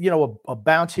 a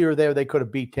bounce here or there, they could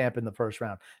have beat Tampa in the first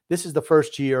round. This is the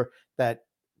first year that,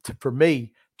 for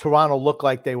me, Toronto looked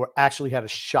like they actually had a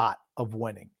shot of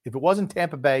winning. If it wasn't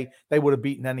Tampa Bay, they would have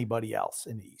beaten anybody else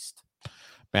in the East.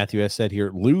 Matthew S. said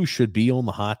here, Lou should be on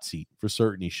the hot seat. For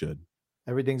certain he should.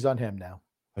 Everything's on him now.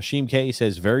 Hashim K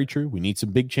says, very true. We need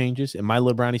some big changes. And My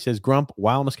Little Brownie says, Grump,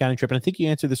 while on a scouting trip, and I think you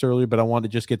answered this earlier, but I wanted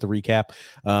to just get the recap.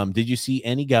 Did you see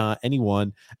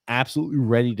anyone absolutely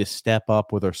ready to step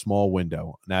up with our small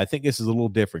window? Now, I think this is a little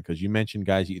different because you mentioned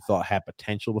guys that you thought had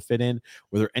potential to fit in.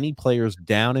 Were there any players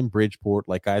down in Bridgeport,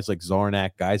 like guys like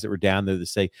Zarnak, guys that were down there that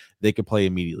say they could play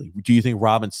immediately? Do you think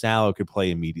Robin Salo could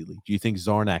play immediately? Do you think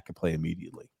Zarnak could play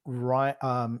immediately? Right.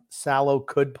 Salo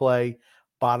could play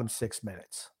bottom 6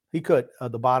 minutes. He could,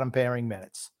 the bottom pairing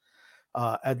minutes.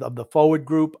 Of the forward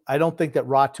group, I don't think that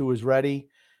Ratu is ready.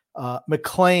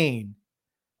 McLean,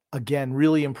 again,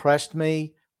 really impressed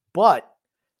me. But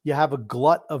you have a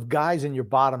glut of guys in your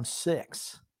bottom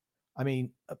 6. I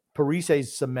mean,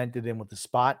 Parise's cemented in with the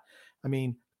spot. I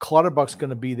mean, Clutterbuck's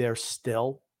going to be there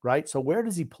still, right? So where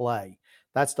does he play?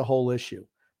 That's the whole issue.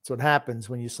 That's what happens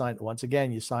when you sign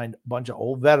a bunch of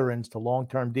old veterans to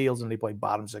long-term deals and they play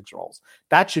bottom 6 roles.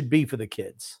 That should be for the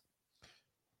kids.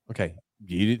 Okay.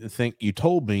 You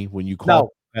told me when you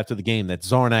called after the game that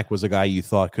Zarnak was a guy you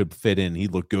thought could fit in. He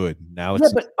looked good. Now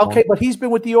it's but he's been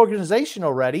with the organization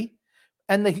already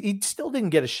and he still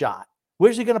didn't get a shot.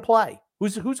 Where's he going to play?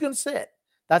 Who's going to sit?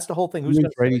 That's the whole thing. Who's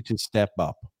ready to step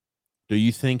up? Do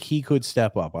you think he could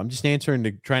step up? I'm just trying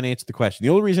to answer the question. The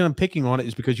only reason I'm picking on it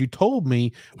is because you told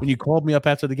me when you called me up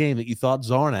after the game that you thought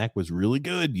Zarnak was really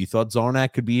good. You thought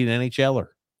Zarnak could be an NHLer.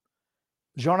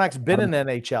 Zarnak's been an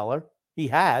NHLer. He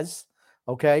has.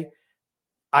 Okay.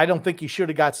 I don't think he should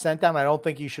have got sent down. I don't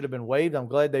think he should have been waived. I'm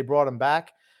glad they brought him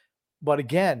back. But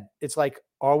again, it's like,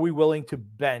 are we willing to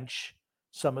bench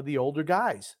some of the older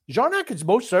guys? Zarnak could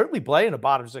most certainly play in a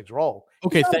bottom 6 role.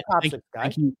 Okay,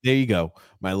 thank you. There you go,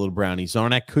 my little brownie.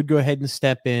 Zarnak could go ahead and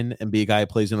step in and be a guy who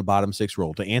plays in a bottom 6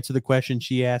 role. To answer the question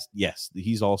she asked, yes,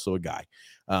 he's also a guy.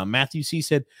 Matthew C.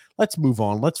 said, let's move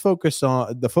on. Let's focus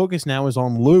on the focus now is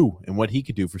on Lou and what he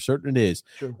could do. For certain it is.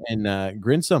 Sure. And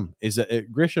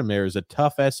Grisham there is a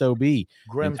tough SOB.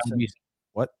 Grimson.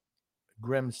 What?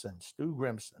 Grimson. Stu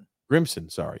Grimson. Grimson,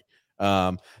 sorry.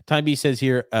 Time B says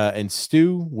here, and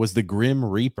Stu was the Grim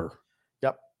Reaper.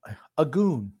 Yep. A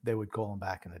goon, they would call him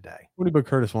back in the day. Woody But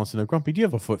Curtis wants to know, Grumpy, do you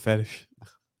have a foot fetish?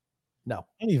 No.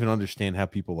 I don't even understand how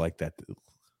people like that.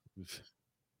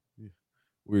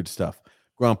 Weird stuff.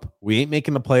 Grump, we ain't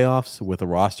making the playoffs with the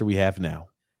roster we have now.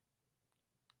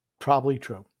 Probably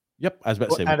true. Yep. I was about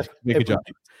to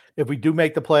say, if we do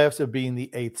make the playoffs, it'll be in the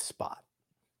 8th spot.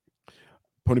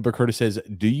 Ponyboy Curtis says,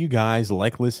 do you guys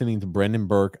like listening to Brendan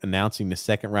Burke announcing the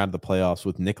second round of the playoffs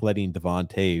with Nick Leddy and Devon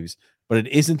Taves, but it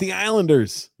isn't the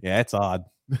Islanders? Yeah, it's odd.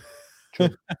 True.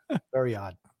 Very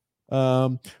odd.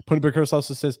 Ponyboy Curtis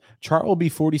also says, Chart will be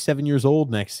 47 years old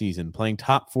next season, playing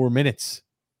top 4 minutes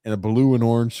in a blue and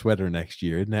orange sweater next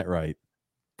year. Isn't that right?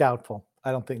 Doubtful.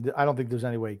 I don't think there's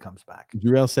any way he comes back.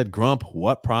 Jurel said, Grump,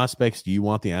 what prospects do you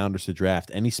want the Islanders to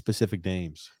draft? Any specific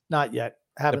names? Not yet.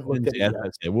 Haven't looked at it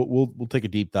yet. We'll take a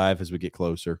deep dive as we get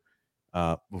closer.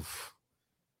 That's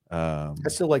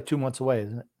still like 2 months away,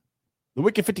 isn't it? The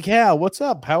Wicked 50 Cal, what's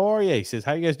up? How are you? He says,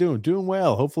 how you guys doing? Doing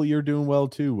well. Hopefully you're doing well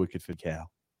too, Wicked 50 Cal.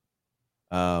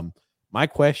 My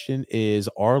question is,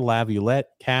 are Laviolette,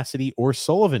 Cassidy, or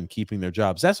Sullivan keeping their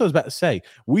jobs? That's what I was about to say.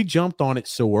 We jumped on it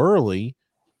so early.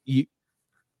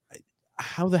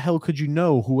 How the hell could you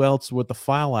know who else, what the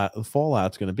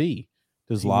fallout's going to be?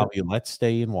 Does Laviolette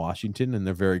stay in Washington in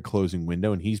their very closing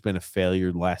window, and he's been a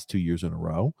failure the last 2 years in a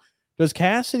row? Does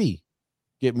Cassidy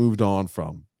get moved on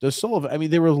from? Does Sullivan? I mean,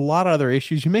 there were a lot of other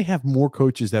issues. You may have more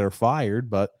coaches that are fired,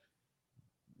 but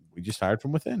we just hired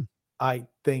from within. I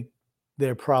think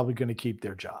they're probably going to keep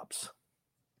their jobs.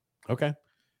 Okay.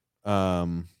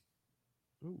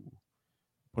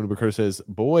 Pony Curtis says,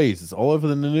 boys, it's all over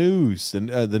the news. And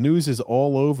the news is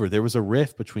all over. There was a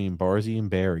rift between Barzy and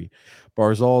Barry.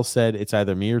 Barzal said it's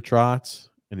either me or Trotz.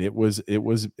 And that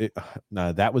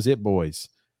was it, boys.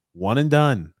 One and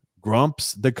done.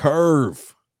 Grumps the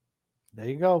curve. There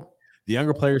you go. The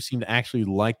younger players seem to actually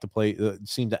like to play,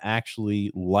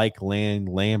 Lane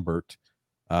Lambert.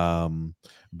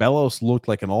 Bellows looked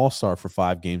like an all-star for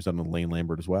 5 games under Lane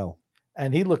Lambert as well.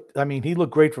 And he looked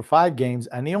great for 5 games,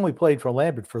 and he only played for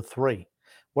Lambert for 3.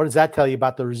 What does that tell you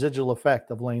about the residual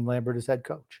effect of Lane Lambert as head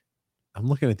coach? I'm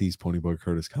looking at these Ponyboy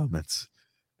Curtis comments,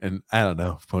 and I don't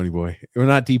know, Ponyboy. We're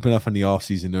not deep enough in the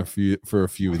offseason for a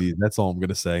few of these. That's all I'm going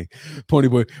to say.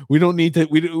 Ponyboy, we don't need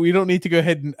to go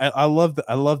ahead and I love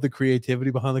the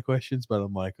creativity behind the questions, but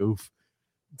I'm like, oof.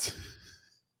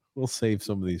 We'll save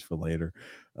some of these for later.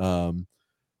 And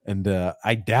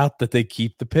I doubt that they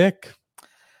keep the pick.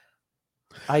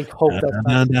 I hope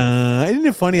that's Isn't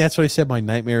it funny? That's what I said. My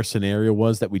nightmare scenario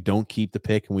was that we don't keep the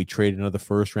pick and we trade another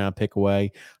first round pick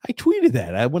away. I tweeted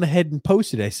that. I went ahead and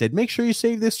posted. I said, make sure you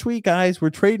save this tweet, guys.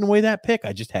 We're trading away that pick.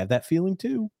 I just have that feeling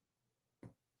too.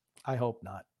 I hope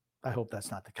not. I hope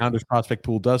that's not the case. Counter's prospect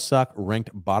pool does suck. Ranked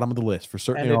bottom of the list for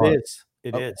certain. And it is.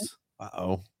 It is.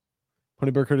 Uh-oh.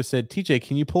 Pony Burkhardt said, TJ,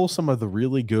 can you pull some of the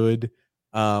really good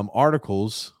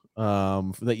articles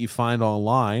that you find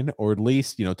online, or at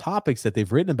least topics that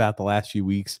they've written about the last few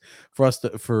weeks for us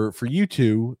to for you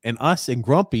two and us and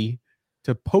Grumpy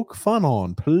to poke fun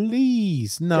on,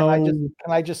 please? No. Can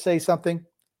I just say something?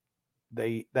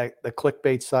 The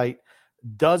clickbait site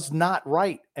does not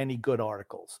write any good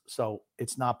articles, so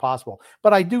it's not possible.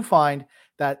 But I do find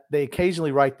that they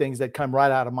occasionally write things that come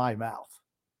right out of my mouth.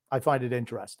 I find it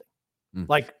interesting,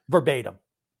 like verbatim.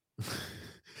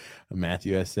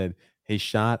 Matthew has said, his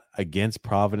shot against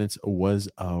Providence was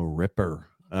a ripper.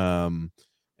 And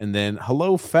then,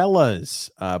 hello, fellas.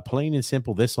 Plain and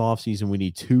simple, this offseason, we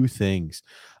need 2 things.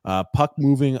 Puck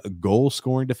moving, a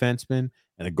goal-scoring defenseman,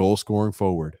 and a goal-scoring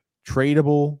forward.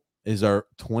 Tradable is our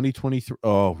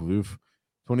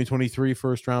 2023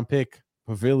 first-round pick,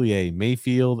 Pavillier,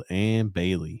 Mayfield, and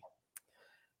Bailey.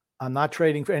 I'm not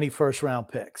trading for any first-round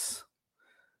picks.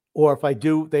 Or if I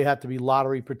do, they have to be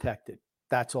lottery protected.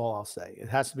 That's all I'll say. It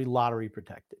has to be lottery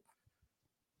protected.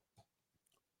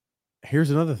 Here's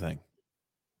another thing.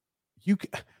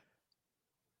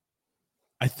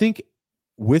 I think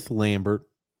with Lambert,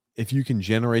 if you can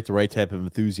generate the right type of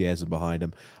enthusiasm behind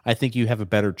him, I think you have a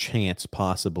better chance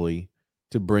possibly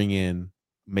to bring in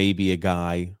maybe a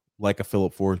guy like a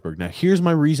Philip Forsberg. Now, here's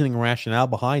my reasoning and rationale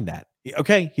behind that.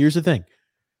 Okay, here's the thing.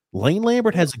 Lane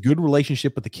Lambert has a good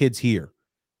relationship with the kids here.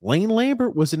 Lane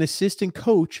Lambert was an assistant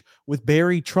coach with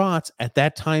Barry Trotz at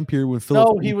that time period when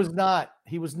Philip. No, he was not.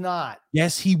 He was not.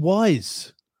 Yes, he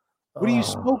was. What are you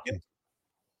smoking?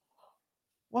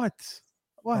 What?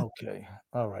 Okay.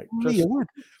 All right. What?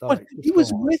 Right, he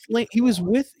was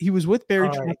with Barry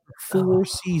Trotz for 4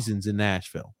 seasons in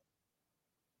Nashville.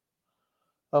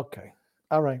 Okay.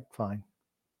 All right. Fine.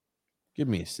 Give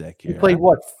me a sec here. He played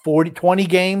what? 20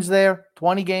 games there?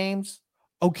 20 games?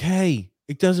 Okay.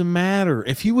 It doesn't matter.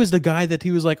 If he was the guy that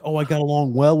he was like, oh, I got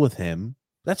along well with him,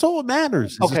 that's all that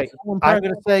matters. Okay. I'm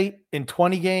going to say in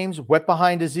 20 games, wet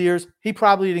behind his ears, he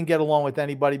probably didn't get along with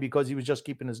anybody because he was just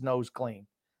keeping his nose clean.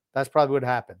 That's probably what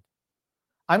happened.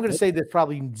 I'm going to say there's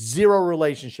probably 0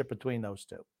 relationship between those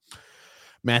 2.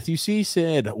 Matthew C.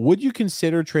 said, would you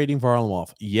consider trading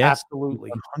Varlamov? Yes,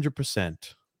 absolutely.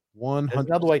 100%. There's 100.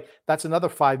 another way. That's another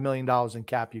 $5 million in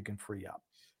cap you can free up.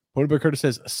 Ponyboy Curtis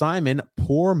says, Simon,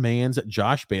 poor man's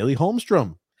Josh Bailey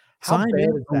Holmstrom. How bad Simon,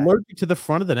 is that? allergic to the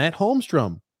front of the net,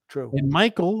 Holmstrom. True. And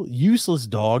Michael, useless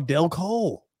dog, Del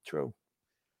Cole. True.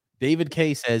 David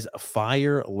K says,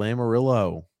 fire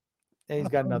Lamarillo. And he's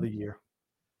got another year.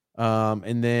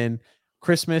 And then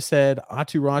Christmas said,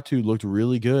 Atu Ratu looked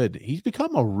really good. He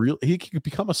could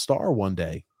become a star one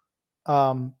day.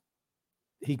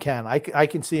 He can. I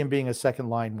can see him being a second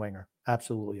line winger.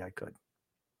 Absolutely, I could.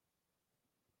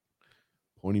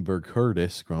 Ponyberg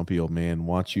Curtis, grumpy old man,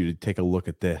 wants you to take a look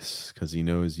at this because he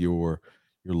knows your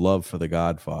love for the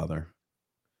Godfather.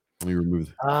 Let me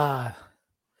remove.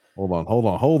 Hold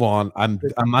on. I'm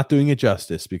not doing it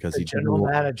justice because The general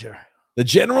manager. The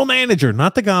general manager,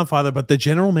 not the Godfather, but the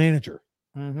general manager.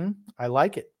 Mm-hmm. I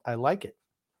like it.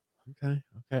 Okay.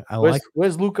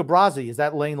 Where's Luca Brasi? Is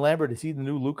that Lane Lambert? Is he the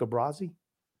new Luca Brasi?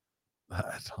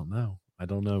 I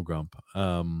don't know, Grump.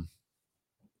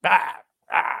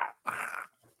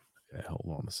 Okay,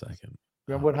 hold on a second.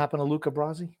 Remember what happened to Luca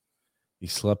Brasi? He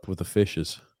slept with the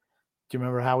fishes. Do you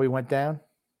remember how he went down?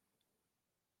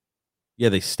 Yeah,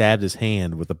 they stabbed his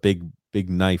hand with a big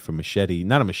knife, a machete.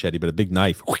 Not a machete, but a big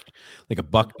knife, like a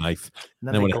buck knife.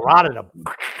 And then they garroted him.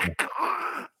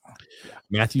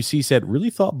 Matthew C. said, really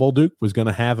thought Bolduc was going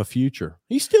to have a future.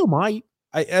 He still might.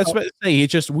 I was about to say,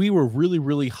 it's just we were really,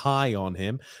 really high on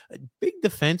him. Big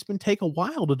defensemen take a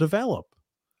while to develop.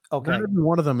 Okay. Not every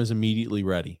one of them is immediately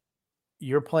ready.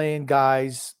 You're playing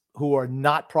guys who are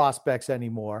not prospects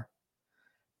anymore.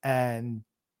 And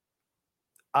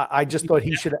I just thought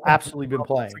he should have absolutely been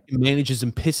playing. Manages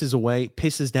and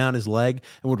pisses down his leg,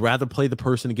 and would rather play the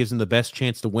person that gives him the best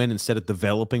chance to win instead of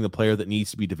developing the player that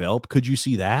needs to be developed. Could you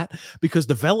see that? Because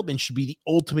development should be the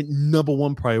ultimate number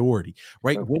one priority,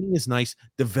 right? Sure. Winning is nice.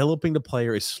 Developing the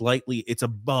player is it's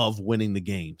above winning the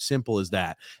game. Simple as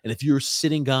that. And if you're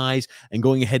sitting guys and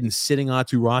going ahead and sitting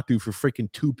Atu Ratu for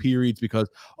freaking 2 periods because,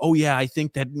 oh yeah, I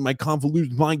think that in my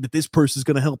convoluted mind that this person is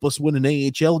going to help us win an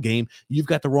AHL game, you've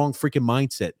got the wrong freaking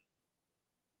mindset.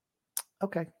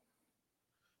 Okay.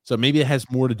 So maybe it has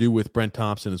more to do with Brent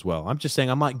Thompson as well. I'm just saying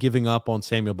I'm not giving up on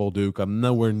Samuel Bolduc. I'm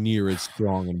nowhere near as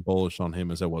strong and bullish on him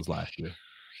as I was last year.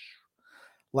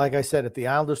 Like I said, if the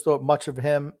Islanders thought much of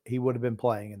him, he would have been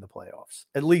playing in the playoffs.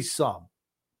 At least some.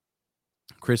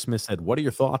 Chris Smith said, what are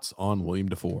your thoughts on William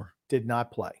Dufour? Did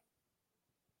not play.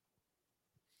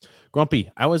 Grumpy,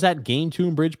 I was at Game 2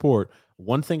 in Bridgeport.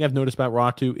 One thing I've noticed about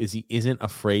Ratu is he isn't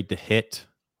afraid to hit.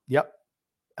 Yep.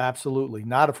 Absolutely.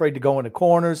 Not afraid to go into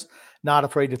corners, not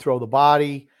afraid to throw the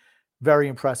body. Very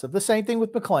impressive. The same thing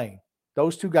with McLean.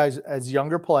 Those two guys, as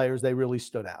younger players, they really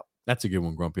stood out. That's a good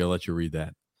one, Grumpy. I'll let you read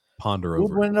that. Ponder Who'd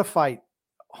over. win in a fight?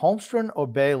 Holmstrom or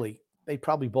Bailey? They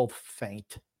probably both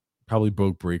faint. Probably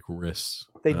both break wrists.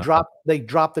 They drop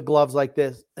the gloves like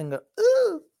this and go,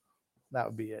 ooh. That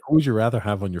would be it. Who would you rather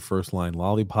have on your first line?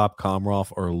 Lollipop,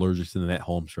 Komarov, or allergic to the net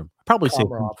Holmstrom? Probably say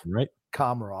Holmstrom, right?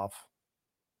 Komarov.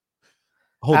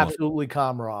 Hold Absolutely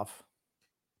on. Komarov.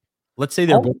 Let's say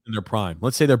they're both in their prime.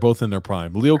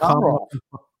 Leo Komarov.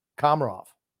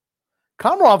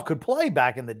 Komarov could play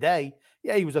back in the day.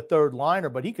 Yeah, he was a third liner,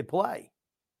 but he could play.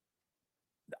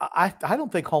 I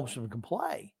don't think Holmstrom can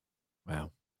play.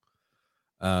 Wow.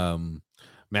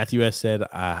 Matthew S. said,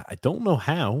 I don't know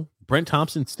how. Brent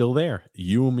Thompson's still there.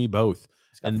 You and me both.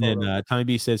 And then Tommy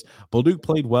B says, Bolduc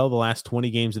played well the last 20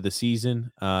 games of the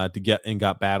season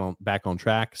got back on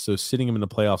track. So sitting him in the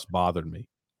playoffs bothered me.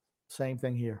 Same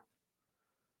thing here.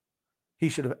 He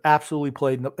should have absolutely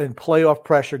played in playoff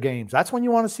pressure games. That's when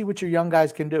you want to see what your young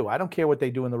guys can do. I don't care what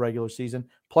they do in the regular season.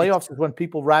 Playoffs is when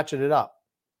people ratchet it up.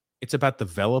 It's about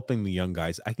developing the young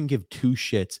guys. I can give 2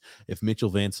 shits if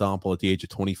Mitchell Van Sample at the age of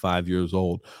 25 years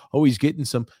old. Oh, he's getting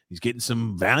some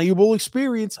valuable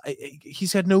experience.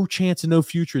 He's had no chance and no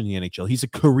future in the NHL. He's a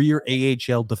career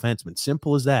AHL defenseman.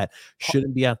 Simple as that.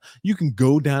 Shouldn't be out. You can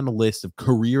go down the list of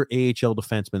career AHL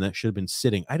defensemen that should have been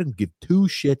sitting. I don't give 2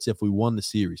 shits if we won the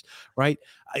series, right?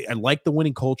 I like the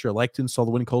winning culture. I like to install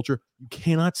the winning culture. You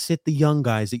cannot sit the young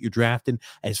guys that you're drafting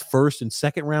as first and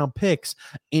second round picks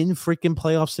in freaking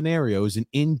playoff scenarios and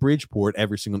in Bridgeport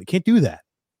every single. You can't do that.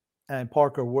 And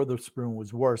Parker Wotherspoon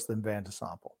was worse than Van de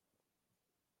Sample.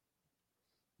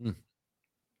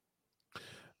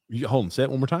 Hold on, say it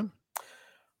one more time.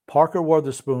 Parker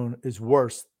Wotherspoon is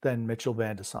worse than Mitchell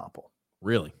Van de Sample.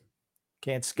 Really?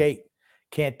 Can't skate,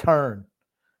 can't turn.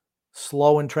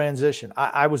 Slow in transition.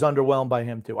 I was underwhelmed by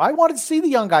him too. I wanted to see the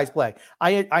young guys play.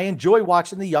 I enjoy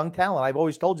watching the young talent. I've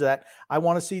always told you that. I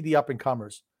want to see the up and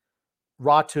comers.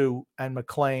 Ratu and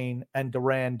McLean and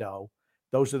Durando.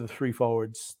 Those are the 3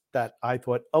 forwards that I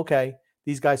thought, okay,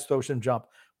 these guys throw some jump.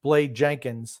 Blade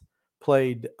Jenkins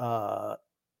played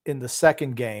in the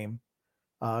second game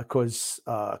because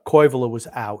Koivula was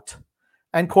out.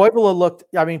 And Koivula looked,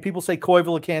 I mean, people say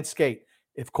Koivula can't skate.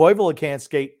 If Koivula can't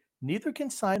skate, neither can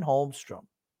Sign Holmstrom.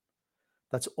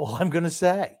 That's all I'm going to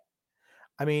say.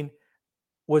 I mean,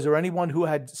 was there anyone who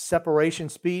had separation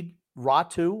speed?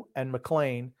 Ratu and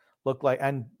McLean looked like,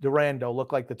 and Durando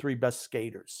looked like the three best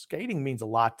skaters. Skating means a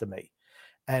lot to me.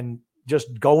 And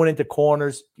just going into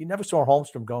corners, you never saw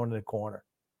Holmstrom going into the corner,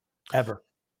 ever.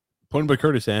 Point by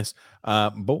Curtis asks,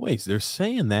 boys, they're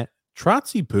saying that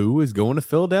Trotsy Poo is going to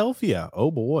Philadelphia.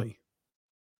 Oh, boy.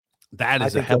 That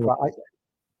is a hell of a...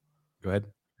 Go ahead.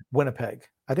 Winnipeg.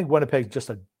 I think Winnipeg's just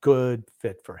a good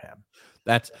fit for him.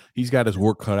 He's got his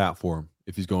work cut out for him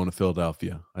if he's going to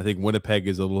Philadelphia. I think Winnipeg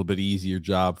is a little bit easier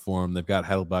job for him. They've got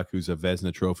Hellebuyck, who's a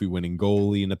Vezina Trophy winning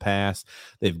goalie in the past.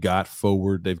 They've got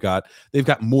forward. They've got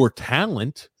more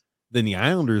talent than the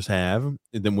Islanders have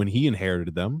than when he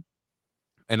inherited them.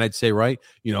 And I'd say, right,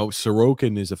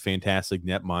 Sorokin is a fantastic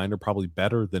netminder, probably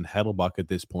better than Hellebuyck at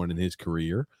this point in his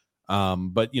career.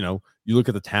 But you look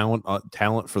at the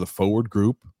talent for the forward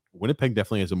group. Winnipeg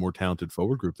definitely has a more talented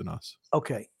forward group than us.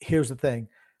 Okay, here's the thing.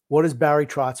 What does Barry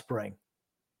Trotz bring?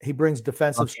 He brings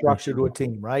defensive structure to a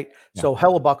team, right? Yeah. So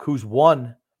Hellebuyck, who's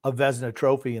won a Vezina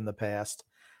Trophy in the past,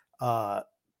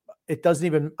 it doesn't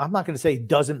even, I'm not going to say it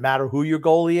doesn't matter who your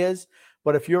goalie is,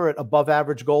 but if you're an above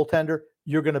average goaltender,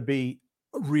 you're going to be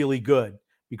really good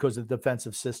because of the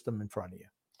defensive system in front of you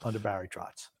under Barry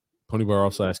Trotz. Pony Bar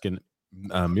also asking,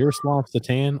 Miroslav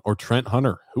Satan or Trent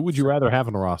Hunter, who would you rather have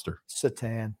on the roster?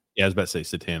 Satan. Yeah, I was about to say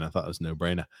Satan. I thought it was no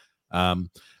brainer.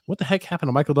 What the heck happened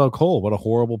to Michael Del Cole? What a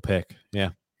horrible pick. Yeah.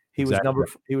 He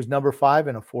was number 5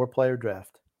 in a 4-player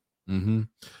draft.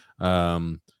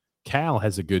 Mm-hmm. Cal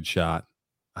has a good shot.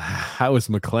 How is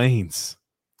McLean's?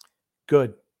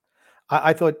 Good.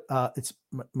 I thought it's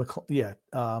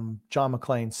John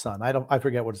McLean's son. I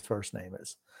forget what his first name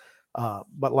is.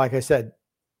 But like I said,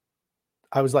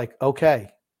 I was like, okay,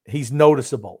 he's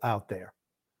noticeable out there.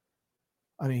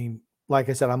 I mean, like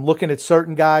I said, I'm looking at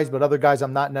certain guys, but other guys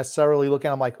I'm not necessarily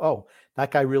looking. I'm like, oh, that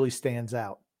guy really stands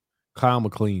out. Kyle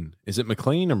McLean. Is it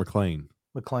McLean or McLean?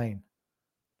 McLean.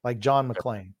 Like John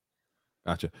McLean.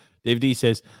 Gotcha. Dave D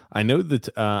says, I know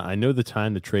the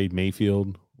time to trade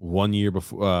Mayfield 1 year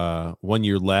before 1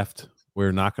 year left.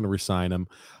 We're not going to resign him.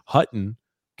 Hutton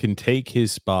can take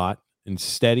his spot and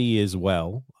Steady as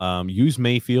well. Use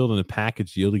Mayfield in a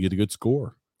package deal to get a good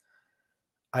score.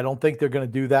 I don't think they're going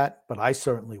to do that, but I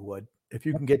certainly would. If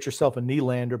you can get yourself a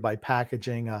Nylander by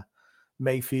packaging a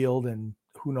Mayfield and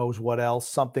who knows what else,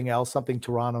 something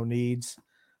Toronto needs,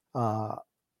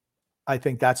 I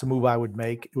think that's a move I would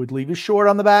make. It would leave you short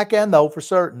on the back end, though, for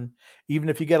certain. Even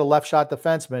if you get a left shot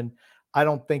defenseman, I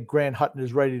don't think Grant Hutton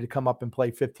is ready to come up and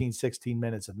play 15, 16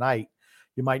 minutes a night.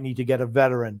 You might need to get a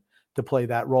veteran to play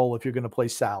that role if you're going to play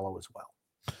Salo as well.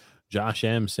 Josh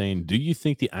M saying, do you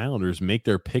think the Islanders make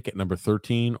their pick at number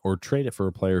 13 or trade it for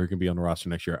a player who can be on the roster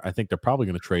next year? I think they're probably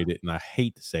going to trade it, and I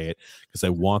hate to say it because I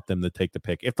want them to take the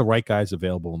pick if the right guy's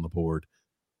available on the board.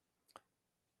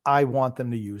 I want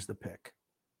them to use the pick.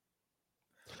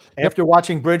 After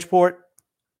watching Bridgeport,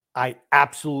 I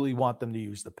absolutely want them to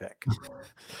use the pick.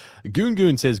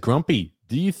 Goon says, Grumpy,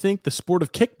 do you think the sport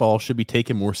of kickball should be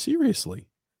taken more seriously?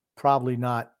 Probably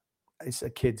not. It's a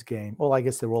kid's game. Well, I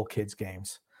guess they're all kids'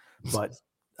 games. But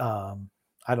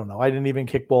I don't know. I didn't even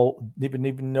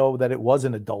even know that it was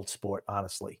an adult sport,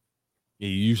 honestly. Yeah,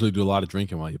 you usually do a lot of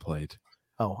drinking while you played.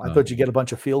 Oh, I thought you get a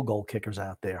bunch of field goal kickers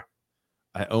out there.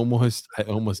 I almost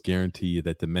guarantee you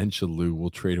that Dementia Lou will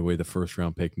trade away the first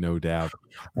round pick, no doubt.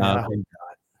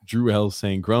 Drew L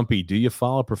saying, Grumpy, do you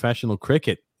follow professional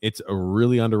cricket? It's a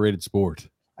really underrated sport.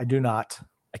 I do not.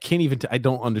 I can't even. I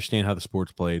don't understand how the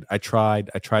sport's played. I tried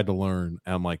to learn.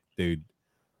 And I'm like, dude,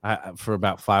 for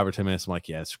about 5 or 10 minutes, I'm like,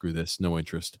 yeah, screw this, no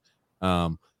interest.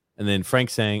 And then Frank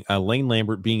saying, Lane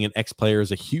Lambert being an ex-player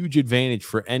is a huge advantage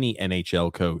for any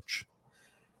NHL coach.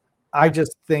 I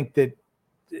just think that,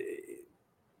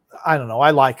 I don't know.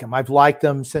 I like him. I've liked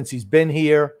him since he's been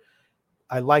here.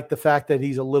 I like the fact that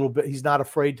he's not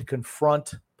afraid to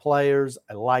confront players.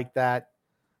 I like that.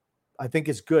 I think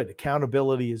it's good.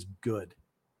 Accountability is good.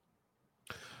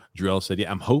 Drell said,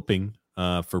 yeah, I'm hoping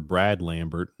for Brad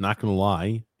Lambert. Not going to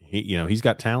lie. He's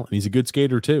got talent. He's a good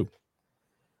skater too.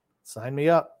 Sign me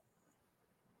up.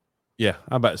 Yeah,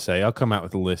 I'm about to say, I'll come out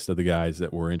with a list of the guys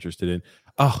that we're interested in.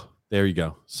 Oh, there you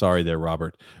go. Sorry there,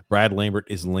 Robert. Brad Lambert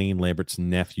is Lane Lambert's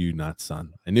nephew, not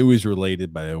son. I knew he was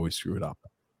related, but I always screw it up.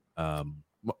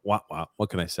 What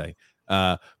can I say?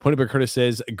 Ponybear Curtis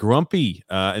says Grumpy,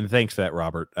 and thanks for that,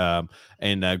 Robert.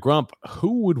 Grump,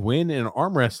 who would win in an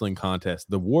arm wrestling contest,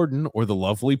 the Warden or the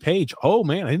lovely Paige? Oh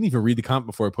man, I didn't even read the comment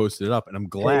before I posted it up, and I'm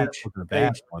glad it wasn't a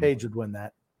bad one. Paige would win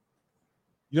that.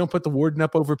 You don't put the Warden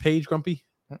up over Paige, Grumpy?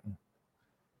 Mm-mm.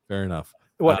 Fair enough.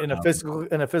 What, in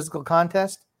a physical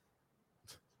contest?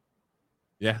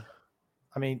 Yeah.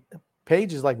 I mean,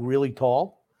 Paige is like really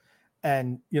tall,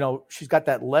 and she's got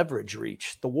that leverage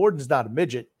reach. The Warden's not a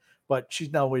midget, but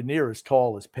she's nowhere near as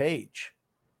tall as Paige.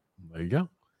 There you go.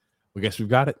 I guess we've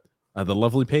got it. The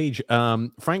lovely Paige.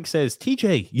 Frank says,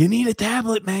 TJ, you need a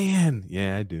tablet, man.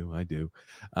 Yeah, I do.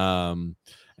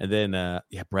 And then,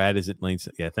 Brad is at Lane's.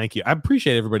 Yeah, thank you. I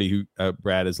appreciate everybody who,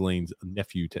 Brad is Lane's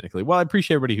nephew, technically. Well, I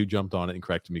appreciate everybody who jumped on it and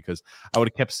corrected me, because I would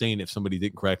have kept saying if somebody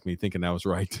didn't correct me, thinking I was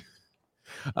right.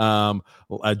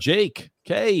 Jake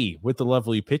K with the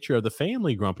lovely picture of the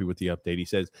family, Grumpy with the update. He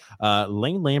says,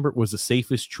 Lane Lambert was the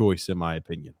safest choice, in my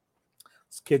opinion.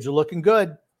 These kids are looking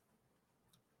good.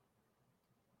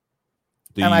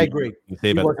 I agree.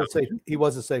 He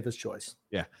was the safest choice.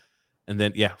 Yeah. And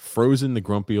then, Frozen, the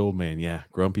grumpy old man. Yeah,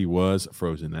 Grumpy was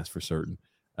frozen. That's for certain.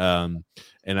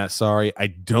 Sorry, I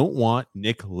don't want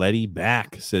Nick Leddy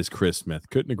back, says Chris Smith.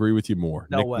 Couldn't agree with you more.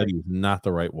 No Nick way. Leddy is not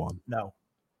the right one. No.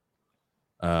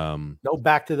 No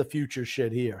Back to the Future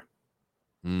shit here.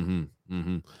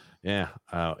 Yeah.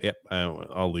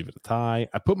 I'll leave it a tie.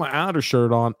 I put my Outer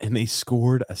shirt on, and they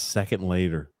scored a second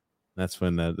later. That's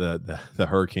when the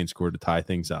Hurricane scored to tie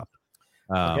things up.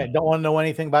 Okay, don't want to know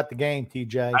anything about the game,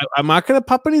 TJ. I'm not going to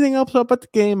pop anything else up at the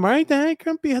game. All right,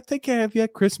 Grumpy, I'll take care of you.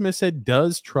 Christmas said,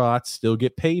 does Trotz still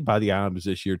get paid by the Islanders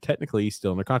this year? Technically, he's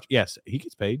still in their contract. Yes, he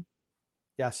gets paid.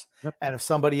 Yes. Yep. And if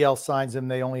somebody else signs him,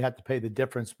 they only have to pay the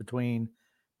difference between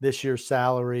this year's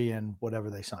salary and whatever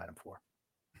they sign him for.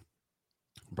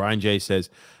 Brian J says,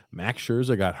 Max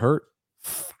Scherzer got hurt.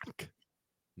 Fuck.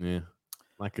 Yeah,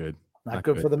 not good. Not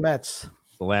good for the Mets.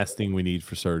 The last thing we need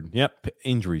for certain. Yep,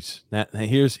 injuries.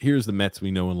 Here's the Mets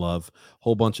we know and love.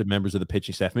 Whole bunch of members of the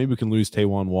pitching staff. Maybe we can lose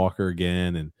Taijuan Walker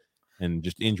again, and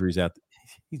just injuries out.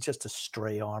 He's just a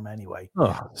stray arm anyway.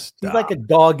 Oh, he's like a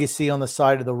dog you see on the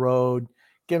side of the road.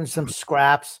 Give him some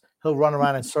scraps. He'll run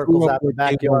around in circles out the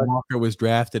backyard. Walker was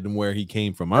drafted and where he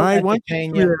came from. All right, why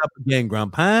don't you up again,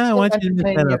 Grump? He'll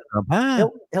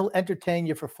entertain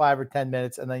you for 5 or 10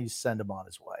 minutes, and then you send him on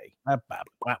his way.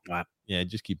 Yeah,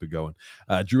 just keep it going.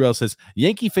 Drew L says,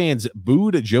 Yankee fans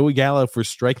booed Joey Gallo for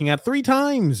striking out 3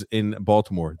 times in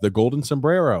Baltimore, the golden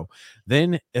sombrero.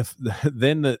 Then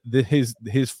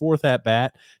his fourth at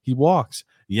bat, he walks.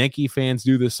 Yankee fans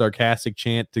do this sarcastic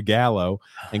chant to Gallo,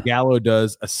 and Gallo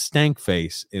does a stank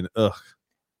face in ugh.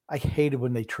 I hated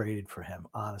when they traded for him,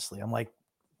 honestly. I'm like,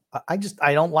 I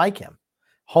don't like him.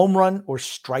 Home run or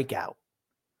strikeout.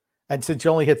 And since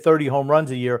you only hit 30 home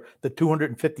runs a year, the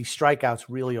 250 strikeouts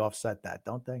really offset that,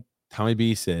 don't they? Tommy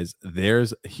B says,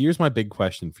 here's my big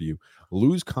question for you.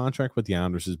 Lou's contract with the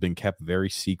Islanders has been kept very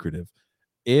secretive.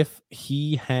 If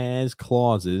he has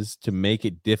clauses to make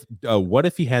it what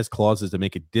if he has clauses to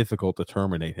make it difficult to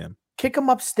terminate him? Kick him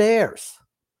upstairs.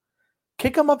 He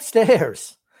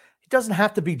doesn't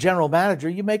have to be general manager.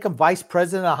 You make him vice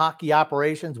president of hockey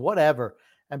operations, whatever,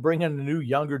 and bring in a new,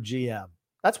 younger GM.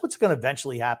 That's what's going to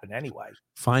eventually happen anyway.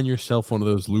 Find yourself one of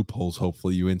those loopholes.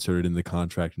 Hopefully you insert it in the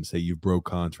contract and say you broke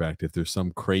contract. If there's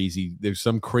some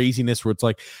craziness where it's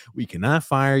like, we cannot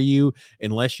fire you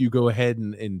unless you go ahead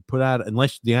and put out,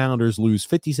 unless the Islanders lose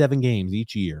 57 games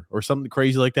each year or something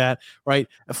crazy like that. Right.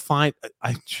 Fine.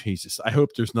 I hope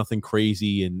there's nothing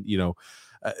crazy and,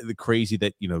 the crazy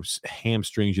that,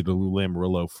 hamstrings you to Lou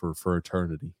Lamoriello for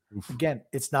eternity. Oof. Again,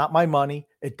 it's not my money.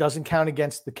 It doesn't count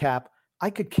against the cap. I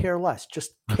could care less.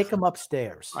 Just kick them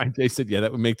upstairs. They said,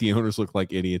 that would make the owners look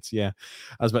like idiots. Yeah.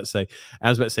 I was about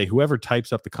to say, whoever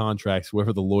types up the contracts,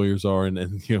 whoever the lawyers are and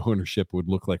the ownership would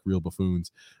look like real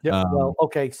buffoons. Yeah. Well,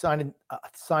 okay. Signing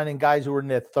guys who are in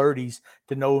their 30s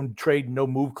to no trade, no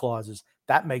move clauses.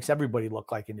 That makes everybody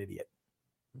look like an idiot.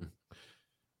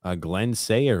 Glenn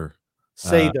Sayer.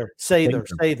 Sather. Had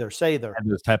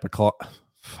those type of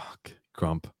fuck,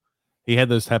 Grump. He had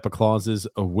those type of clauses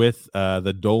with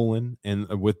the Dolan and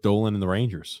the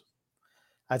Rangers.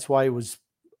 That's why he was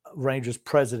Rangers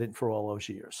president for all those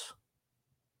years.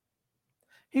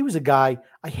 He was a guy,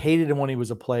 I hated him when he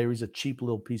was a player. He's a cheap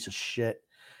little piece of shit.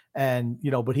 And,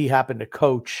 but he happened to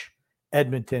coach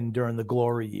Edmonton during the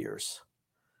glory years.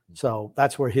 So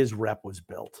that's where his rep was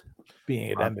built,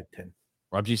 being at Edmonton.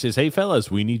 Rob G says, hey,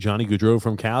 fellas, we need Johnny Gaudreau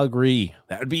from Calgary.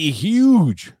 That would be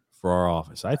huge for our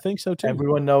office. I think so too.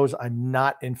 Everyone knows I'm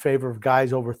not in favor of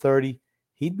guys over 30.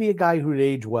 He'd be a guy who'd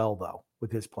age well, though.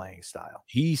 with his playing style.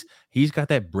 He's got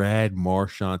that Brad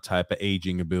Marchand type of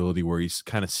aging ability where he's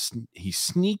kind of he's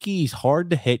sneaky, he's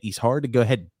hard to hit, he's hard to go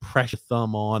ahead and press a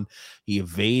thumb on. He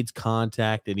evades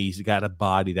contact, and he's got a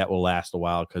body that will last a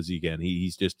while because again,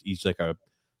 he's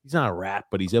not a rat,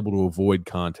 but he's able to avoid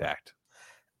contact.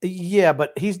 Yeah,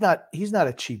 but he's not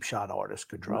a cheap shot artist,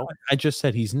 Goodrow. I just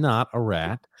said he's not a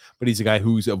rat, but he's a guy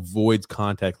who avoids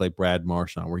contact like Brad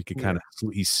Marchand, where he could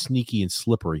he's sneaky and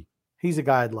slippery. He's a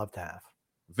guy I'd love to have.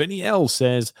 Vinny L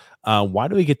says, why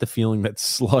do we get the feeling that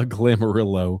Slug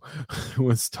Lamarillo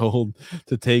was told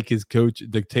to take his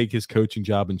coaching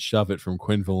job and shove it from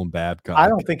Quinville and Babcock? I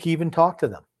don't think he even talked to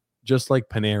them. Just like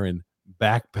Panarin,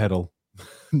 backpedal.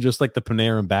 Just like the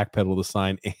Panarin backpedal to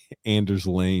sign Anders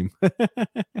Lame.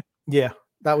 Yeah,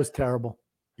 that was terrible.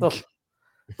 Ugh.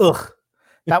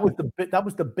 That was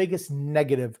the biggest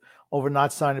negative over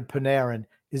not signing Panarin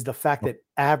is the fact that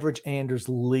average Anders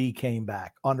Lee came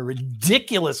back on a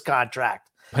ridiculous contract.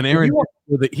 Panarin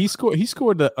he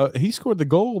scored the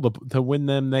goal to win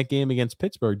them that game against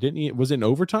Pittsburgh, didn't he? Was it in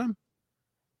overtime?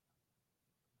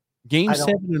 Game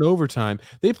 7 in overtime.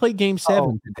 They played game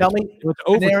 7. Tell me,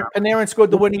 Panarin scored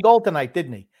the winning goal tonight,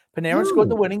 didn't he? Panarin scored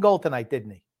the winning goal tonight,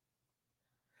 didn't he?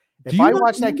 If I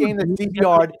watched that game that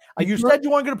DVR'd, you said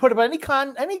you weren't going to put up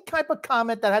any type of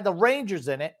comment that had the Rangers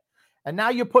in it, and now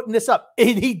you're putting this up.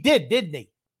 He did, didn't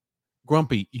he?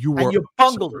 Grumpy, you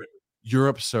bungled it. You're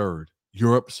absurd.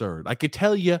 You're absurd. I could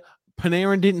tell you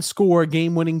Panarin didn't score a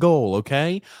game-winning goal,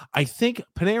 okay? I think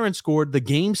Panarin scored the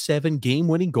Game 7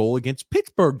 game-winning goal against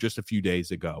Pittsburgh just a few days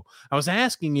ago. I was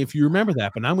asking if you remember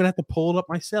that, but now I'm going to have to pull it up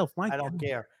myself. I don't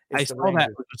care. I saw that.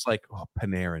 It was just like, oh,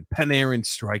 Panarin. Panarin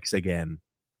strikes again.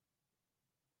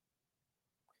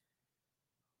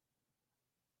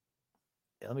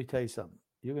 Let me tell you something.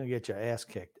 You're going to get your ass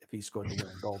kicked if he scored the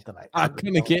winning goal tonight. I'm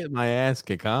going to get my ass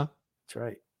kicked, huh? That's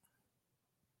right.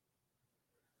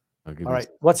 All right.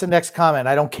 What's the next comment?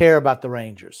 I don't care about the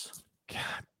Rangers.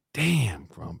 God damn,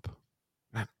 Grump.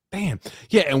 God damn.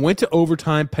 Yeah, and went to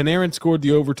overtime. Panarin scored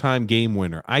the overtime game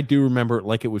winner. I do remember it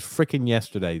like it was freaking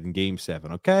yesterday in game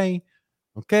 7. Okay?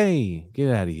 Okay.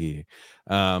 Get out of here.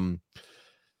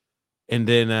 And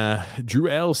then Drew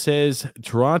L says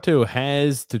Toronto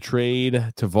has to trade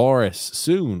Tavares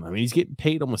soon. I mean, he's getting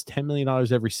paid almost $10 million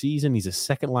every season. He's a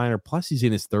second liner. Plus, he's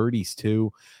in his 30s,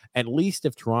 too. At least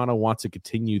if Toronto wants to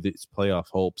continue its playoff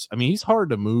hopes. I mean, he's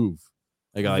hard to move.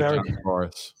 Like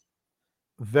Tavares.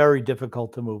 Very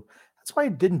difficult to move. That's why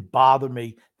it didn't bother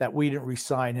me that we didn't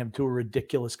re-sign him to a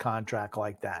ridiculous contract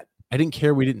like that. I didn't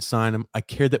care we didn't sign him. I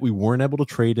cared that we weren't able to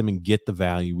trade him and get the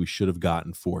value we should have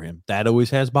gotten for him. That always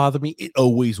has bothered me. It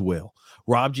always will.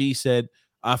 Rob G said,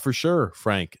 for sure,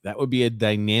 Frank, that would be a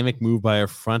dynamic move by our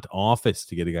front office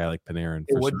to get a guy like Panarin.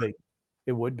 It would be.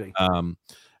 It would be.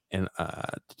 And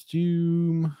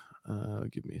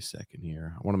give me a second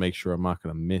here. I want to make sure I'm not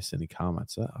going to miss any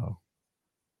comments.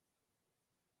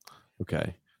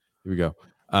 Okay, here we go.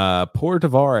 Poor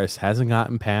Tavares hasn't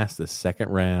gotten past the second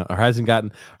round, or hasn't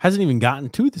even gotten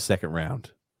to the second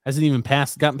round. Hasn't even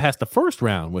gotten past the first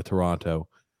round with Toronto.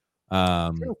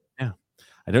 Yeah,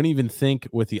 I don't even think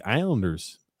with the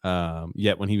Islanders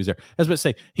yet when he was there. I was about to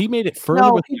say he made it further.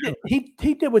 No,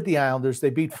 he did with the Islanders. They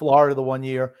beat Florida the one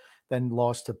year, then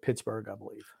lost to Pittsburgh, I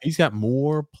believe. He's got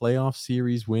more playoff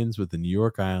series wins with the New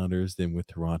York Islanders than with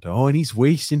Toronto. Oh, and he's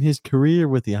wasting his career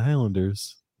with the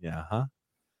Islanders. Yeah, huh?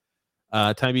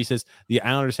 Time B says the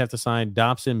Islanders have to sign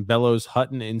Dobson, Bellows,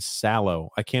 Hutton, and Salo.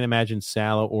 I can't imagine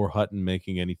Salo or Hutton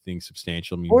making anything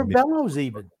substantial. Or Bellows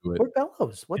even. Or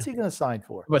Bellows. What's he going to sign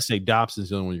for? I say Dobson's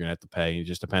the only one you're going to have to pay. It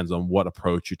just depends on what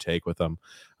approach you take with them.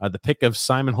 The pick of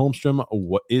Simon Holmstrom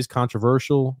what is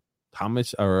controversial. Connor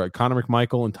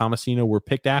McMichael and Tomasino were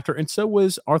picked after, and so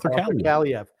was Arthur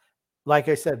Kaliev. Like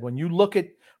I said, when you look at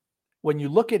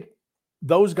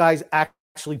those guys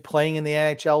actually playing in the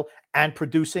NHL and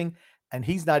producing, and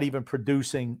he's not even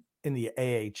producing in the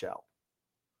AHL.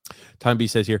 Time B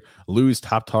says here, Lou's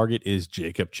top target is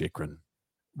Jacob Chychrun.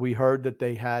 We heard that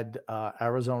they had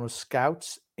Arizona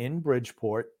scouts in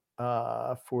Bridgeport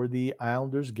for the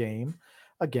Islanders game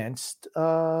against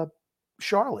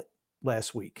Charlotte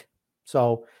last week.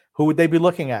 So who would they be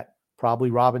looking at?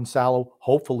 Probably Robin Salo,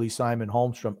 hopefully Simon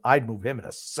Holmstrom. I'd move him in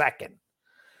a second.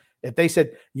 If they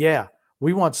said, yeah,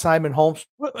 we want Simon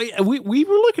Holmstrom. We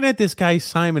were looking at this guy,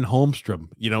 Simon Holmstrom.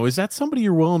 Is that somebody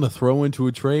you're willing to throw into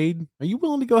a trade? Are you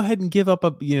willing to go ahead and give up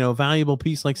a valuable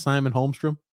piece like Simon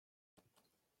Holmstrom?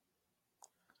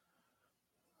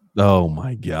 Oh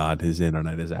my God, his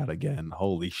internet is out again.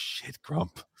 Holy shit,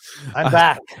 Grump. I'm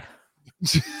back.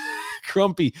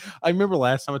 Grumpy, I remember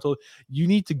last time I told you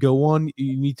need to go and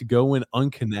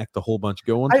unconnect a whole bunch.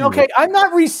 Go on. Okay, I'm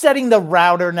not resetting the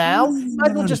router now.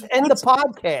 Might as well just end the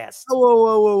podcast.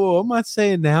 Whoa. I'm not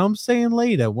saying now. I'm saying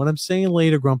later. What I'm saying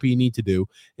later, Grumpy, you need to do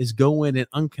is go in and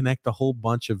unconnect a whole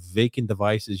bunch of vacant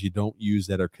devices you don't use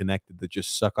that are connected that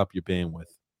just suck up your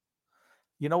bandwidth.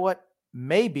 You know what?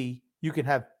 Maybe you can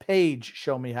have Paige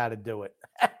show me how to do it.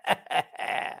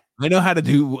 I know how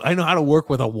to work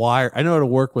with a wire. I know how to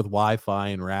work with Wi-Fi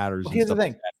and routers. Well, here's the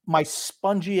thing. My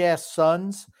spongy ass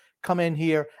sons come in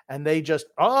here and they just,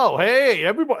 oh, hey,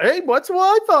 everybody, hey, what's the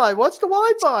Wi-Fi? What's the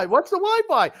Wi-Fi? What's the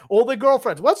Wi-Fi? All their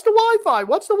girlfriends, what's the Wi-Fi?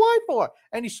 What's the Wi-Fi?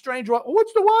 Any stranger,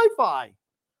 what's the Wi-Fi?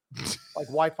 Like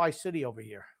Wi-Fi City over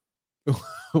here.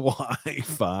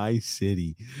 Wi-Fi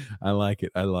City. I like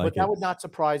it. But that would not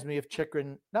surprise me if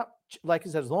Chychrun, not like I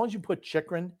said, as long as you put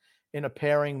Chychrun in a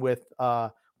pairing with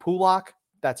Pulak,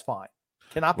 that's fine.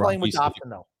 Cannot play him with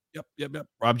Dobson, though. Yep.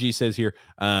 Rob G says here,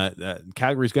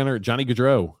 Calgary's gunner Johnny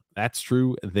Gaudreau. That's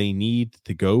true. They need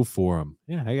to go for him.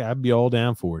 Yeah, I'd be all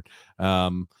down for it.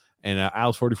 And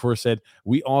Alice 44 said,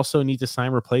 we also need to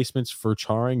sign replacements for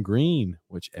Char and Green,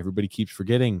 which everybody keeps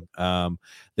forgetting.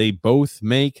 They both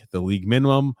make the league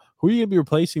minimum. Who are you going to be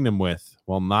replacing them with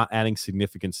while not adding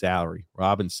significant salary?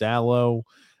 Robin Salo.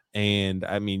 And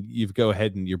I mean, you go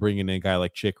ahead and you're bringing in a guy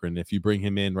like Chychrun. If you bring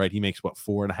him in, right, he makes what,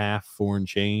 4.5, 4 and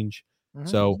change. Mm-hmm.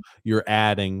 So you're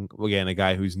adding, again, a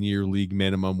guy who's near league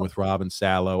minimum with Robin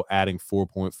Salo, adding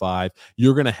 4.5.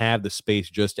 You're going to have the space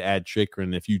just to add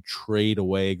Chychrun. If you trade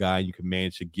away a guy, you can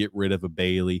manage to get rid of a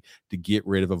Bailey, to get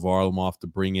rid of a Varlamov, to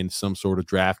bring in some sort of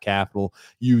draft capital.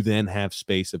 You then have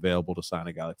space available to sign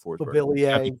a guy like Forsberg.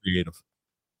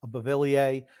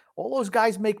 Beauvillier. All those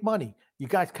guys make money. You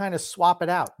guys kind of swap it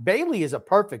out. Bailey is a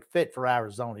perfect fit for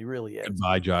Arizona. He really is.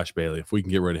 Goodbye, Josh Bailey. If we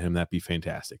can get rid of him, that'd be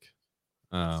fantastic.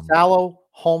 Salo,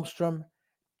 Holmstrom,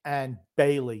 and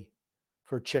Bailey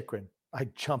for Chychrun.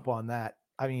 I'd jump on that.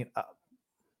 I mean,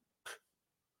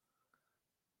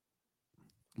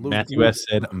 Matthew S.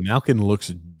 said Malkin looks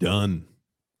done.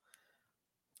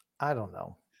 I don't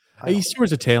know. He's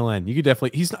towards the tail end. You could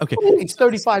definitely. He's okay. He's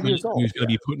 35 years old. He's going to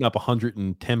be putting up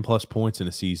 110 plus points in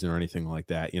a season or anything like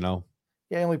that. You know.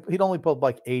 Yeah, he'd only put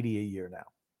like 80 a year now,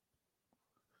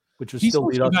 which was he's still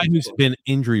a guy who's been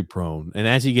injury prone, and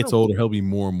as he gets older, he'll be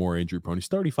more and more injury prone. He's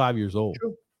 35 years old.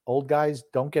 True. Old guys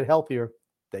don't get healthier;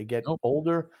 they get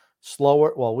older,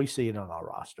 slower. Well, we see it on our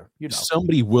roster. You know,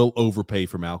 somebody will overpay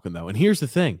for Malkin though, and here's the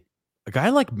thing: a guy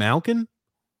like Malkin,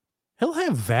 he'll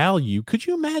have value. Could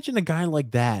you imagine a guy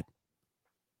like that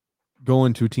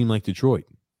going to a team like Detroit?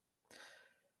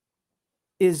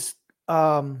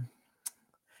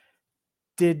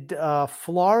 Did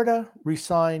Florida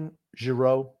resign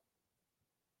Giroux?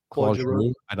 Claude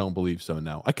Giroux? I don't believe so.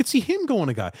 No, I could see him going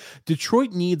a guy.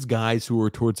 Detroit needs guys who are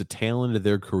towards the tail end of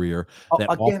their career.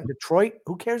 Detroit.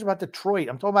 Who cares about Detroit?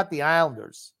 I'm talking about the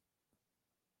Islanders.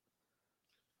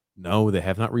 No, they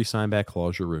have not re-signed back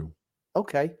Claude Giroux.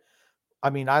 Okay,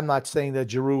 I mean, I'm not saying that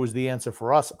Giroux was the answer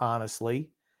for us. Honestly,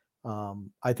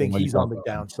 I think he's on the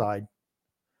downside.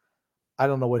 I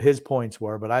don't know what his points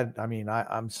were, but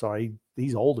I'm sorry.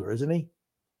 He's older, isn't he?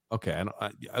 Okay.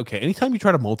 Okay. Anytime you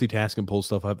try to multitask and pull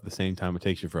stuff up at the same time, it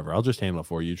takes you forever. I'll just handle it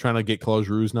for you. You're trying to get Claude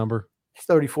Giroux's number? He's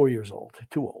 34 years old.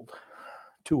 Too old.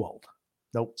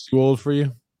 Nope. Too old for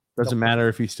you? Doesn't matter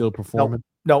if he's still performing?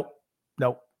 Nope.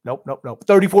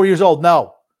 34 years old.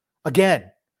 No.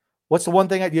 Again, what's the one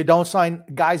thing that you don't sign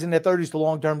guys in their 30s to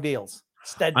long-term deals?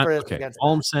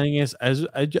 All I'm saying is, as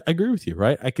I agree with you,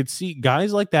 right? I could see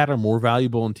guys like that are more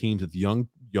valuable in teams with young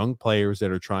players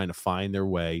that are trying to find their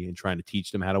way and trying to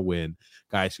teach them how to win.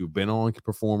 Guys who've been on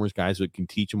performers, guys who can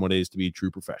teach them what it is to be a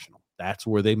true professional. That's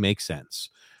where they make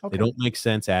sense. Okay. They don't make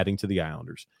sense adding to the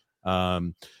Islanders.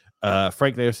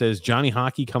 Frank there says Johnny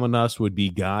Hockey coming to us would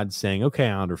be God saying, "Okay,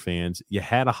 Islander fans, you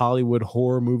had a Hollywood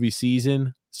horror movie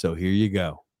season, so here you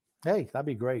go." Hey, that'd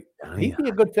be great. He'd be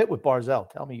a good fit with Barzell.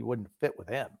 Tell me you wouldn't fit with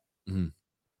him.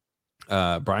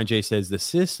 Mm-hmm. Brian J says the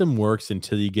system works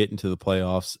until you get into the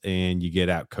playoffs and you get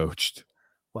out coached.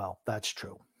 Well, that's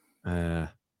true. I'd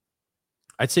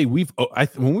say when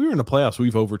we were in the playoffs,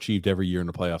 we've overachieved every year in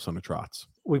the playoffs on the Trots.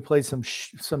 We played some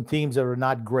teams that are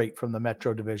not great from the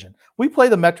Metro Division. We play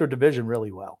the Metro Division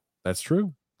really well. That's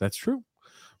true.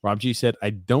 Rob G said,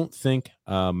 I don't think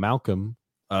Malcolm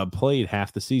played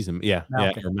half the season.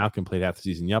 Malcolm played half the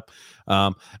season. Yep.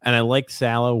 And I like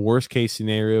Salo. Worst case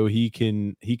scenario, he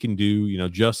can do,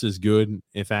 just as good,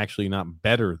 if actually not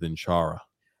better than Chara.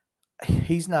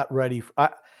 He's not ready.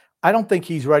 I don't think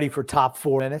he's ready for top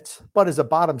 4 minutes, but as a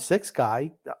bottom 6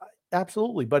 guy,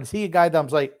 absolutely. But is he a guy that I'm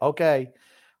like, okay,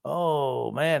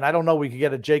 Oh man, I don't know. We could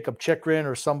get a Jacob Chikrin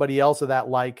or somebody else of that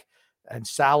like, and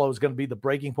Salo is going to be the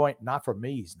breaking point. Not for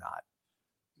me, he's not.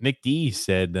 Nick D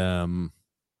said, I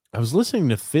was listening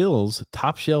to Phil's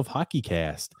Top Shelf Hockey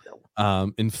Cast,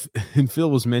 and and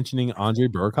Phil was mentioning Andre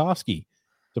Burakovsky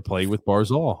to play with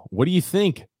Barzal. What do you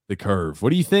think, the Curve? What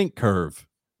do you think, Curve?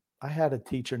 I had a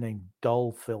teacher named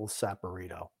Dull Phil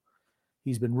Saporito.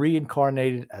 He's been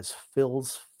reincarnated as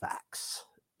Phil's Facts.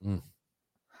 Mm.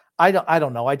 I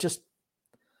don't know. I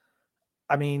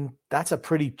mean, that's a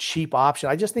pretty cheap option.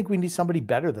 I just think we need somebody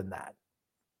better than that.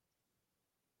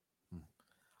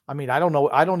 I mean, I don't know.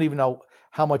 I don't even know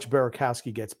how much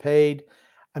Burakovsky gets paid.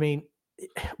 I mean,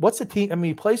 what's the team? I mean,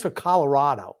 he plays for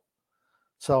Colorado.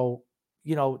 So,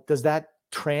 does that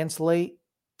translate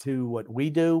to what we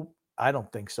do? I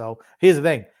don't think so. Here's the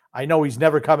thing. I know he's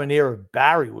never coming near if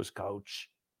Barry was coach.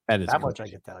 That much I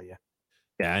can tell you.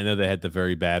 Yeah, I know they had the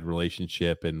very bad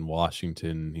relationship in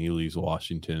Washington. He leaves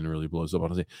Washington and really blows up.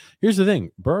 Honestly, here's the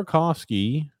thing: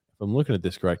 Burakovsky, if I'm looking at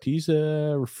this correct, he's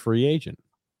a free agent.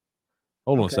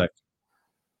 Hold on a sec.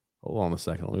 Hold on a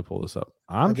second. Let me pull this up.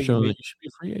 I'm showing that he should be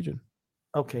a free agent.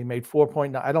 Okay, made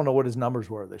 4.9. I don't know what his numbers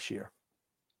were this year.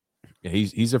 Yeah,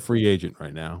 he's a free agent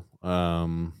right now.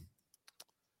 Do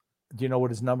you know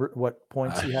what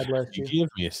points he had last year? Give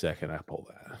me a second. I pull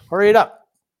that. Hurry it up.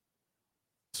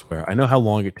 I swear. I know how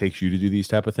long it takes you to do these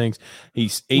type of things.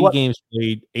 He's 80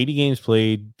 games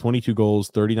played, 22 goals,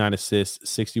 39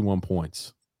 assists, 61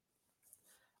 points.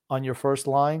 On your first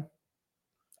line?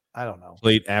 I don't know.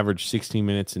 Played average 16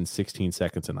 minutes and 16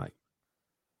 seconds a night.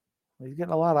 He's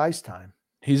getting a lot of ice time.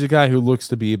 He's a guy who looks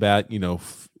to be about,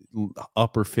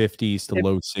 upper 50s to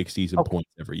low 60s in points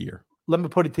every year. Let me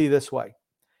put it to you this way.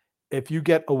 If you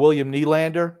get a William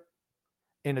Nylander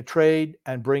in a trade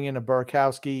and bring in a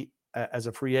Burakovsky as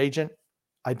a free agent,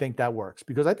 I think that works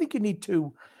because I think you need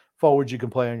two forwards you can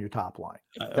play on your top line.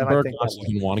 Burakovsky's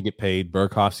going to want to get paid.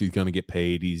 Burakovsky's going to get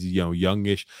paid. He's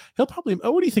youngish. He'll probably.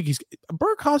 What do you think?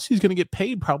 Burakovsky's going to get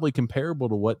paid probably comparable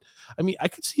to what? I mean, I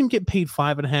could see him get paid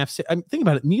 5.5. I mean, think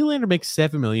about it. Nylander makes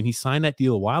 $7 million. He signed that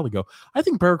deal a while ago. I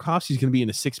think Burakovsky's going to be in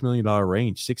the $6 million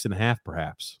range, 6.5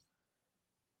 perhaps.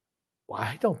 Well,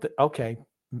 I don't think. Okay,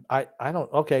 I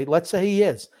don't. Okay, let's say he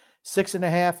is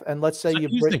 6.5, and let's say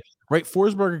right,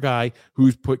 Forsberg, a guy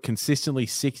who's put consistently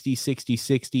 60, 60,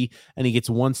 60, and he gets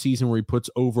one season where he puts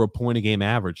over a point a game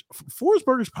average.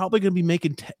 Forsberg is probably going to be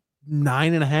making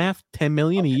 9.5, 10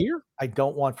 million a year. I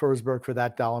don't want Forsberg for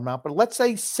that dollar amount, but let's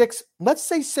say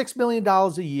 $6 million a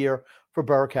year for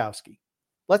Burakovsky.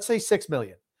 Let's say $6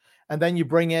 million, and then you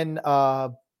bring in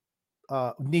Nylander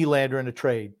in a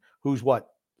trade, who's what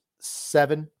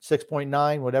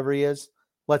 6.9, whatever he is.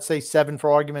 Let's say 7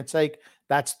 for argument's sake.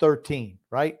 That's 13,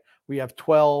 right? We have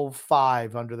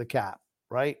 12.5 under the cap,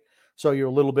 right? So you're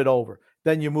a little bit over.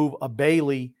 Then you move a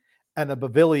Bailey and a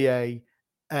Beauvillier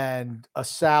and a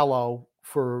Salo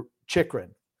for Chikrin.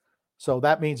 So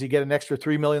that means you get an extra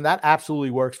 $3 million. That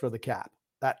absolutely works for the cap.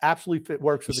 That absolutely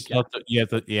works for the cap. You have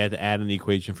to add in the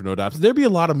equation for no doubt. So there'd be a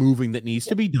lot of moving that needs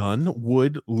to be done.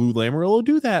 Would Lou Lamoriello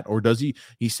do that? Or does he?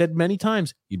 He said many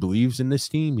times he believes in this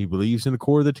team. He believes in the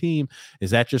core of the team.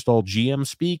 Is that just all GM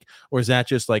speak? Or is that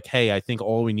just like, hey, I think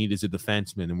all we need is a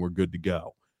defenseman and we're good to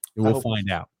go? And we'll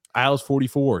find out. Isles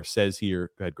 44 says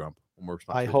here, go ahead, Grump.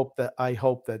 I hope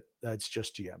that that's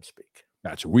just GM speak.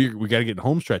 Gotcha. We got to get in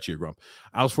home stretch here, Grump.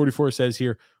 Isles 44 says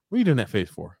here, what are you doing that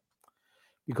face for?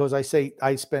 Because I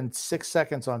spend 6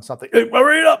 seconds on something. Hey,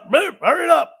 hurry it up, man, hurry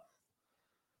it up.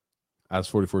 As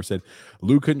 44 said,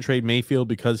 Lou couldn't trade Mayfield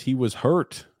because he was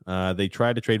hurt. They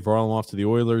tried to trade Varlamov to the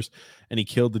Oilers, and he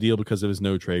killed the deal because of his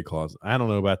no trade clause. I don't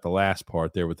know about the last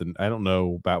part there. I don't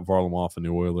know about Varlamov and the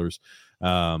Oilers.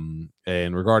 And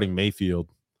regarding Mayfield,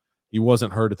 he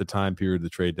wasn't hurt at the time period the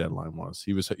trade deadline was.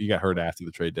 He got hurt after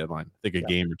the trade deadline. I think a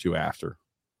game or two after.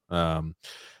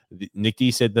 Nick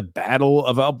D said the Battle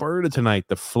of Alberta tonight.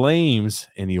 The Flames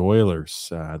and the Oilers,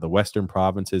 the Western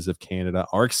provinces of Canada,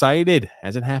 are excited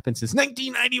as it happened since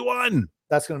 1991.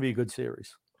 That's going to be a good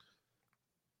series.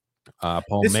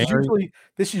 Paul this Mary.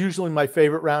 Is usually my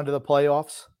favorite round of the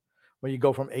playoffs, when you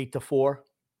go from 8 to 4.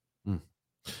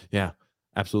 Yeah,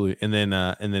 absolutely. And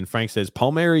then Frank says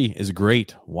Paul Mary is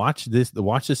great. Watch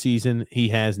the season he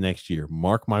has next year.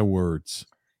 Mark my words.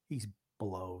 He's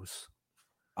blows.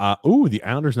 The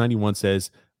Islanders 91 says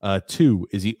 2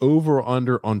 is he over or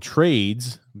under on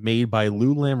trades made by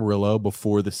Lou Lamoriello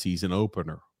before the season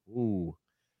opener. Ooh,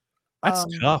 that's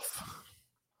tough.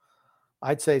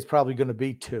 I'd say it's probably going to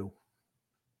be 2.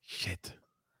 Shit.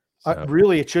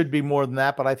 Really, it should be more than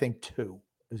that, but I think 2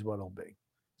 is what it'll be.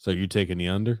 So you're taking the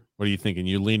under? What are you thinking?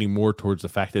 You're leaning more towards the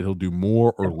fact that he'll do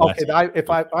more or less? Okay, if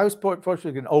I was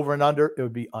fortunate an over and under, it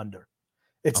would be under.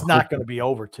 It's not going to be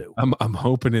over 2. I'm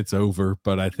hoping it's over,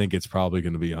 but I think it's probably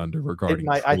going to be under regarding.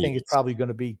 I think it's probably going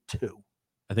to be 2.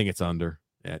 I think it's under.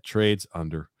 Yeah, trades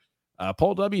under.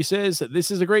 Paul W says,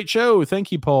 this is a great show.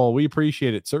 Thank you, Paul. We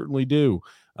appreciate it. Certainly do.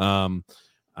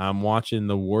 I'm watching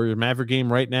the Warrior Maverick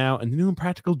game right now, and the new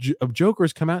Impractical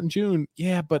Jokers come out in June.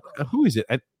 Yeah, but who is it?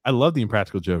 I love the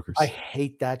Impractical Jokers. I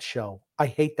hate that show.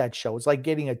 It's like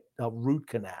getting a root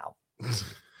canal.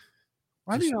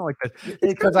 Why do you not like that?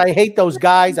 Because I hate those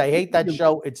guys. I hate that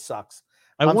show. It sucks.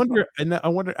 I wonder.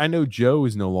 I know Joe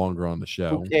is no longer on the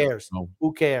show. Who cares?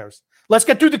 Who cares? Let's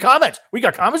get through the comments. We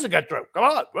got comments to get through. Come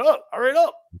on, hurry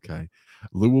up. Okay.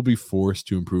 Lou will be forced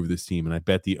to improve this team, and I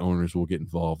bet the owners will get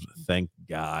involved. Thank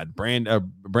God. Brandon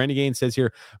Gaines says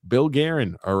here, Bill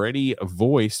Guerin already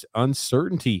voiced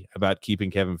uncertainty about keeping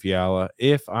Kevin Fiala.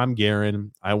 If I'm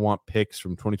Guerin, I want picks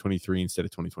from 2023 instead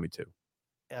of 2022.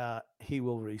 He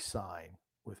will resign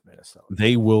with Minnesota.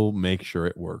 They will make sure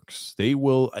it works. They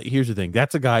will. Here's the thing.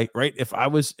 That's a guy, right? If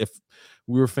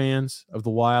we were fans of the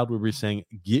Wild, we were saying,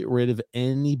 get rid of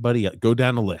anybody. Go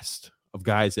down the list of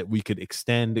guys that we could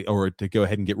extend or to go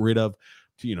ahead and get rid of,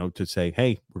 to say,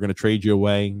 hey, we're going to trade you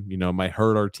away. Might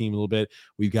hurt our team a little bit.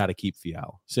 We've got to keep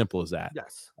Fiala. Simple as that.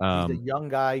 Yes. He's a young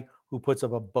guy who puts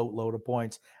up a boatload of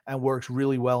points and works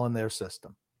really well in their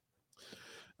system.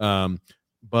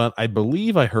 But I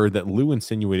believe I heard that Lou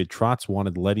insinuated Trotz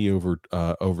wanted Leddy over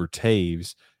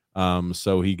Taves.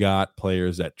 So he got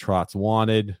players that Trotz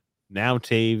wanted. Now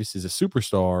Taves is a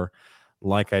superstar.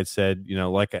 Like I said,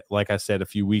 like I said a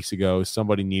few weeks ago,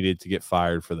 somebody needed to get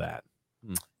fired for that.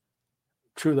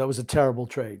 True, that was a terrible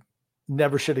trade.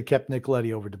 Never should have kept Nick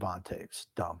Leddy over Devon Taves.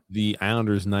 Dumb. The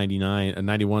Islanders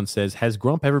 91 says, has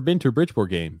Grump ever been to a Bridgeport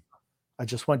game? I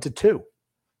just went to 2.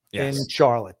 Yes. In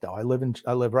Charlotte, though. I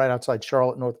live right outside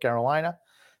Charlotte, North Carolina.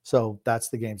 So that's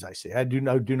the games I see. I do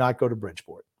not go to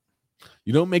Bridgeport.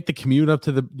 You don't make the commute up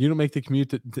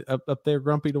there,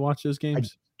 Grumpy, to watch those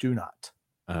games? I do not.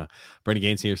 Brandon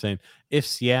Gaines here saying, if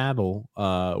Seattle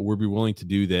would be willing to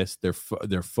do this,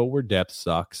 their forward depth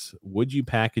sucks. Would you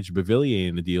package Beauvillier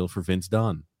in the deal for Vince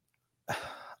Dunn?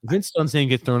 Vince Dunn's name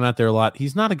gets thrown out there a lot.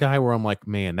 He's not a guy where I'm like,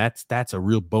 man, that's a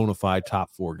real bona fide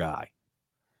top 4 guy.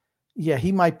 Yeah,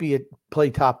 he might be play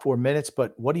top 4 minutes,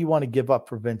 but what do you want to give up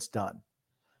for Vince Dunn?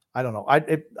 I don't know.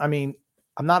 I mean,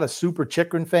 I'm not a super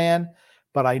Chychrun fan,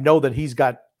 but I know that he's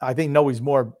got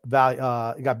more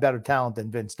value. Got better talent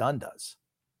than Vince Dunn does.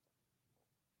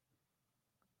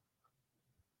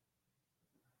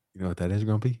 You know what that is,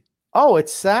 Grumpy? Oh,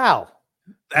 it's Sal.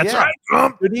 That's right,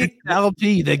 Grump. It's Sal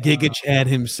P, the Giga Chad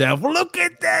himself. Look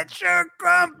at that shirt,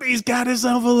 Grump. He's got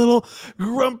himself a little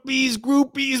Grumpy's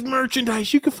Groupies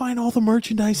merchandise. You can find all the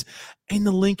merchandise in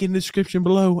the link in the description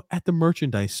below at the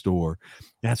merchandise store.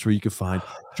 That's where you can find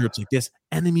shirts like this,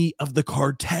 Enemy of the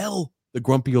Cartel, the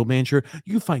Grumpy Old Man shirt.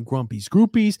 You can find Grumpy's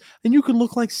Groupies, and you can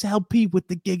look like Sal P with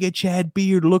the Giga Chad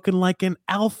beard, looking like an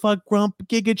alpha Grump,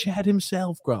 Giga Chad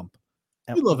himself, Grump.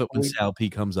 You love it when Sal P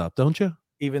comes up, don't you?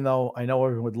 Even though I know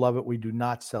everyone would love it, we do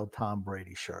not sell Tom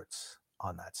Brady shirts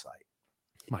on that site.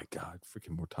 My God,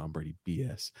 freaking more Tom Brady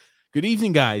BS. Good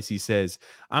evening, guys. He says,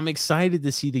 I'm excited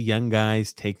to see the young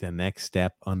guys take the next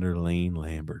step under Lane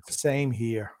Lambert. Same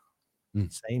here.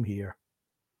 Same here.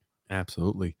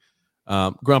 Absolutely.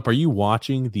 Grump, are you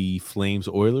watching the Flames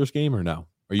Oilers game or no?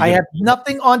 I have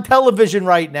nothing on television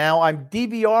right now. I'm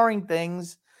DVRing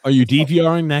things. Are you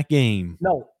DVRing that game?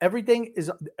 No, everything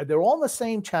is, they're all on the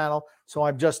same channel. So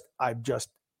I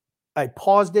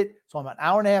paused it. So I'm an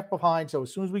hour and a half behind. So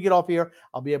as soon as we get off here,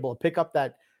 I'll be able to pick up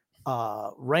that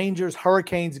Rangers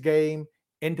Hurricanes game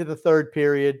into the third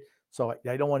period. So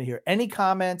I don't want to hear any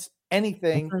comments,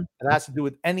 anything that has to do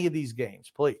with any of these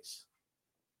games, please.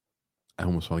 I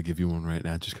almost want to give you one right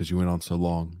now just because you went on so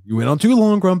long. You went on too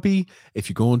long, Grumpy. If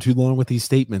you go on too long with these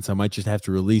statements, I might just have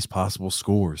to release possible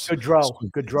scores.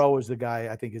 Goudreau is the guy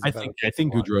I think is. I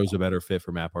think Goudreau's a better fit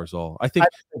for Matt Barzal. I think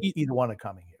either one are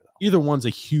coming here. Though. Either one's a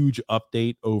huge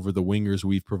update over the wingers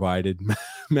we've provided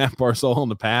Matt Barzal in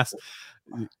the past.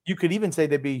 You could even say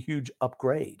they'd be a huge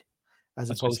upgrade as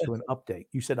opposed to an update.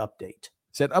 You said update.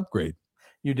 Said upgrade.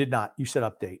 You did not. You said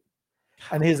update.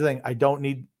 And here's the thing: I don't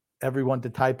need everyone to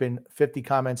type in 50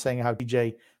 comments saying how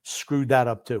DJ screwed that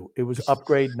up too. It was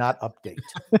upgrade, not update.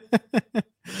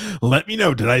 Let me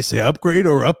know. Did I say upgrade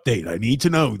or update? I need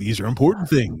to know. These are important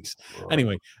things.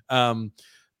 Anyway,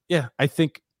 yeah, I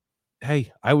think,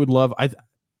 hey, I would love,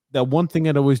 that one thing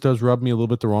that always does rub me a little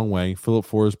bit the wrong way. Philip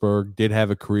Forsberg did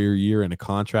have a career year and a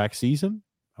contract season.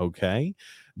 Okay.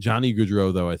 Johnny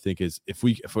Gaudreau, though, I think is if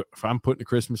I'm putting a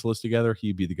Christmas list together,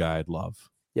 he'd be the guy I'd love.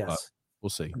 Yes, we'll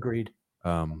see. agreed.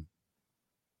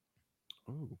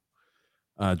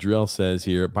 Drill says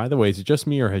here, by the way, is it just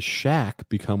me or has Shaq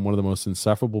become one of the most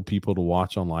insufferable people to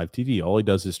watch on live TV? All he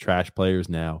does is trash players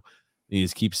now. He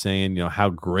just keeps saying, how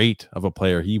great of a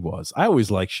player he was. I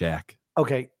always liked Shaq.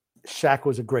 Okay, Shaq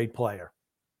was a great player.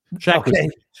 Shaq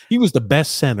he was the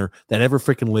best center that ever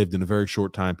freaking lived in a very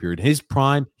short time period. His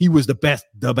prime, he was the best,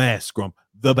 Grump,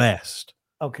 the best.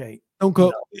 Okay. Don't go.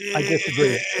 No, I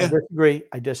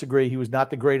disagree. He was not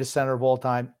the greatest center of all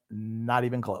time. Not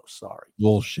even close. Sorry.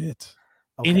 Bullshit.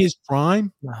 Okay. In his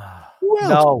prime? Who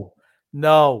else?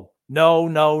 No.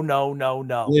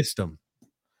 List them.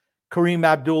 Kareem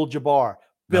Abdul-Jabbar,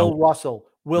 Bill Russell,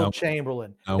 Will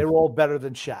Chamberlain. No. They were all better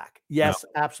than Shaq. Yes,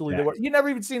 absolutely. They were. You never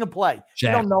even seen him play. You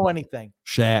don't know anything.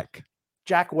 Shaq.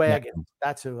 Jack Wagon.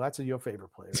 That's who your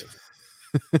favorite player is.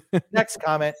 Next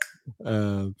comment.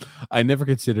 I never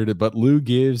considered it, but Lou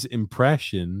gives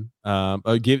impression.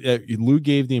 Lou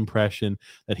gave the impression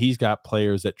that he's got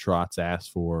players that Trotz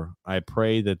asked for. I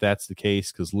pray that that's the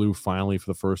case because Lou finally, for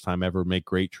the first time ever, make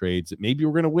great trades that maybe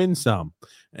we're going to win some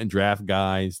and draft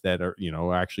guys that are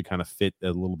actually kind of fit a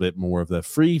little bit more of the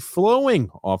free flowing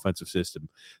offensive system.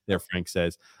 There, Frank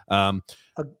says.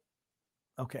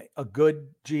 Okay, a good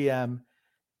GM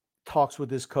talks with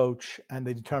his coach and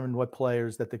they determine what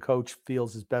players that the coach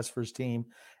feels is best for his team.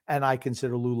 And I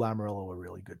consider Lou Lamoriello a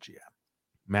really good GM.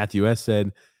 Matthew S.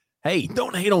 said, hey,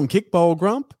 don't hate on kickball,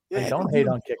 Grump. I don't hate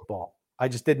on kickball. I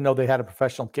just didn't know they had a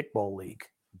professional kickball league.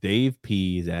 Dave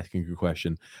P. is asking a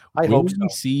question. I hope so. We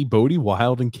see Bodie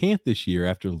Wild in camp this year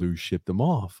after Lou shipped him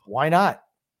off? Why not?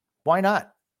 I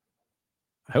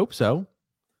hope so.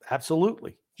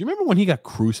 Absolutely. Do you remember when he got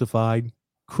crucified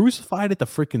at the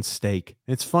freaking stake?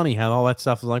 It's funny how all that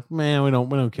stuff is like, man, we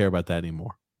don't care about that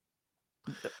anymore.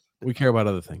 We care about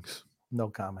other things. No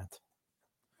comment.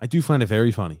 I do find it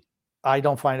very funny. I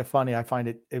don't find it funny. I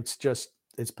find it's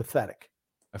pathetic.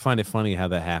 I find it funny how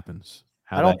that happens.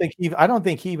 I don't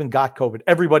think he even got COVID.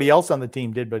 Everybody else on the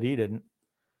team did, but he didn't.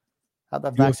 How'd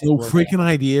that vaccine no work freaking out?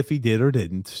 idea if he did or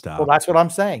didn't. Stop. Well, that's what I'm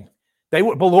saying. They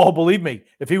would believe me.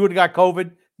 If he would have got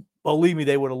COVID, believe me,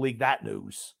 they would have leaked that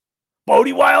news.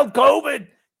 Bodie Wild COVID,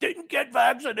 didn't get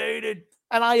vaccinated.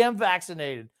 And I am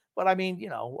vaccinated. But I mean,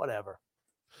 whatever.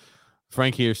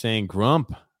 Frank here saying,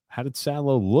 Grump, how did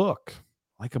Salo look?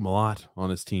 I like him a lot on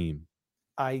his team.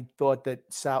 I thought that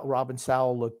Robin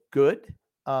Salo looked good.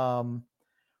 I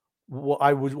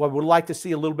would like to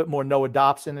see a little bit more Noah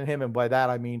Dobson in him. And by that,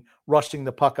 I mean rushing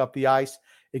the puck up the ice.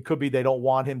 It could be they don't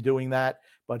want him doing that,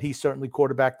 but he certainly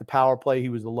quarterbacked the power play. He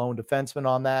was the lone defenseman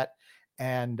on that.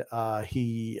 And like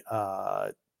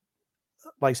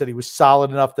I said, he was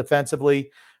solid enough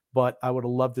defensively, but I would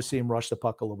have loved to see him rush the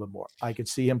puck a little bit more. I could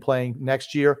see him playing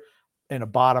next year in a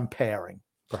bottom pairing,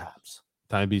 perhaps.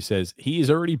 Time B says he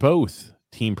is already both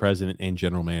team president and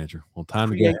general manager. Well, time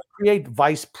to create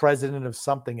vice president of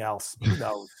something else. Who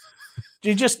knows?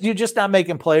 You're just not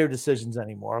making player decisions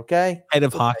anymore. Okay. Head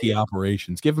of hockey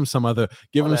operations. Give him some other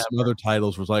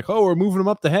titles. Was like, oh, we're moving him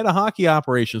up the head of hockey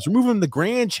operations. We're moving him the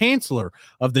grand chancellor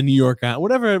of the New York,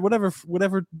 whatever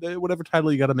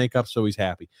title you got to make up so he's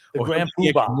happy. The grand poobah.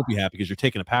 He won't be happy because you're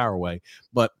taking the power away.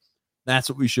 But that's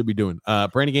what we should be doing.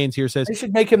 Brandy Gaines here says they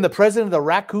should make him the president of the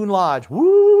Raccoon Lodge.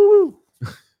 Woo!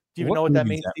 Do you even know what that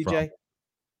means, DJ?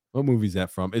 What movie is that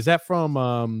from? Is that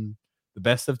from The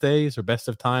Best of Days or Best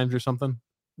of Times or something?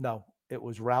 No, it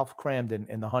was Ralph Cramden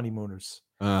in The Honeymooners.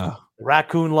 The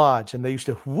Raccoon Lodge, and they used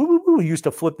to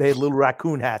flip. They had little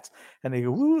raccoon hats, and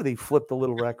they flipped the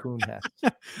little raccoon hat.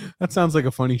 That sounds like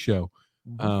a funny show.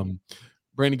 Mm-hmm.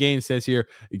 Brandon Gaines says here,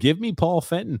 give me Paul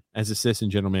Fenton as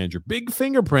assistant general manager. Big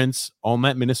fingerprints on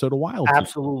that Minnesota Wild team.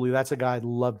 Absolutely, that's a guy I'd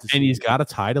love to see. And he's got a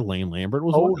tie to Lane Lambert.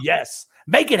 Yes,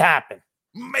 make it happen.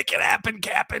 Make it happen,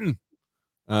 Captain.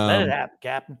 Let it happen,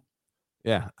 Captain.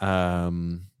 Yeah.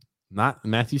 Not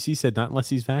Matthew C said not unless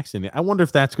he's vaccinated. I wonder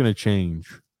if that's going to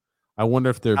change. I wonder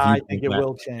if they're. I think it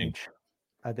will change.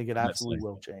 I think it absolutely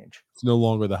will change. It's no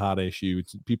longer the hot issue.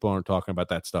 People aren't talking about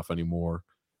that stuff anymore.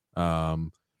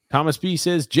 Thomas B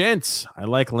says, gents, I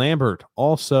like Lambert.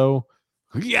 Also,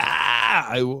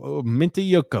 Minty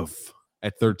Yukov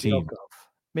at 13.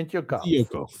 Minty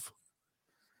Yukov.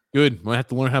 Good. We'll have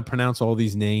to learn how to pronounce all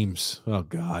these names. Oh,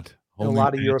 God. A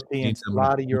lot of Europeans.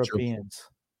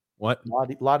 What? A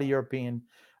lot of European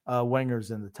wingers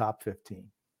in the top 15.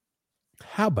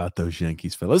 How about those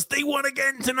Yankees, fellas? They won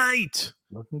again tonight.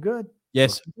 Looking good.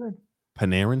 Yes. Looking good.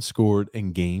 Panarin scored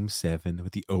in Game 7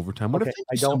 with the overtime. What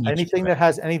anything that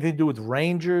has anything to do with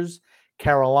Rangers,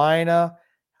 Carolina,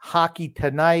 hockey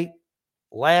tonight,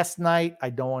 Last night, I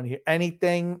don't want to hear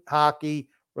anything hockey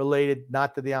related,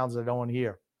 not to the Islanders. I don't want to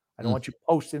hear. I don't want you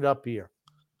posting it up here.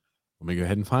 Let me go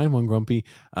ahead and find one, Grumpy.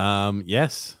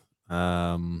 Yes.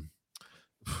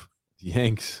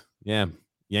 Yanks. Yeah.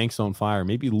 Yanks on fire.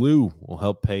 Maybe Lou will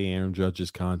help pay Aaron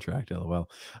Judge's contract. LOL.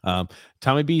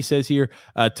 Tommy B says here,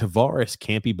 Tavares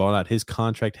can't be bought out. His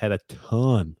contract had a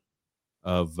ton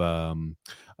of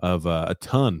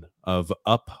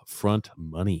upfront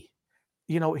money.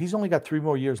 You know, he's only got 3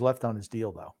 more years left on his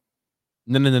deal, though.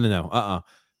 No.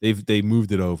 They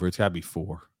moved it over. It's got to be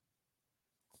 4.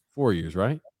 4 years,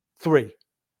 right? 3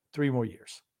 more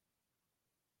years.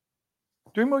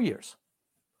 3 more years.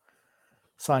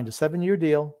 Signed a 7-year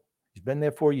deal. He's been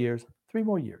there 4 years. 3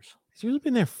 more years. He's really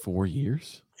been there 4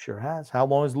 years. Sure has. How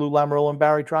long has Lou Lamoriello and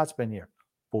Barry Trotz been here?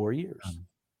 4 years.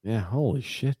 Yeah. Holy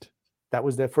shit. That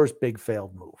was their first big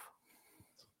failed move.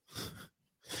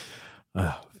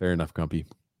 Fair enough, Grumpy.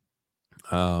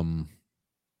 Let me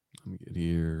get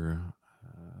here.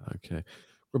 Okay.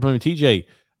 We're playing with TJ.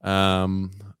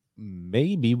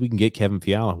 Maybe we can get Kevin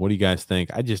Fiala. What do you guys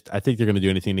think? I think they're going to do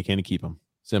anything they can to keep him.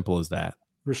 Simple as that.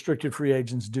 Restricted free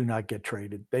agents do not get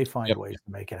traded. They find ways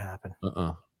to make it happen.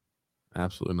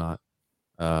 Absolutely not.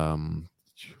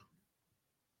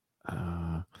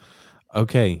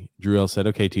 Okay. Drew L said,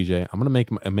 okay, TJ, I'm going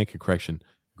to make a correction.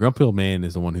 Grumpy Old Man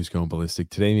is the one who's going ballistic.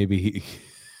 Today, maybe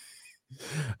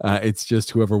it's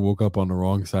just whoever woke up on the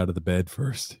wrong side of the bed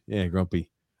first. Yeah, Grumpy.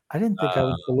 I didn't think I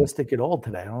was ballistic at all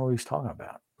today. I don't know what he's talking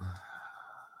about.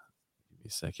 Give me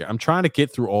a sec here. I'm trying to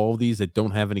get through all of these that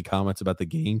don't have any comments about the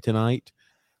game tonight.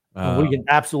 We can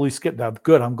absolutely skip that.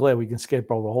 Good. I'm glad we can skip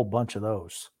over a whole bunch of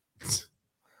those.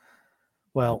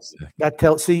 Well, that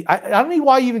tells. See, I don't know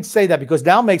why you even say that, because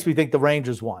now it makes me think the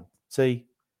Rangers won. See,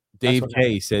 Dave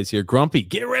K says here, Grumpy,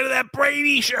 get rid of that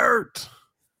Brady shirt.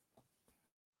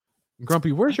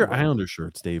 Grumpy, where's your Islander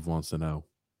shirts? Dave wants to know.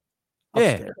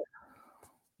 Upstairs.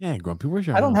 Yeah, Grumpy, where's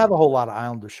your? I don't have a whole lot of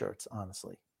Islander shirts,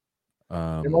 honestly.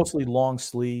 They're mostly long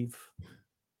sleeve.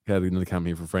 Got another comment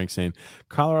here from Frank saying,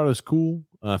 Colorado's cool.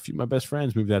 A few of my best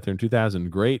friends moved out there in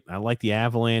 2000. Great. I like the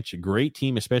Avalanche. A great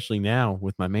team, especially now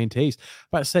with my main taste.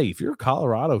 But I say, if you're a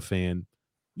Colorado fan,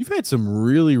 you've had some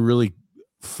really, really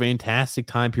fantastic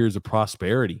time periods of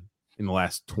prosperity in the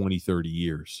last 20, 30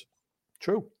 years.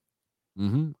 True.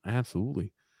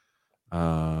 Absolutely.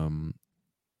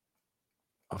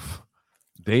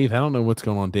 Dave, I don't know what's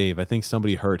going on, Dave. I think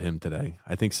somebody hurt him today.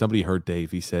 I think somebody hurt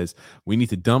Dave. He says we need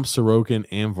to dump Sorokin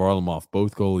and Varlamov.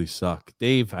 Both goalies suck.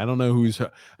 Dave, I don't know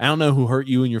who hurt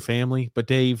you and your family, but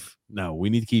Dave, no,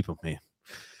 we need to keep him, man.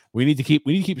 We need to keep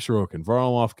Sorokin.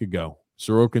 Varlamov could go.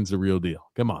 Sorokin's the real deal.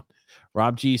 Come on.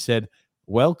 Rob G said,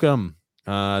 welcome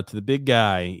to the big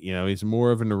guy. You know, he's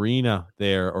more of an arena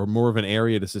there, or more of an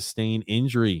area to sustain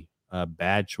injury.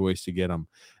 Bad choice to get him.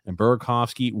 And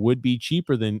Burakovsky would be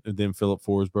cheaper than Philip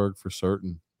Forsberg for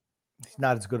certain. He's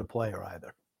not as good a player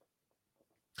either.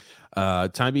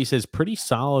 Time B says pretty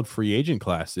solid free agent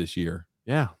class this year.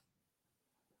 Yeah,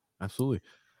 absolutely.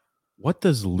 What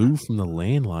does Lou from the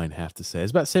landline have to say? I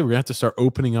was about to say we're gonna have to start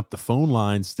opening up the phone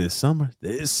lines this summer.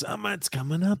 It's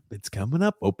coming up. It's coming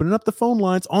up. Opening up the phone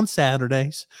lines on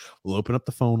Saturdays. We'll open up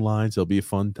the phone lines. It'll be a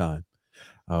fun time.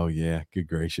 Oh yeah, good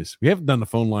gracious. We haven't done the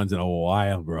phone lines in a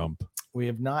while, Grump. We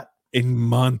have not. In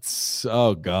months.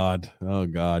 Oh God,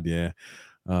 yeah.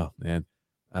 Oh man.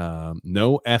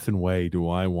 No effing way do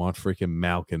I want freaking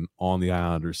Malkin on the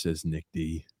Islanders, says Nick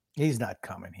D. He's not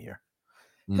coming here.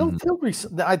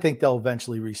 I think they'll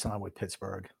eventually re-sign with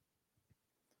Pittsburgh.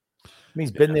 I mean,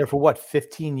 he's been there for what,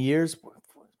 15 years?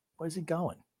 Where's he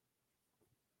going?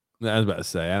 I was about to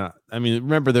say, I mean,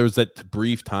 remember there was that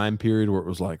brief time period where it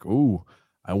was like, ooh,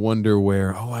 I wonder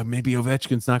where, maybe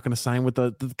Ovechkin's not going to sign with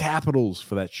the Capitals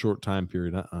for that short time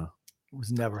period. It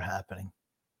was never happening.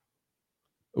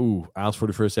 Ooh, Alice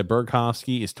 41st said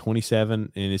Burakovsky is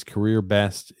 27 and his career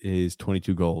best is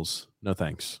 22 goals. No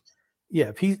thanks. Yeah,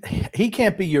 if he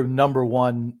can't be your number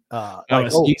one. I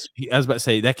was about to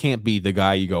say that can't be the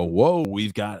guy you go, whoa,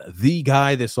 we've got the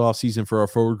guy this offseason for our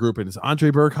forward group, and it's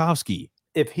Andre Burakovsky.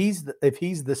 If he's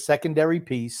the secondary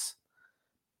piece,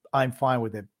 I'm fine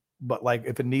with it. But like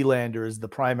if a Nylander is the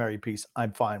primary piece,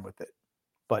 I'm fine with it.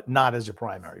 But not as your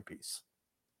primary piece.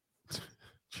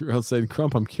 Jarrell said,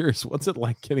 Crump, I'm curious, what's it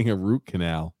like getting a root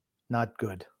canal? Not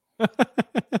good.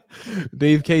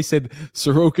 Dave K said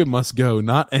Sorokin must go,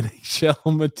 not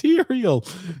NHL material.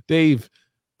 Dave,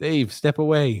 step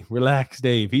away. Relax,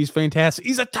 Dave. He's fantastic.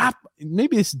 He's a top.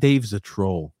 Maybe this Dave's a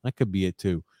troll. That could be it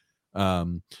too.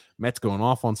 Mets going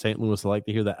off on St. Louis. I like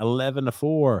to hear that.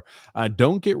 11-4.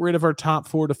 Don't get rid of our top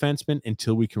 4 defensemen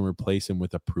until we can replace him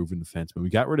with a proven defenseman. We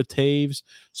got rid of Taves,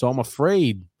 so I'm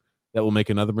afraid that we'll make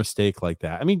another mistake like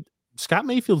that. I mean, Scott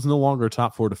Mayfield's no longer a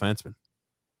top 4 defenseman.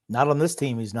 Not on this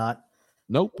team, he's not.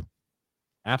 Nope.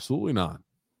 Absolutely not.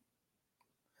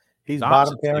 He's Dobson's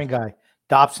bottom pairing guy.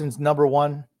 Dobson's number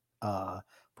 1,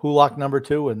 Pulak number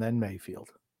 2, and then Mayfield.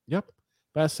 Yep.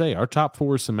 But I say our top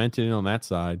 4 is cemented in on that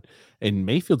side. And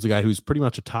Mayfield's a guy who's pretty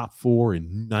much a top 4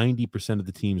 in 90% of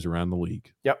the teams around the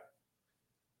league. Yep.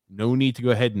 No need to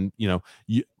go ahead and,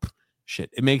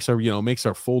 it makes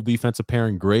our full defensive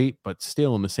pairing great, but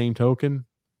still in the same token,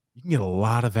 you can get a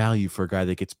lot of value for a guy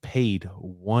that gets paid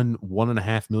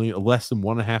 $1.5 million, less than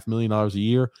 $1.5 million a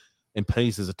year, and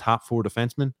plays as a top 4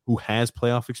 defenseman who has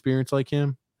playoff experience like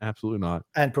him. Absolutely not.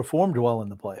 And performed well in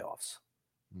the playoffs.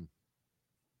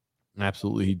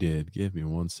 Absolutely, he did. Give me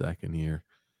 1 second here.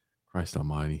 Christ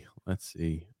almighty. Let's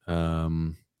see.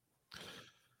 Okay.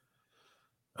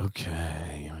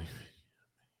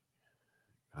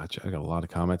 Gotcha. I got a lot of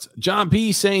comments. John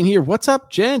P saying here, "What's up,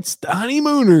 gents? The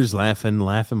Honeymooners." Laughing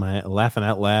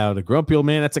out loud. A grumpy old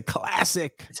man. That's a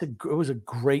classic. It was a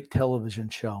great television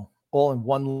show, all in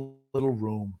one little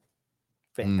room.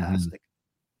 Fantastic.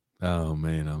 Oh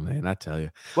man! I tell you,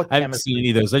 What I haven't seen any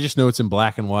of those. I just know it's in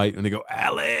black and white, and they go,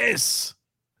 "Alice."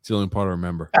 It's the only part I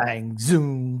remember. Bang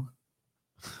zoom.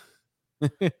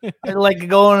 I like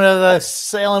going to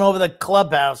sailing over the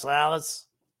clubhouse, Alice.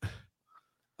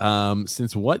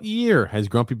 Since what year has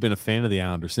Grumpy been a fan of the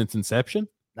Islanders? Since inception?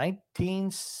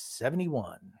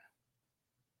 1971.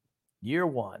 Year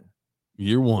 1.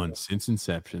 Year 1 since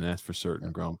inception. That's for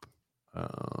certain, Grump.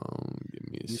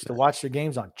 Give me Used to watch the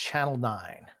games on Channel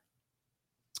 9.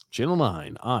 Channel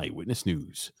 9, Eyewitness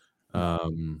News.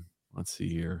 Let's see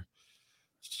here.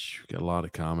 Got a lot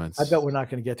of comments. I bet we're not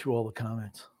going to get through all the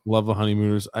comments. Love the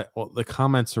Honeymooners. The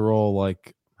comments are all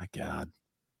like, my God.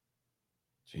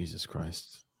 Jesus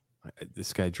Christ.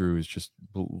 This guy Drew is just,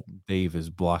 Dave is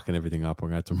blocking everything up. We're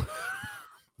going to have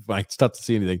to, it's tough to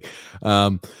see anything.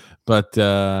 Yeah,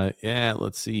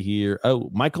 let's see here. Oh,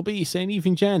 Michael B saying,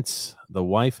 "Evening, gents. The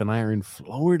wife and I are in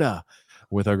Florida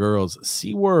with our girls.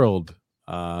 SeaWorld.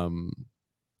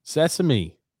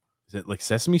 Sesame. Is it like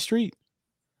Sesame Street?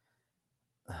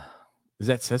 Is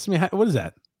that Sesame? What is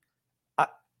that?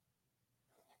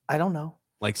 I don't know.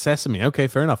 Like Sesame. Okay,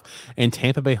 fair enough. And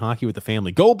Tampa Bay hockey with the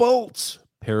family. Go Bolts!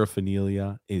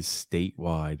 Paraphernalia is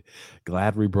statewide.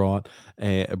 Glad we brought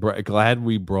a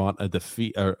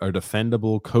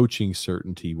defendable coaching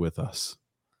certainty with us."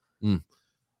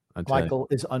 Michael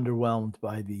is underwhelmed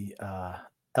by the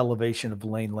elevation of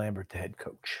Lane Lambert to head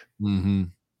coach. Mm-hmm.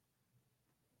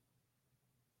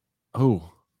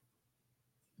 Oh,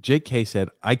 Jake K said,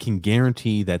 "I can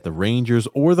guarantee that the Rangers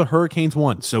or the Hurricanes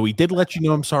won." So he did let you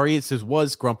know. I'm sorry. It says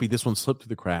was Grumpy. This one slipped through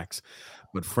the cracks.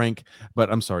 But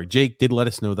I'm sorry. Jake did let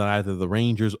us know that either the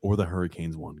Rangers or the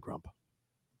Hurricanes won, Grump.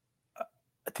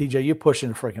 TJ, you're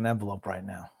pushing a freaking envelope right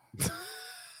now.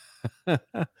 It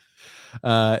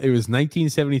was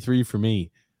 1973 for me.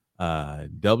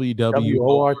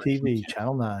 WORTV,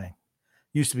 Channel 9.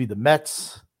 Used to be the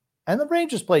Mets, and the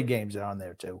Rangers played games on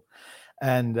there too.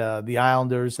 And the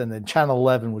Islanders, and then Channel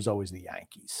 11 was always the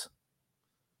Yankees.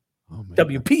 Oh, man.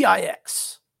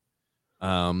 WPIX.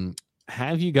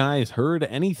 Have you guys heard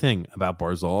anything about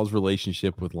Barzal's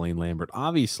relationship with Lane Lambert?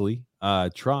 Obviously,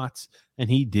 Trotz, and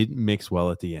he didn't mix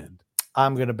well at the end.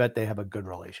 I'm going to bet they have a good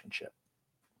relationship.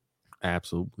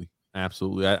 Absolutely.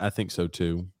 I think so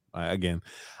too. I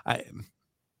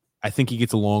think he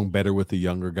gets along better with the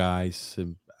younger guys.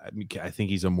 And I think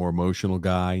he's a more emotional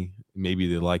guy.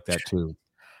 Maybe they like that too.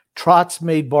 Trotz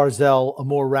made Barzal a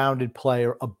more rounded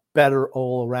player, a better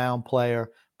all-around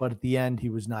player, but at the end, he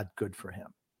was not good for him.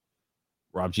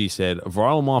 Rob G said,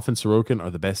 "Varlamov and Sorokin are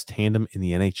the best tandem in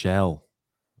the NHL."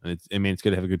 And it's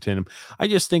good to have a good tandem. I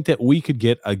just think that we could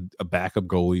get a backup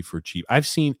goalie for cheap. I've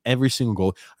seen every single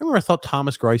goal. I remember I thought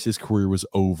Thomas Grice's career was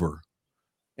over.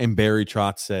 And Barry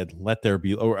Trotz said, "Let there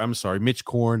be," or I'm sorry, Mitch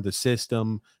Korn, the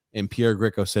system, and Pierre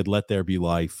Gricko said, "Let there be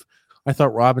life." I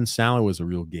thought Robin Salo was a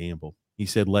real gamble. He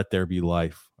said, "Let there be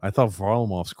life." I thought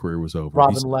Varlamov's career was over.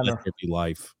 Robin He said, Leonard. "Let there be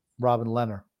life." Robin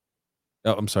Leonard.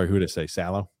 Oh, I'm sorry. Who did I say?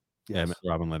 Salo? Yes. Yeah, I meant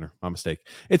Robin Leonard. My mistake.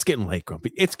 It's getting late,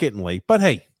 Grumpy. It's getting late. But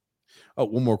hey,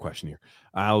 one more question here.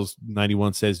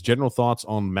 Isles91 says, "General thoughts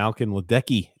on Malkin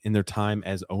Ledecky in their time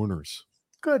as owners?"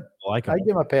 Good. I like I them.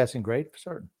 give him a passing grade for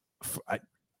certain.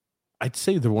 I'd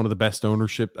say they're one of the best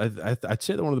ownership. I'd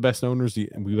say they're one of the best owners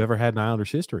we've ever had in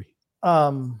Islanders history.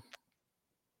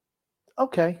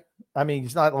 Okay. I mean,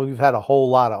 it's not like we've had a whole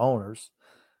lot of owners.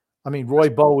 I mean, Roy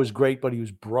Bowe was great, but he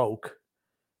was broke.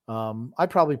 I'd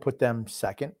probably put them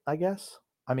second, I guess.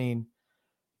 I mean,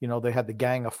 they had the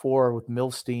Gang of Four with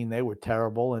Milstein. They were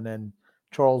terrible. And then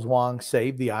Charles Wang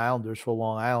saved the Islanders for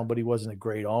Long Island, but he wasn't a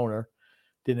great owner.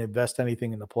 Didn't invest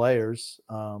anything in the players.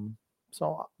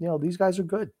 So, these guys are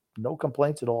good. No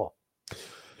complaints at all.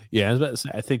 Yeah, I was about to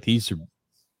say, I think these are,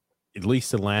 at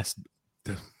least the last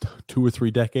 2 or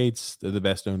 3 decades, they're the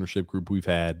best ownership group we've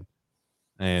had.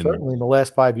 And certainly in the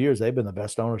last 5 years, they've been the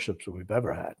best ownerships that we've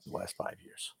ever had in the last 5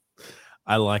 years.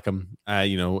 I like them.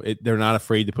 They're not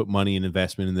afraid to put money and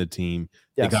investment in the team.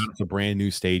 Yes. They got us a brand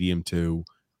new stadium too.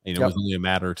 It Yep. was only a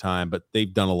matter of time, but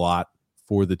they've done a lot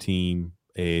for the team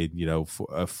and,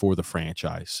 for the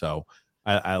franchise. So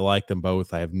I like them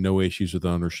both. I have no issues with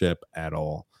ownership at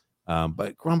all.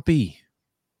 But Grumpy,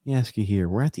 let me ask you here.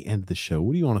 We're at the end of the show.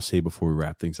 What do you want to say before we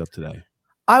wrap things up today?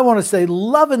 I want to say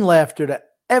love and laughter to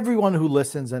everyone who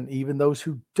listens and even those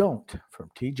who don't,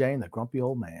 from TJ and the Grumpy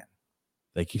Old Man.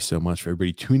 Thank you so much for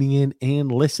everybody tuning in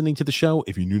and listening to the show.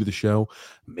 If you're new to the show,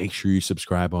 make sure you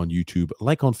subscribe on YouTube,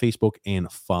 like on Facebook, and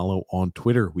follow on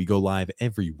Twitter. We go live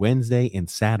every Wednesday and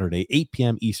Saturday, 8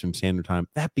 p.m. Eastern Standard Time.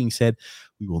 That being said,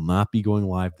 we will not be going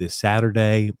live this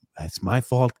Saturday. That's my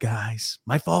fault, guys.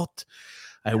 My fault.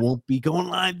 I won't be going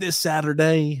live this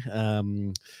Saturday.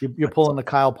 You're pulling the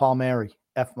Kyle Palmieri,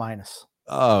 F-.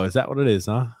 Oh, is that what it is,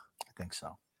 huh? I think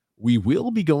so. We will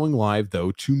be going live,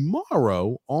 though,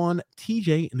 tomorrow on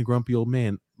TJ and the Grumpy Old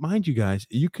Man. Mind you guys,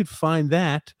 you could find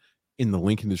that in the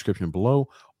link in the description below,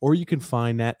 or you can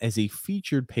find that as a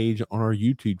featured page on our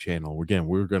YouTube channel. Again,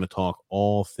 we're going to talk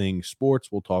all things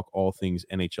sports. We'll talk all things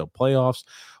NHL playoffs.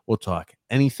 We'll talk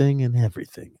anything and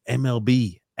everything.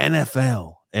 MLB,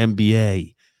 NFL,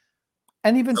 NBA.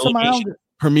 And even some Islanders.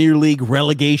 Premier League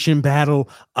relegation battle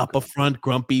up a front,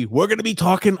 Grumpy. We're going to be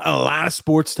talking a lot of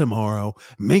sports tomorrow.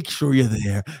 Make sure you're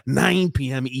there. 9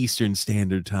 p.m. Eastern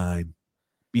Standard Time.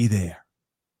 Be there.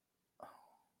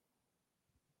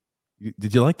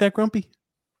 Did you like that, Grumpy?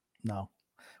 No.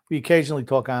 We occasionally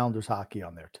talk Islanders hockey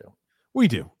on there, too. We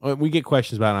do. We get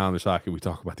questions about Islanders hockey. We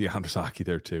talk about the Islanders hockey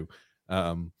there, too.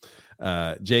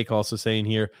 Jake also saying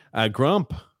here,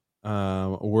 Grump,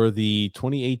 were the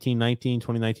 2018-19,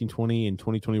 2019-20, and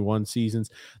 2021 seasons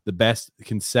the best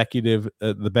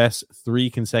 3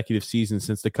 consecutive seasons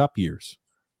since the Cup years?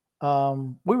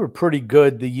 We were pretty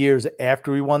good the years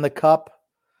after we won the Cup.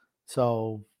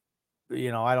 So,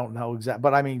 I don't know exactly.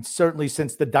 But, I mean, certainly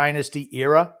since the Dynasty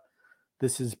era,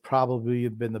 this has probably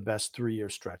been the best 3-year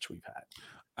stretch we've had.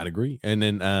 I'd agree. And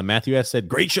then Matthew S. said,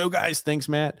 great show, guys. Thanks,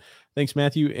 Matt. Thanks,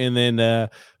 Matthew. And then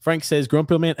Frank says,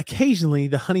 Grumpy Man, occasionally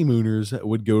the honeymooners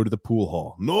would go to the pool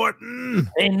hall. Norton.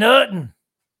 Ain't nothing.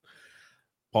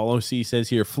 Paul O.C. says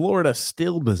here, Florida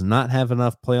still does not have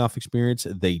enough playoff experience.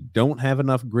 They don't have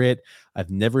enough grit. I've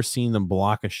never seen them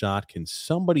block a shot. Can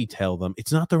somebody tell them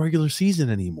it's not the regular season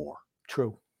anymore?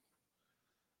 True.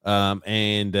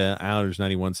 And Islanders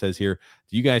 91 says here,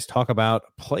 do you guys talk about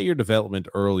player development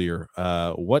earlier?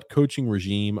 What coaching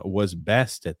regime was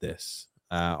best at this?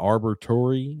 Arbor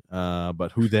Torrey,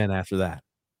 but who then after that?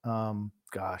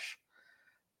 Gosh,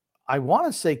 I want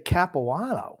to say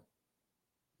Capuano.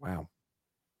 Wow.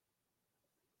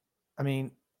 I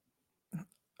mean,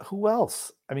 who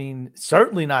else? I mean,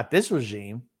 certainly not this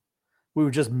regime. We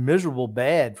were just miserable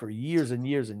bad for years and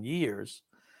years and years.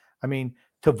 I mean,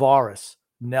 Tavares,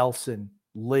 Nelson,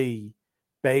 Lee,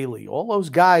 Bailey, all those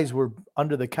guys were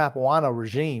under the Capuano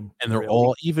regime. And they're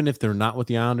all, even if they're not with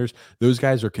the Islanders, those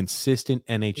guys are consistent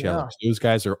NHLers. Yeah. Those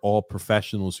guys are all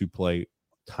professionals who play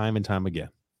time and time again.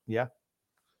 Yeah.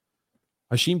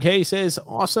 Hashim K says,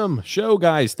 awesome show,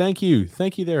 guys. Thank you.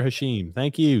 Thank you there, Hashim.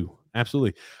 Thank you.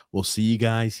 Absolutely. We'll see you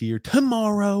guys here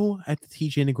tomorrow at the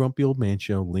TJ and the Grumpy Old Man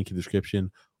Show. Link in the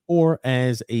description or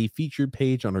as a featured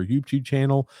page on our YouTube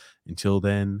channel. Until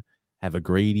then, have a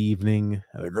great evening.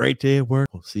 Have a great day at work.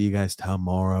 We'll see you guys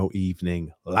tomorrow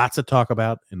evening. Lots to talk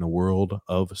about in the world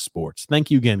of sports. Thank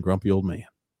you again, Grumpy Old Man.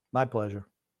 My pleasure.